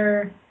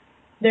whether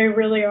they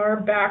really are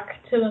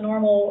back to the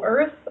normal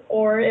Earth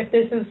or if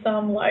this is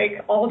some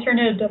like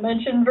alternate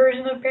dimension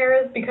version of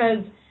Paris,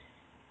 because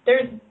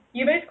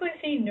you basically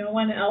see no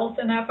one else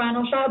in that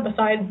final shot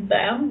besides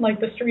them. Like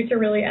the streets are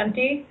really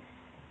empty,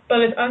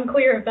 but it's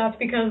unclear if that's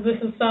because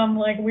this is some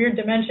like weird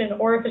dimension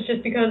or if it's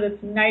just because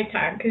it's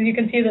nighttime, because you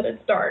can see that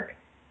it's dark.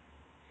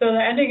 So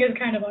the ending is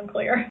kind of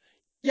unclear.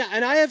 Yeah,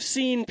 and I have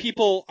seen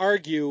people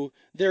argue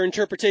their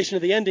interpretation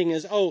of the ending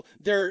is, oh,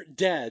 they're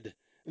dead.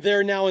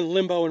 They're now in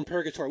limbo and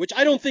purgatory, which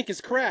I don't think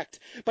is correct,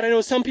 but I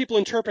know some people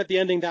interpret the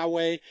ending that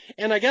way,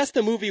 and I guess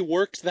the movie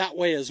works that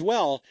way as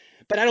well,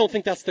 but I don't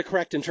think that's the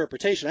correct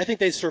interpretation. I think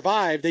they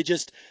survived. They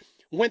just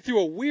went through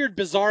a weird,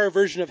 bizarre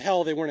version of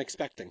hell they weren't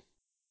expecting.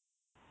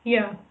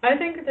 Yeah, I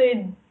think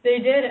they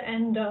did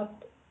end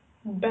up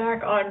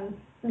back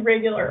on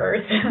regular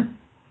Earth.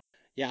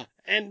 Yeah,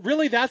 and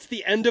really that's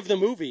the end of the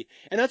movie.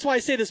 And that's why I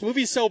say this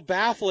movie's so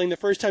baffling the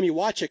first time you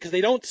watch it, because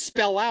they don't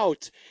spell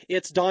out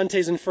it's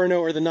Dante's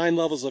Inferno or the 9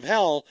 levels of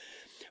hell.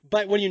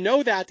 But when you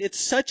know that, it's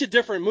such a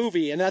different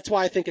movie, and that's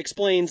why I think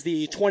explains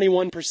the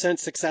 21%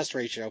 success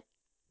ratio.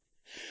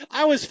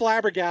 I was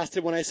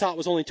flabbergasted when I saw it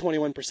was only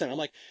 21%. I'm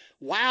like,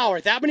 wow,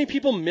 are that many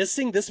people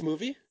missing this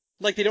movie?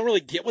 Like they don't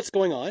really get what's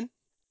going on?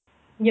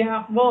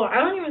 Yeah, well, I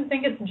don't even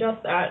think it's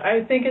just that.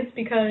 I think it's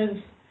because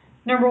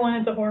number one,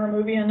 it's a horror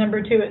movie, and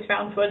number two, it's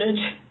found footage.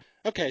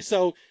 Okay,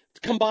 so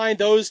combine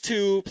those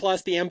two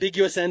plus the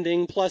ambiguous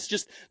ending plus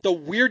just the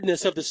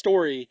weirdness of the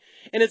story.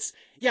 And it's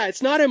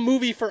not a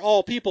movie for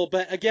all people,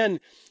 but again,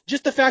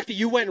 just the fact that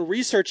you went and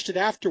researched it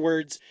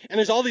afterwards, and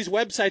there's all these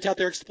websites out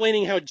there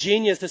explaining how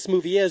genius this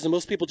movie is, and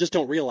most people just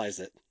don't realize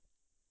it.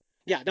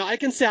 Yeah, now I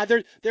can say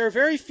there are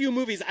very few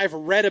movies I've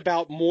read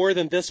about more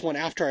than this one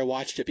after I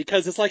watched it,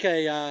 because it's like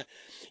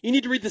you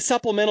need to read the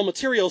supplemental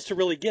materials to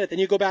really get it. Then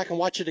you go back and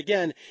watch it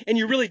again, and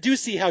you really do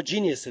see how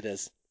genius it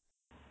is.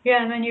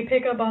 Yeah, and then you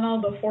pick up on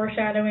all the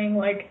foreshadowing,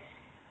 like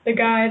the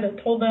guy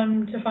that told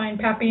them to find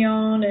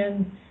Papillon,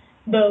 and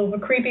the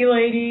creepy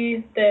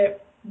lady that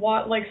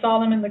saw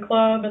them in the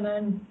club, and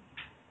then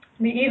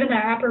even the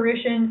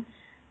apparition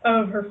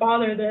of her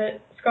father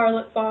that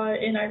Scarlett saw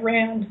in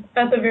Iran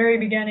at the very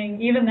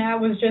beginning. Even that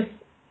was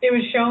it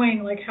was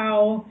showing like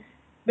how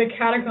the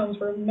catacombs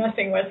were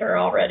messing with her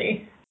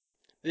already.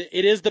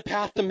 It is the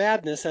path to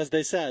madness, as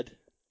they said.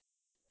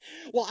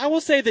 Well, I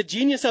will say the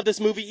genius of this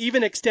movie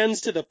even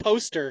extends to the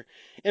poster.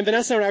 And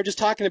Vanessa and I were just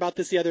talking about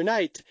this the other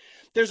night.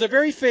 There's a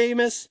very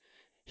famous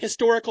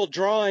historical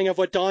drawing of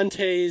what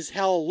Dante's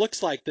hell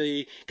looks like,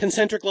 the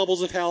concentric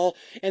levels of hell,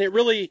 and it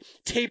really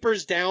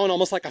tapers down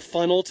almost like a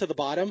funnel to the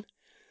bottom.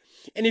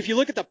 And if you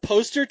look at the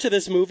poster to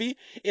this movie,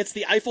 it's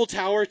the Eiffel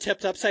Tower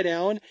tipped upside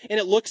down, and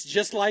it looks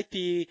just like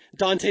the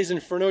Dante's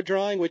Inferno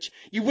drawing, which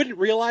you wouldn't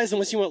realize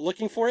unless you went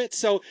looking for it.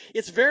 So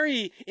it's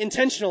very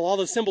intentional, all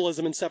the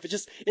symbolism and stuff.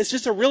 It's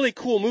just a really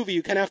cool movie.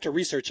 You kind of have to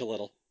research a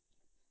little.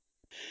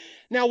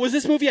 Now, was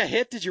this movie a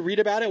hit? Did you read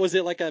about it? Was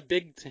it like a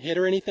big hit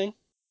or anything?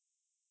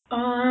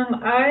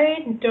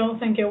 I don't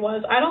think it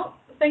was. I don't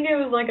think it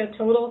was like a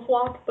total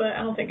flop, but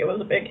I don't think it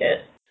was a big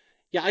hit.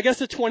 Yeah, I guess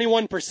the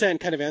 21%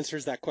 kind of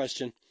answers that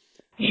question.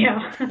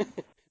 Yeah.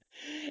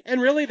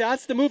 And really,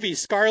 that's the movie.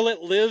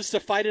 Scarlett lives to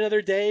fight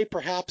another day,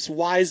 perhaps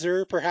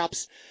wiser,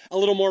 perhaps a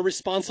little more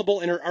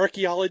responsible in her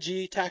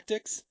archaeology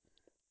tactics.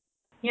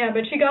 Yeah,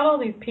 but she got all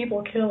these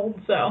people killed,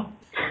 so.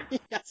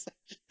 Yes.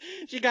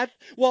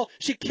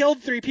 She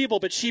killed 3 people,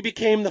 but she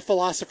became the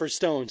Philosopher's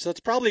Stone, so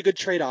that's probably a good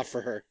trade-off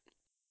for her.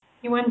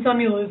 You win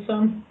some, you lose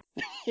some.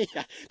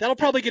 Yeah, that'll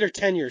probably get her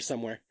tenure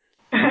somewhere.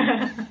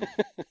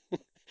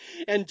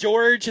 And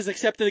George has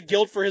accepted the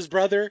guilt for his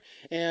brother,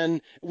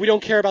 and we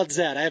don't care about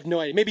Zed. I have no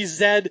idea. Maybe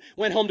Zed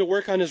went home to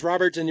work on his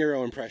Robert De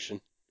Niro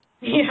impression.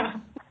 Yeah.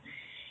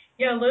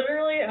 Yeah,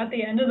 literally at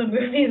the end of the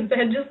movie,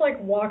 Zed just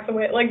like walks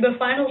away. Like the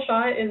final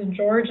shot is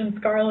George and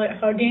Scarlett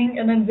hugging,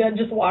 and then Zed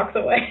just walks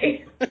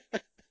away.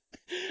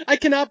 I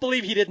cannot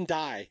believe he didn't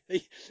die.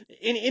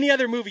 In any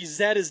other movie,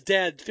 Zed is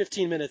dead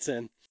 15 minutes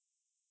in.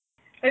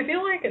 I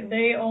feel like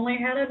they only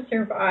had him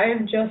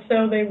survive just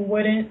so they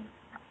wouldn't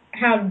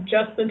have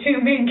just the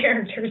 2 main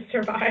characters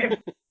survive.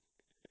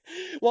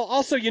 Well,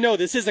 also,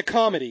 this is a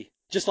comedy,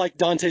 just like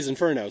Dante's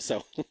Inferno,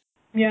 so.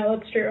 Yeah,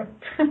 that's true.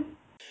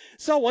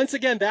 So once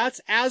again, that's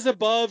As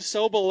Above,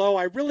 So Below.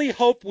 I really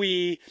hope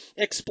we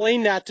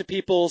explain that to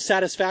people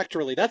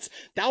satisfactorily. That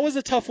was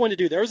a tough one to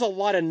do. There was a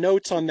lot of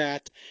notes on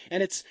that,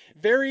 and it's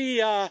very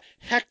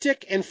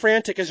hectic and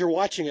frantic as you're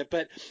watching it.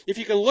 But if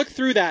you can look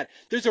through that,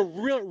 there's a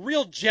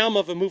real gem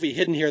of a movie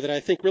hidden here that I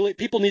think really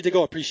people need to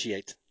go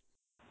appreciate.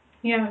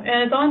 Yeah,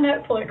 and it's on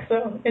Netflix,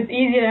 so it's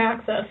easy to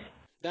access.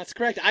 That's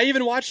correct. I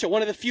even watched it.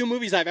 One of the few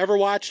movies I've ever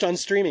watched on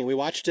streaming. We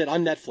watched it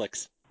on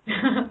Netflix.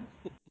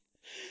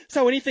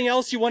 So anything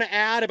else you want to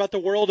add about the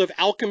world of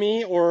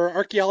alchemy or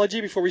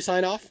archaeology before we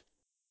sign off?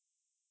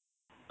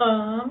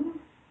 I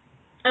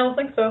don't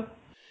think so.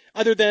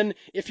 Other than,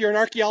 if you're an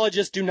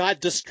archaeologist, do not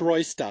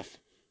destroy stuff.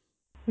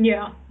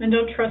 Yeah, and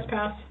don't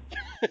trespass.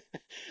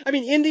 I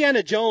mean,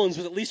 Indiana Jones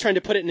was at least trying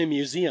to put it in a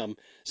museum.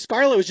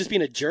 Scarlett was just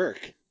being a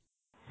jerk.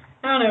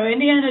 I don't know,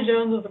 Indiana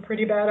Jones was a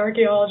pretty bad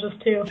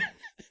archaeologist too.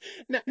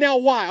 Now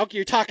why? Okay,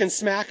 you're talking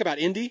smack about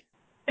Indy?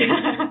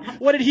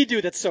 What did he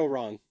do that's so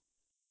wrong?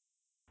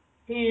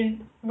 He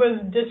was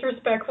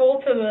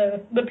disrespectful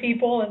to the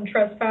people and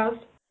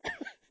trespassed.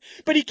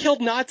 But he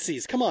killed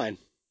Nazis. Come on.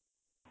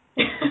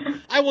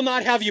 I will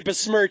not have you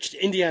besmirched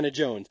Indiana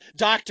Jones.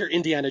 Dr.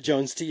 Indiana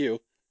Jones to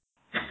you.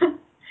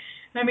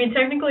 I mean,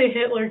 technically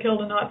Hitler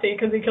killed a Nazi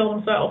because he killed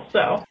himself,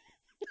 so.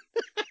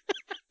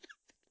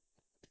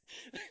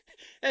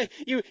 Hey,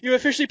 you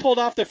officially pulled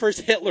off the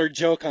first Hitler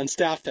joke on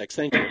Staff Picks.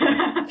 Thank you.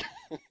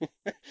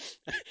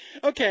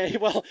 Okay,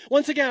 well,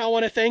 once again, I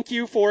want to thank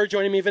you for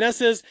joining me.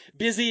 Vanessa's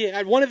busy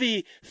at one of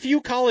the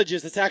few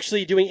colleges that's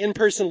actually doing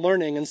in-person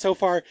learning, and so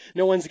far,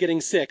 no one's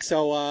getting sick.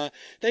 So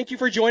thank you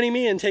for joining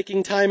me and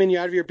taking time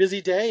out of your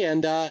busy day,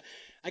 and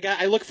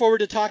I look forward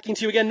to talking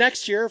to you again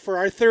next year for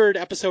our 3rd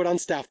episode on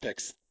Staff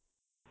Picks.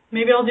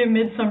 Maybe I'll do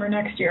Midsummer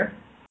next year.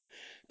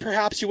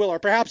 Perhaps you will, or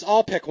perhaps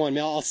I'll pick one.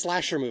 I'll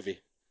slasher movie.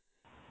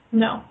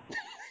 No.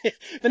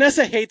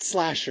 Vanessa hates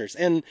slashers,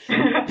 and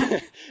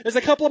there's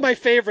a couple of my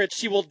favorites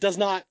she does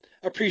not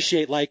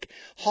appreciate, like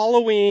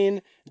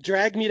Halloween,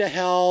 Drag Me to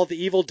Hell,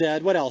 The Evil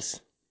Dead. What else?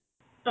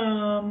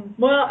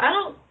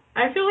 Well,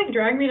 I feel like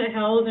Drag Me to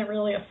Hell isn't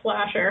really a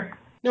slasher.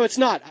 No, it's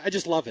not. I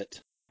just love it.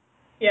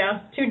 Yeah,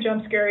 it's too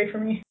jump scary for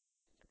me.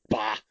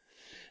 Bah.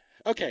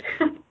 Okay.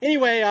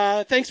 Anyway,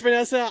 thanks,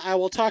 Vanessa. I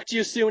will talk to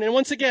you soon. And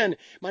once again,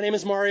 my name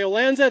is Mario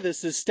Lanza.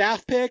 This is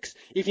Staff Picks.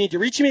 If you need to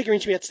reach me, you can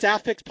reach me at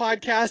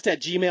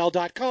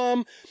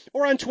staffpickspodcast@gmail.com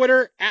or on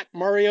Twitter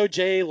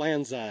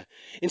 @MarioJLanza.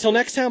 Until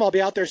next time, I'll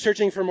be out there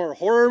searching for more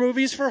horror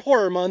movies for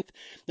Horror Month,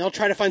 and I'll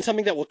try to find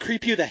something that will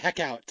creep you the heck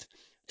out.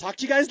 Talk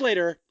to you guys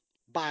later.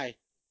 Bye.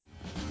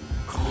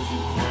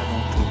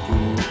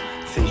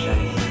 Fais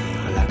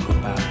jaillir la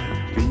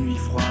copale. Une nuit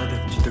froide,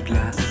 tu te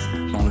glaces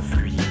dans le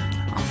fluide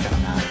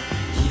infernal.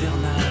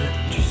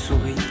 Hivernal, tu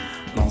souris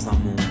dans un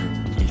monde,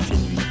 il fait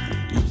nuit.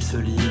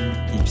 Ipsoline,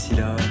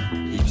 Ypsilon,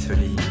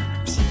 Ipsoline,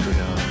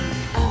 psychologue.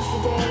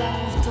 Infidèle à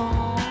mon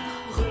temps,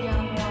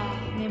 regard noir,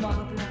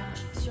 mémoire blanche.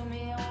 Sur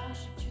mes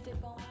hanches, tu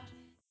t'épanches.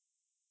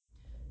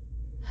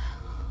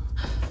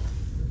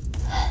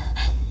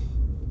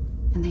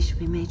 And they shall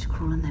be made to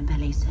crawl on their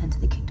bellies to enter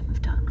the kingdom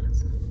of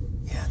darkness.